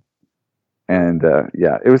Phil, and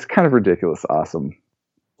it was kind of ridiculous, awesome.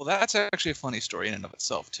 Well, that's actually a funny story in and of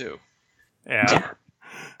itself too. Yeah,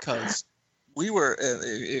 because we were.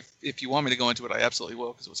 If you want me to go into it, I absolutely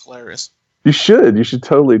will, because it was hilarious. You should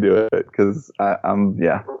totally do it, because I'm.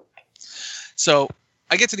 So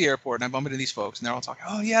I get to the airport and I bump into these folks, and they're all talking,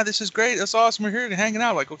 "Oh yeah, this is great. That's awesome. We're here hanging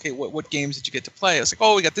out." Like, okay, what games did you get to play? I was like,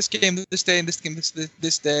 "Oh, we got this game this day and this game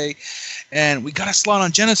this day, and we got a slot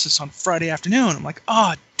on Genesis on Friday afternoon." I'm like,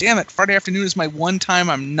 "Oh, damn it! Friday afternoon is my one time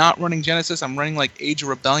I'm not running Genesis. I'm running like Age of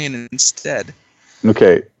Rebellion instead."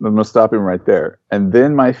 Okay, I'm gonna stop him right there. And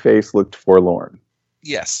then my face looked forlorn.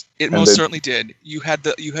 Yes, it most certainly did. You had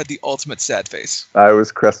the ultimate sad face. I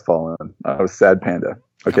was crestfallen. I was sad panda.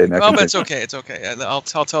 Okay, next. Oh, but it's okay. It's okay. I'll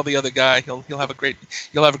tell the other guy. He'll have a great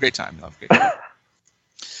time.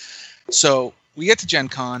 So we get to Gen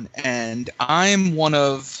Con, and I'm one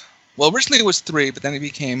of, well, originally it was 3, but then it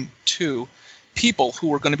became 2 people who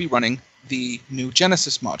were going to be running the new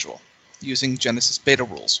Genesis module using Genesis beta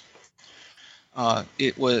rules. The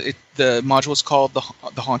module was called the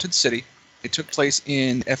Haunted City. It took place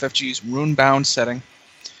in FFG's Runebound setting.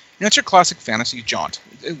 It's your classic fantasy jaunt.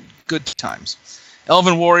 Good times.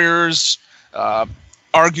 Elven warriors,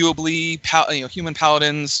 arguably human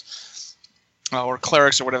paladins, or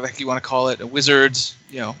clerics, or whatever the heck you want to call it, wizards,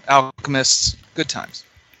 alchemists. Good times.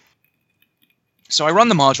 So I run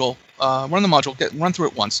the module, run through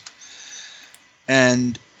it once,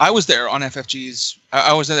 and I was there on FFG's.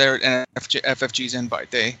 I was there at FFG's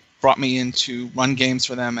invite. They brought me in to run games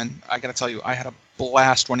for them, and I got to tell you, I had a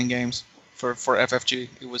blast running games for FFG.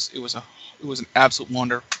 It was an absolute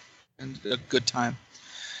wonder and a good time.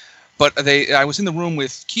 But I was in the room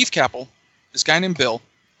with Keith Capel, this guy named Bill,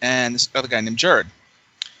 and this other guy named Jared.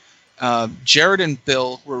 Jared and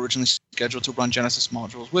Bill were originally scheduled to run Genesis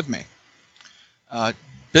modules with me.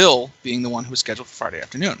 Bill being the one who was scheduled for Friday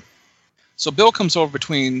afternoon. So Bill comes over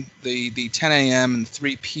between the 10 a.m. and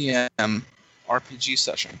 3 p.m. RPG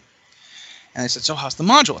session. And I said, so how's the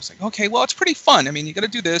module? I was like, okay, well, it's pretty fun. I mean, you got to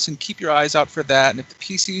do this and keep your eyes out for that. And if the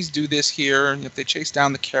PCs do this here, and if they chase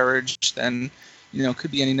down the carriage, then, it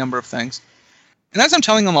could be any number of things. And as I'm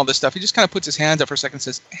telling him all this stuff, he just kind of puts his hands up for a second and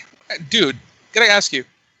says, dude, got to ask you,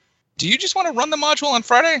 do you just want to run the module on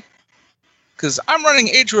Friday? Because I'm running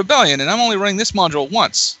Age of Rebellion, and I'm only running this module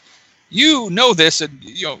once. You know this, and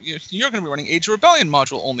you're going to be running Age of Rebellion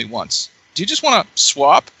module only once. Do you just want to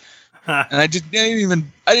swap? And I didn't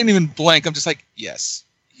even blink. I'm just like, yes,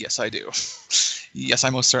 I do. Yes, I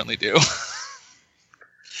most certainly do.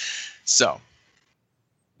 So.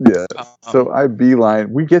 Yeah. So I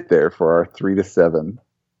beeline. We get there for our 3 to 7.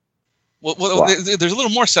 Well, there's a little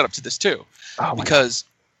more setup to this too, because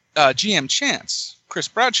GM Chance, Chris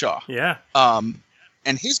Bradshaw, and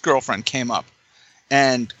his girlfriend came up,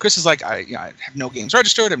 and Chris is like, I have no games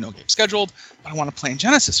registered, I have no games scheduled, but I want to play in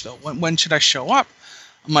Genesis, Phil. When should I show up?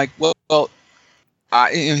 I'm like, well,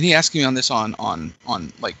 and he asked me on this on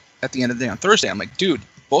like at the end of the day on Thursday. I'm like, dude,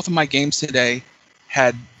 both of my games today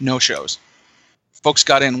had no shows. Folks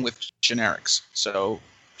got in with generics, so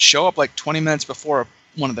show up like 20 minutes before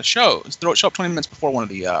one of the shows. Show up 20 minutes before one of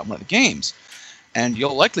the games, and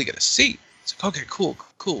you'll likely get a seat. It's like, okay, cool,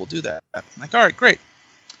 we'll do that. I'm like, all right, great.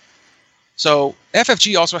 So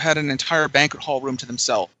FFG also had an entire banquet hall room to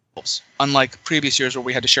themselves, unlike previous years where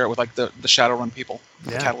we had to share it with like the Shadowrun people,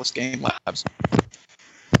 the Catalyst Game Labs.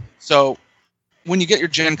 So when you get your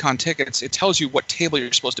GenCon tickets, it tells you what table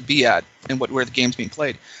you're supposed to be at and where the game's being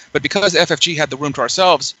played. But because FFG had the room to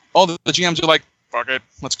ourselves, all the GMs are like, fuck it,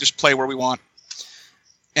 let's just play where we want.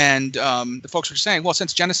 And the folks were saying, well,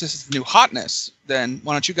 since Genesis is the new hotness, then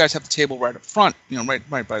why don't you guys have the table right up front,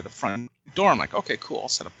 right by the front door. I'm like, okay, cool, I'll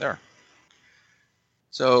set up there.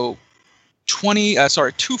 So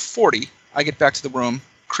 2:40, I get back to the room.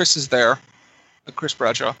 Chris is there, Chris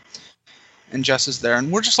Bradshaw, and Jess is there,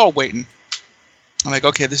 and we're just all waiting. I'm like,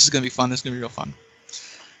 okay, this is going to be fun. This is going to be real fun.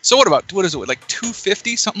 So what is it, like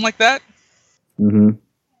 2:50, something like that? Mm-hmm.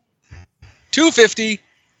 2:50,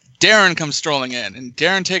 Darren comes strolling in, and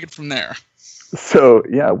Darren, take it from there. So,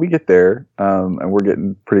 yeah, we get there, and we're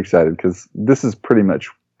getting pretty excited, because this is pretty much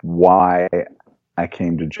why I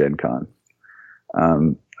came to GenCon.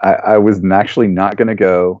 I was actually not going to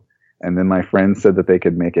go, and then my friends said that they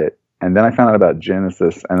could make it. And then I found out about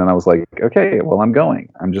Genesis, and then I was like, okay, well, I'm going.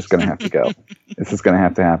 I'm just going to have to go. This is going to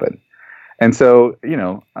have to happen. And so,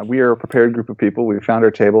 we are a prepared group of people. We found our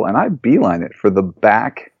table, and I beeline it for the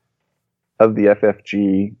back of the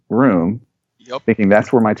FFG room, thinking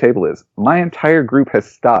that's where my table is. My entire group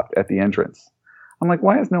has stopped at the entrance. I'm like,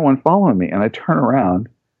 why is no one following me? And I turn around,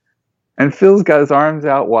 and Phil's got his arms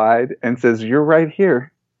out wide and says, you're right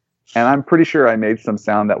here. And I'm pretty sure I made some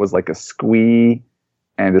sound that was like a squee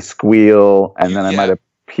and a squeal, and then I might have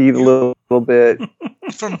peed a little bit.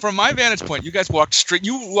 From my vantage point, you guys walked straight.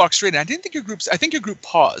 You walked straight, and I think your group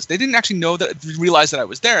paused. They didn't actually realize that I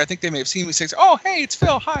was there. I think they may have seen me say, "Oh, hey, it's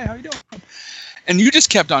Phil. Hi, how you doing?" And you just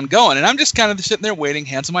kept on going, and I'm just kind of sitting there waiting,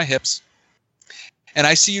 hands on my hips. And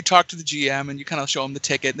I see you talk to the GM, and you kind of show him the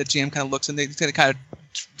ticket, and the GM kind of looks, and they kind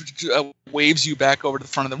of waves you back over to the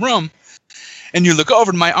front of the room. And you look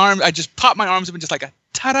over, and my arm, I just pop my arms up and just like a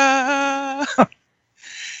ta-da!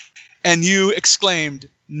 And you exclaimed,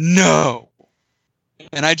 no.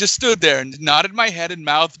 And I just stood there and nodded my head and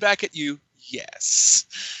mouthed back at you, yes.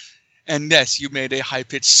 And yes, you made a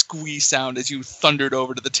high-pitched squee sound as you thundered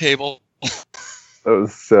over to the table. That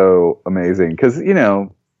was so amazing. Because,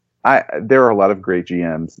 there are a lot of great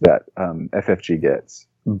GMs that FFG gets.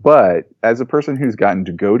 But as a person who's gotten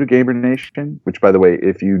to go to Gamer Nation, which, by the way,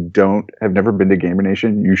 if you have never been to Gamer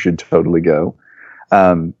Nation, you should totally go.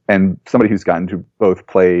 And somebody who's gotten to both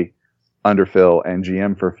play under Phil and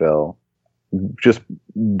GM for Phil, just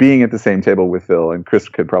being at the same table with Phil, and Chris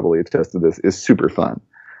could probably attest to this, is super fun.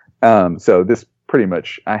 So this pretty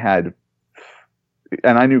much, and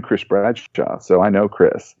I knew Chris Bradshaw, so I know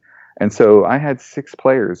Chris. And so I had 6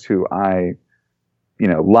 players who I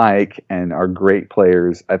like and are great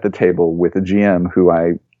players at the table with a GM who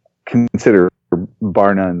I consider,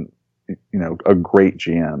 bar none, a great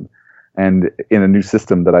GM, and in a new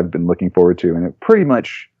system that I've been looking forward to. And it pretty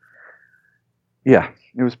much, it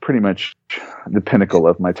was pretty much the pinnacle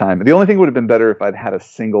of my time. The only thing would have been better if I'd had a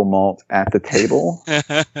single malt at the table,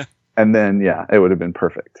 and then, it would have been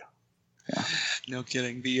perfect. Yeah. No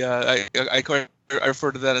kidding. I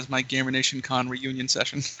refer to that as my Gamer Nation Con reunion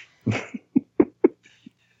session.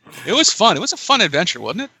 It was fun. It was a fun adventure,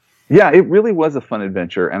 wasn't it? Yeah, it really was a fun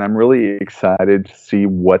adventure, and I'm really excited to see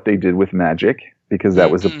what they did with magic, because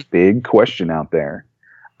that was a big question out there.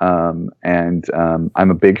 I'm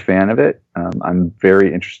a big fan of it. I'm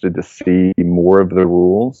very interested to see more of the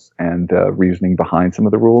rules and reasoning behind some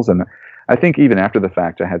of the rules. And I think even after the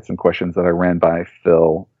fact, I had some questions that I ran by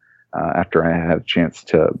Phil after I had a chance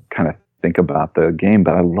to kind of think about the game.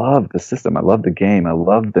 But I love the system. I love the game. I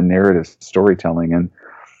love the narrative storytelling. And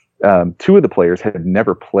two of the players had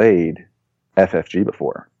never played FFG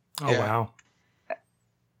before. Oh, wow.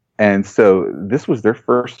 And so this was their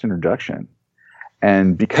first introduction.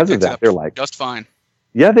 And because of that, they're like... Just fine.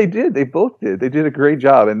 Yeah, they did. They both did. They did a great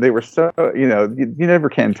job. And they were so, you never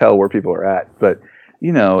can tell where people are at. But,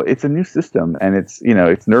 it's a new system. And it's,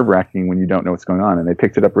 it's nerve-wracking when you don't know what's going on. And they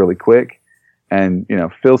picked it up really quick. And,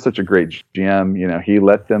 Phil's such a great GM. He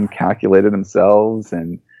let them calculate it themselves.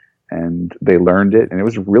 And they learned it, and it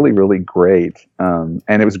was really, really great. And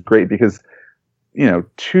it was great because,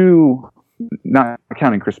 two, not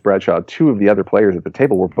counting Chris Bradshaw, two of the other players at the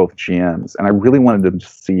table were both GMs, and I really wanted them to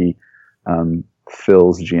see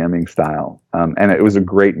Phil's GMing style. And it was a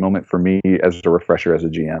great moment for me as a refresher as a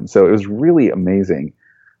GM. So it was really amazing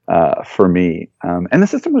for me. And the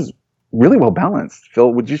system was really well balanced.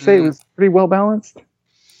 Phil, would you say it was pretty well balanced?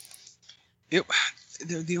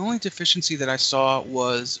 The only deficiency that I saw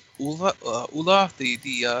was Ula, the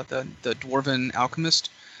dwarven alchemist.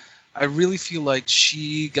 I really feel like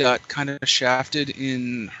she got kind of shafted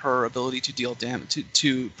in her ability to deal damage,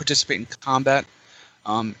 to participate in combat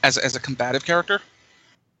as a combative character.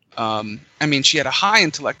 She had a high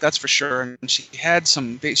intellect, that's for sure, and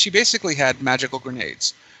she basically had magical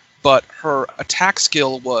grenades, but her attack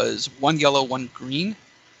skill was 1 yellow, 1 green.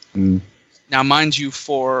 Now, mind you,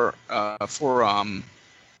 for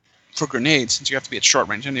grenades, since you have to be at short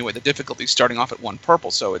range anyway, the difficulty is starting off at 1 purple,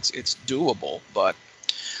 so it's doable. But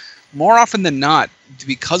more often than not,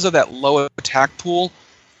 because of that low attack pool,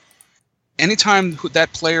 anytime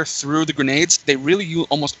that player threw the grenades, they really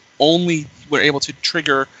almost only were able to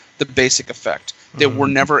trigger the basic effect. They were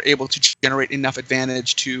never able to generate enough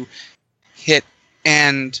advantage to hit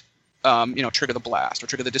and trigger the blast or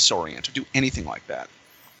trigger the disorient or do anything like that.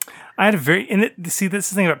 I had this is the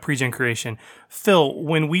thing about pre-gen creation. Phil,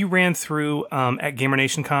 when we ran through at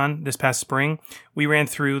GamerNationCon this past spring, we ran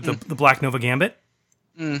through the Black Nova Gambit.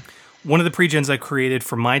 One of the pre-gens I created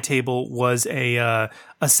for my table was a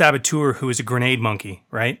saboteur who is a grenade monkey,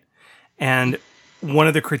 right? And one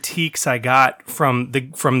of the critiques I got from the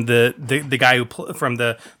guy from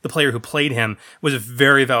the player who played him was a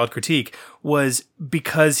very valid critique, was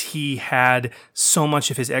because he had so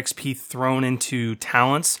much of his XP thrown into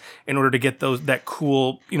talents in order to get that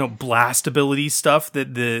cool blast ability stuff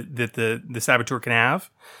that the saboteur can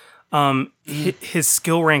have. His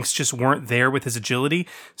skill ranks just weren't there with his agility,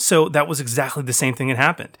 so that was exactly the same thing that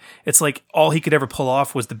happened. It's like all he could ever pull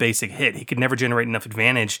off was the basic hit. He could never generate enough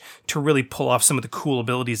advantage to really pull off some of the cool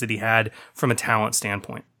abilities that he had from a talent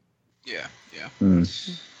standpoint. Yeah.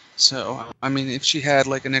 So, if she had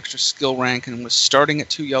like an extra skill rank and was starting at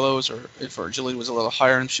 2 yellows, or if her agility was a little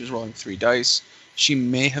higher and she was rolling 3 dice, she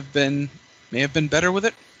may have been better with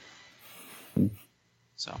it.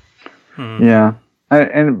 So. Yeah.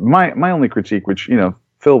 And my only critique, which,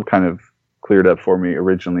 Phil kind of cleared up for me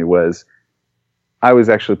originally, was I was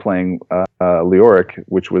actually playing Leoric,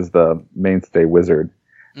 which was the mainstay wizard.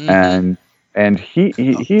 And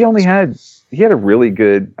he only had a really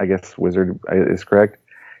good, I guess wizard is correct.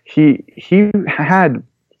 He had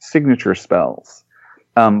signature spells,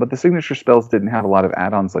 but the signature spells didn't have a lot of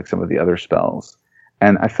add-ons like some of the other spells.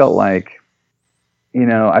 And I felt like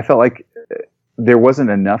there wasn't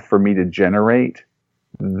enough for me to generate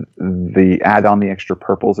the add on the extra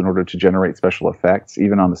purples in order to generate special effects,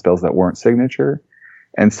 even on the spells that weren't signature.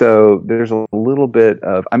 And so there's a little bit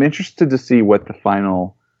of, I'm interested to see what the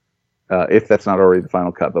final, if that's not already the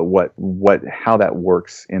final cut, but how that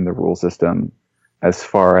works in the rule system, as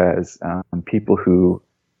far as people who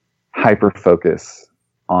hyper focus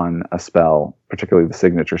on a spell, particularly the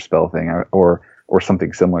signature spell thing, or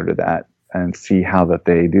something similar to that, and see how that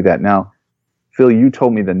they do that. Now, Phil, you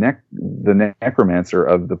told me the necromancer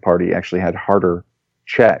of the party actually had harder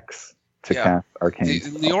checks to cast arcane.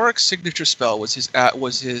 The Leoric's signature spell was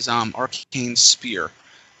his arcane spear.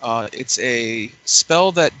 It's a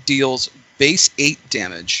spell that deals base 8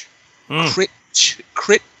 damage,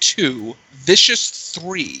 crit 2, vicious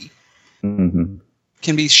 3.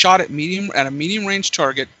 Can be shot at a medium range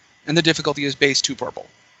target, and the difficulty is base 2 purple.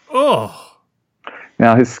 Oh.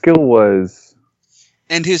 Now his skill was.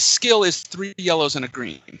 And his skill is 3 yellows and a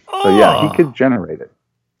green. So yeah, he could generate it.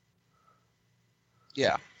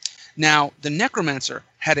 Yeah. Now, the Necromancer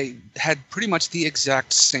had pretty much the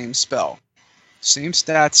exact same spell, same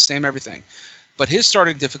stats, same everything, but his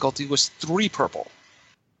starting difficulty was 3 purple,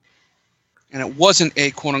 and it wasn't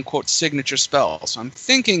a quote-unquote signature spell. So I'm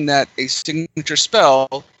thinking that a signature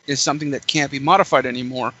spell is something that can't be modified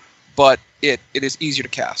anymore, but it is easier to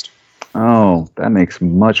cast. Oh, that makes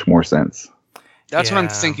much more sense. That's what I'm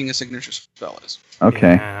thinking a signature spell is.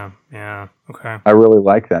 Okay. Yeah. Okay. I really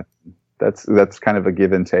like that. That's kind of a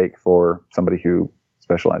give and take for somebody who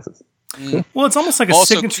specializes. Cool. Well, it's almost like a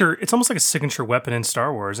signature. It's almost like a signature weapon in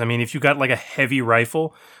Star Wars. I mean, if you got like a heavy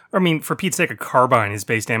rifle, or I mean, for Pete's sake, a carbine. His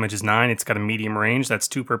base damage is 9. It's got a medium range. That's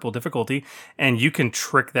 2 purple difficulty, and you can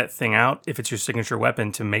trick that thing out if it's your signature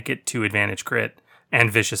weapon to make it 2 advantage crit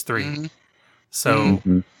and vicious 3. Mm-hmm. So.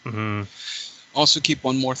 Mm-hmm. Also, keep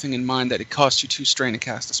one more thing in mind, that it costs you 2 strain to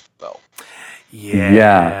cast a spell.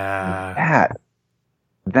 Yeah.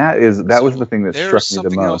 That was the thing that struck me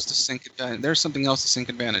the most. There's something else to sink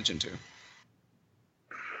advantage into.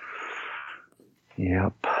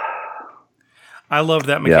 Yep. I loved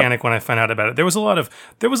that mechanic when I found out about it. There was a lot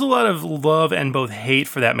of love and both hate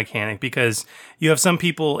for that mechanic, because you have some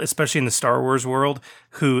people, especially in the Star Wars world,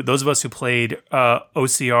 who, those of us who played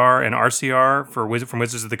OCR and RCR from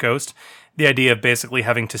Wizards of the Coast, the idea of basically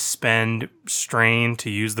having to spend strain to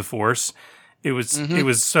use the Force, it was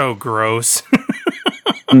so gross.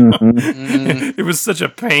 It was such a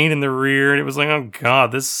pain in the rear, and it was like, oh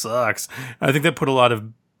god, this sucks. I think that put a lot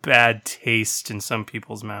of bad taste in some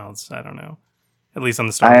people's mouths. I don't know. At least on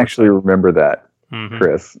the Star Wars. I actually remember that,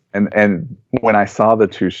 Chris. And when I saw the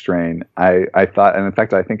 2 strain, I thought, and in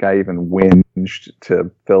fact, I think I even whinged to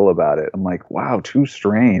Phil about it. I'm like, wow, 2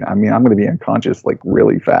 strain. I mean, I'm going to be unconscious like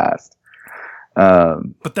really fast.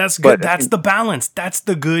 But that's good. That's the balance. That's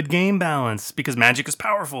the good game balance, because magic is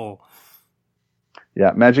powerful.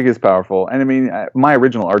 Yeah, magic is powerful. And I mean, my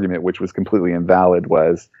original argument, which was completely invalid,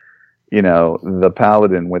 was, the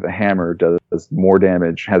paladin with a hammer does more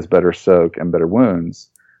damage, has better soak, and better wounds.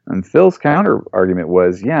 And Phil's counter argument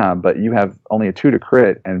was, yeah, but you have only a 2 to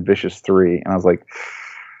crit and vicious 3. And I was like,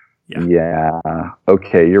 yeah,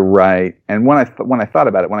 okay, you're right. And when I thought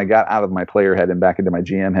about it, when I got out of my player head and back into my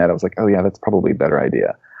GM head, I was like, oh yeah, that's probably a better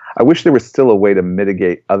idea. I wish there was still a way to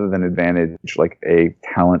mitigate, other than advantage, like a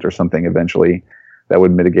talent or something eventually, that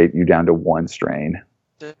would mitigate you down to 1 strain.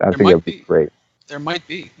 I think that would be great. There might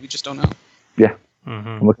be. We just don't know. Yeah.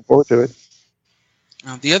 I'm looking forward to it.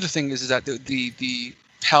 The other thing is that the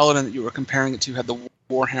paladin that you were comparing it to had the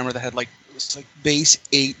warhammer that had it was base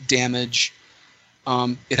 8 damage.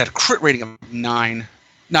 It had a crit rating of 9.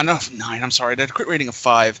 No, not 9. I'm sorry. It had a crit rating of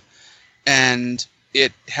 5, and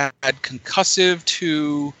it had concussive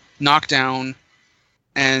to knockdown,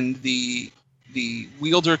 and the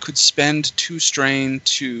wielder could spend 2 strain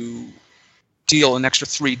to deal an extra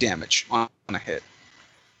 3 damage on a hit.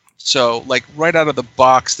 So, right out of the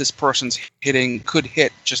box, this person's could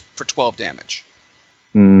hit just for 12 damage.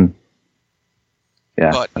 Yeah.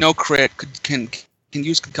 But no crit, can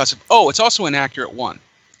use concussive. Oh, it's also an accurate 1.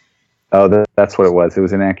 Oh, that's what it was. It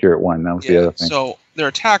was an accurate 1. That was the other thing. So their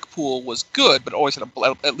attack pool was good, but always had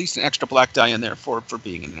at least an extra black die in there for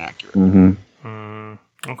being inaccurate.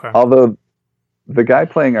 Okay. Although the guy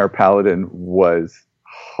playing our paladin was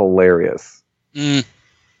hilarious. Do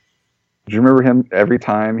you remember him? Every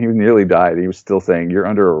time he nearly died, he was still saying, "You're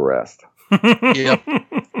under arrest." Yep.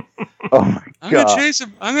 Oh my god! I'm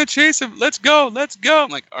gonna chase him. Let's go. I'm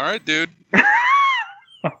like, all right, dude.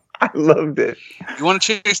 I loved it. You want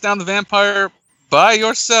to chase down the vampire by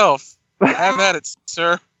yourself? Have at it,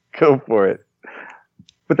 sir. Go for it.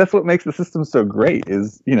 But that's what makes the system so great.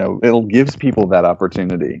 Is it gives people that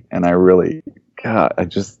opportunity, and I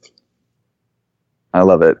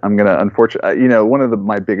love it. I'm gonna, unfortunately, one of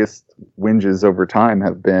my biggest whinges over time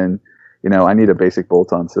have been, I need a basic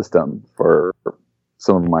bolt-on system for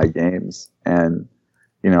some of my games, and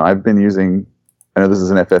I've been using. I know this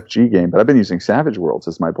is an FFG game, but I've been using Savage Worlds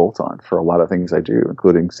as my bolt-on for a lot of things I do,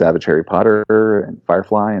 including Savage Harry Potter and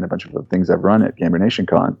Firefly and a bunch of the things I've run at Gamer Nation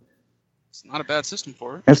Con. It's not a bad system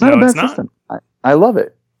for it. It's not a bad system. I love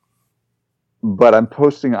it, but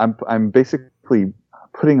I'm basically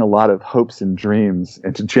putting a lot of hopes and dreams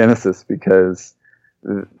into Genesis, because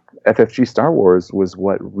FFG Star Wars was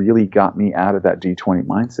what really got me out of that D20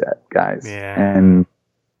 mindset, guys, and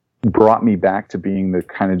brought me back to being the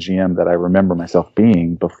kind of GM that I remember myself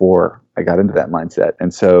being before I got into that mindset.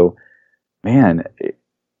 And so, man,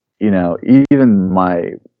 even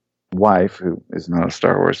my wife, who is not a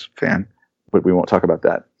Star Wars fan, but we won't talk about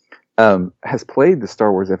that, has played the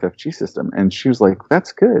Star Wars FFG system, and she was like,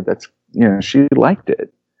 "That's good. That's she liked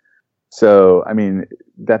it." So, I mean,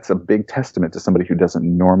 that's a big testament to somebody who doesn't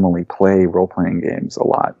normally play role-playing games a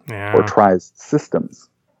lot or tries systems.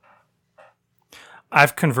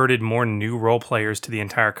 I've converted more new role players to the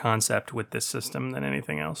entire concept with this system than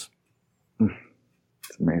anything else.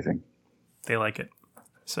 It's amazing. They like it.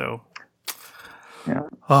 So, yeah.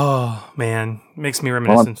 Oh, man. Makes me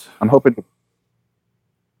reminiscent. Well, I'm hoping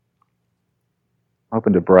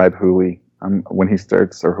to bribe Hooli when he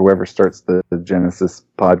starts, or whoever starts the Genesis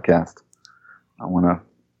podcast. I want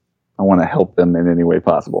to help them in any way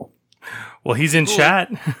possible. Well, he's in chat.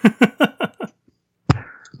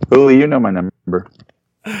 Hooli, you know my number.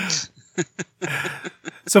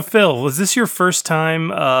 So, Phil, was this your first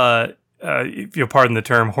time, if you'll pardon the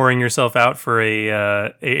term, whoring yourself out for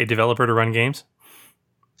a developer to run games?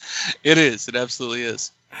 It is. It absolutely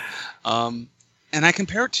is. And I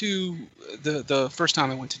compare it to the first time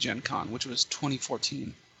I went to GenCon, which was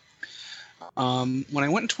 2014. When I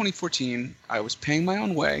went in 2014, I was paying my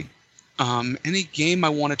own way. Any game I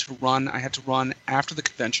wanted to run, I had to run after the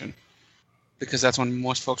convention, because that's when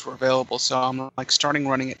most folks were available. So I'm like starting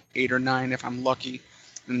running at 8 or 9 if I'm lucky,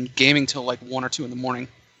 and gaming till like 1 or 2 in the morning,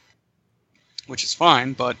 which is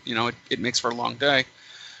fine, but it makes for a long day.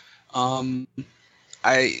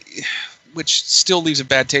 Which still leaves a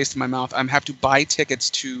bad taste in my mouth. I have to buy tickets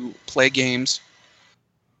to play games.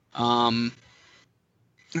 And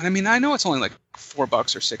I mean, I know it's only like $4 or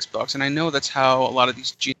 $6, and I know that's how a lot of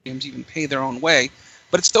these GMs even pay their own way.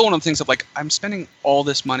 But it's still one of the things of like, I'm spending all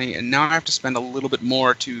this money, and now I have to spend a little bit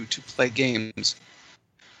more to play games.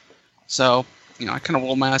 So, I kind of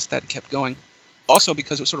rolled my eyes at that and kept going. Also,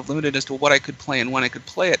 because it was sort of limited as to what I could play and when I could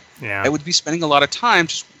play it, I would be spending a lot of time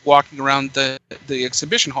just walking around the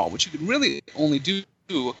exhibition hall, which you could really only do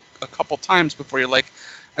a couple times before you're like,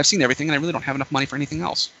 I've seen everything, and I really don't have enough money for anything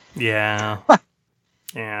else. Yeah.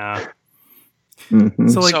 Yeah. Mm-hmm.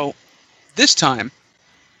 So this time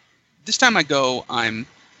I go, I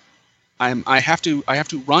have to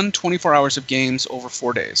run 24 hours of games over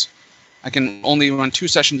 4 days. I can only run 2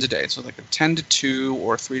 sessions a day, so like a 10 to 2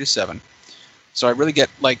 or 3 to 7. So I really get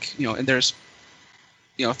and there's,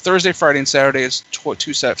 Thursday, Friday, and Saturday is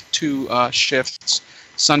two shifts.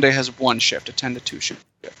 Sunday has 1 shift, a 10 to 2 shift.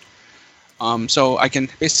 So I can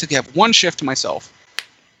basically have 1 shift to myself,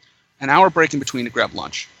 an hour break in between to grab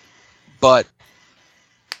lunch. But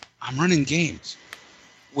I'm running games,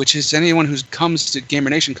 which is anyone who comes to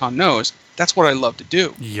Gamer Nation Con knows that's what I love to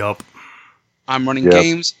do. Yup. I'm running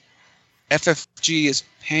games. FFG is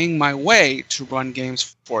paying my way to run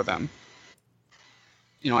games for them.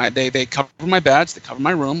 They cover my badge, they cover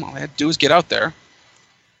my room. All I had to do is get out there.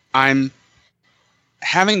 I'm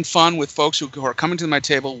having fun with folks who are coming to my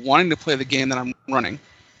table wanting to play the game that I'm running.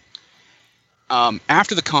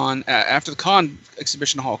 After the con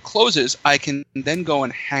exhibition hall closes, I can then go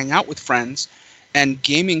and hang out with friends, and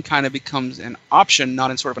gaming kind of becomes an option,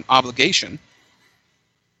 not in sort of an obligation.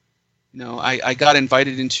 I got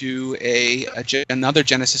invited into another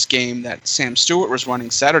Genesis game that Sam Stewart was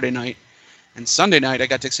running Saturday night. And Sunday night, I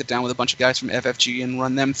got to sit down with a bunch of guys from FFG and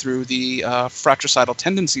run them through the fratricidal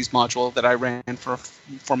tendencies module that I ran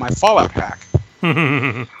for my Fallout hack.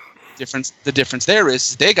 The difference there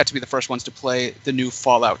is they got to be the first ones to play the new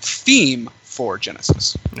Fallout theme for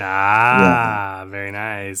Genesis. Very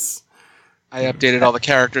nice. I updated all the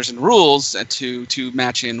characters and rules to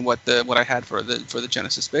match in what I had for the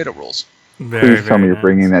Genesis beta rules. Please tell me you're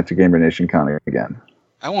bringing that to Gamer Nation Con again.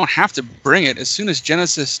 I won't have to bring it. As soon as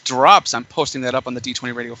Genesis drops, I'm posting that up on the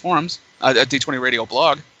D20 Radio forums, D20 Radio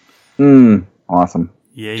blog. Awesome.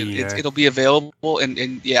 Yeah, it'll be available,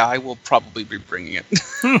 and yeah, I will probably be bringing it.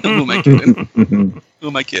 Who am I kidding? Who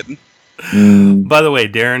am I kidding? By the way,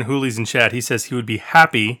 Darren Hooley's in chat. He says he would be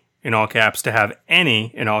happy, in all caps, to have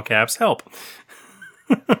any, in all caps, help.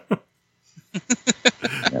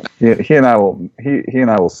 He and I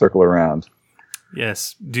will circle around.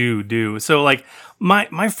 Yes, do. So, like,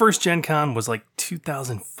 my first Gen Con was like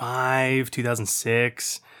 2005,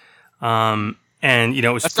 2006. And, it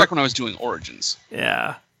was... That's back when I was doing Origins.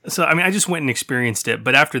 Yeah. So, I mean, I just went and experienced it.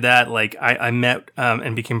 But after that, like, I met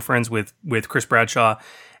and became friends with Chris Bradshaw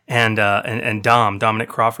and Dominic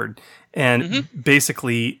Crawford. And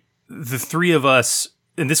basically, the three of us...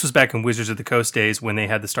 And this was back in Wizards of the Coast days when they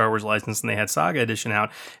had the Star Wars license and they had Saga Edition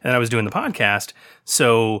out. And I was doing the podcast.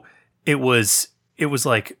 So, it was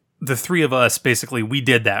like the three of us, basically, we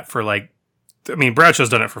did that for like, I mean, Bradshaw's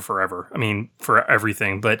done it for forever. I mean, for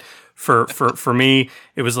everything. But for me,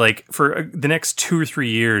 it was like for the next 2 or 3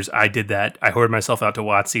 years, I did that. I hoarded myself out to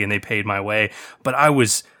WotC and they paid my way. But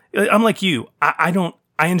I'm like you. I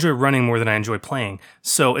enjoy running more than I enjoy playing.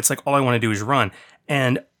 So it's like all I want to do is run.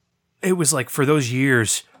 And it was like for those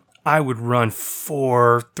years, I would run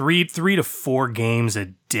three to four games a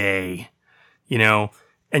day, and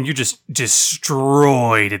you're just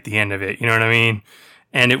destroyed at the end of it. You know what I mean?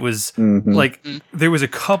 And it was there was a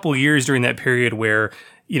couple years during that period where,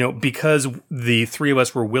 because the three of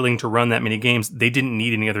us were willing to run that many games, they didn't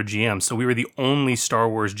need any other GMs. So we were the only Star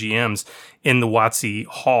Wars GMs in the WotC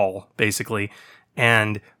hall, basically.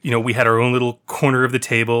 And, we had our own little corner of the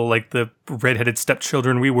table, like the redheaded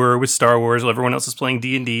stepchildren we were with Star Wars, while everyone else is playing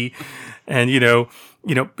D&D. And,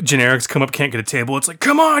 generics come up, can't get a table. It's like,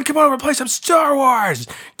 come on over, play some Star Wars.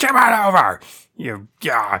 Come on over.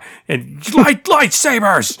 And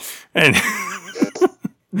lightsabers. And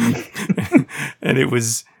and it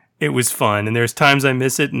was fun. And there's times I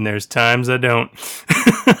miss it, and there's times I don't.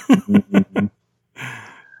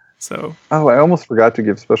 So. Oh, I almost forgot to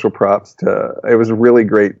give special props to. It was really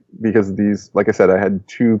great because these, like I said, I had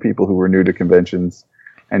two people who were new to conventions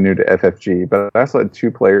and new to FFG, but I also had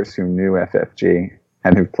two players who knew FFG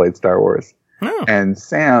and who played Star Wars. Oh. And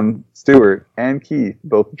Sam, Stewart, and Keith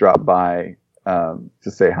both dropped by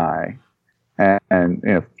to say hi.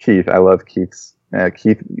 And Keith, I love Keith's.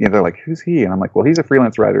 Keith, they're like, who's he? And I'm like, well, he's a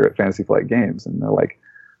freelance writer at Fantasy Flight Games. And they're like,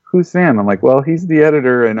 who's Sam? I'm like, well, he's the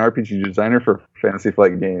editor and RPG designer for Fantasy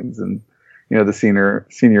Flight Games, and the senior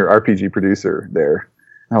RPG producer there.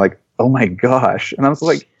 And I'm like, oh my gosh! And I was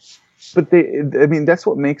like, but that's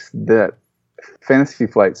what makes that Fantasy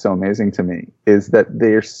Flight so amazing to me, is that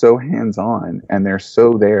they're so hands on and they're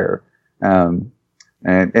so there. And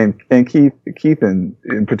Keith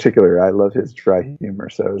in particular, I love his dry humor,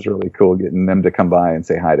 so it was really cool getting them to come by and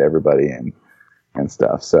say hi to everybody and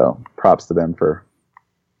stuff. So props to them for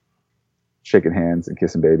shaking hands and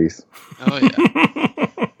kissing babies. Oh, yeah.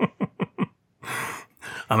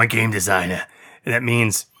 I'm a game designer, and that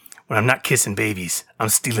means when I'm not kissing babies, I'm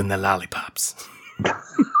stealing their lollipops.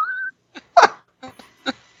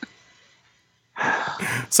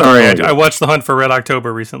 Sorry, I watched The Hunt for Red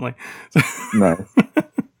October recently. Nice.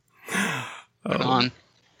 Right on.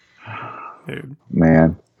 Dude.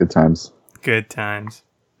 Man, good times. Good times.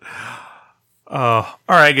 Oh,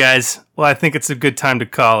 all right, guys. Well, I think it's a good time to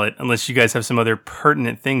call it, unless you guys have some other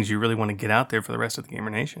pertinent things you really want to get out there for the rest of the Gamer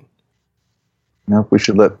Nation. No, we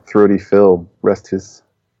should let Throaty Phil rest his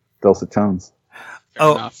dulcet tones.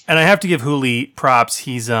 Fair enough. And I have to give Hooli props.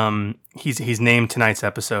 He's named tonight's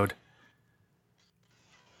episode,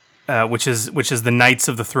 which is the Knights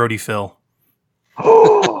of the Throaty Phil.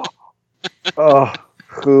 Oh,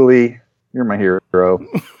 Hooli, you're my hero.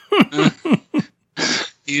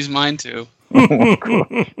 He's mine too.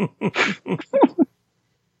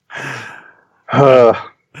 All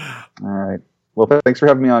right. Well, thanks for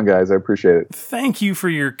having me on, guys. I appreciate it. Thank you for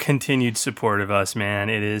your continued support of us, man.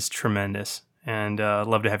 It is tremendous, and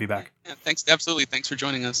love to have you back. Yeah, thanks. Absolutely. Thanks for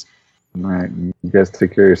joining us. All right. You guys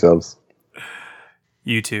take care of yourselves.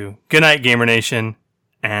 You too. Good night, Gamer Nation,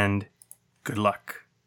 and good luck.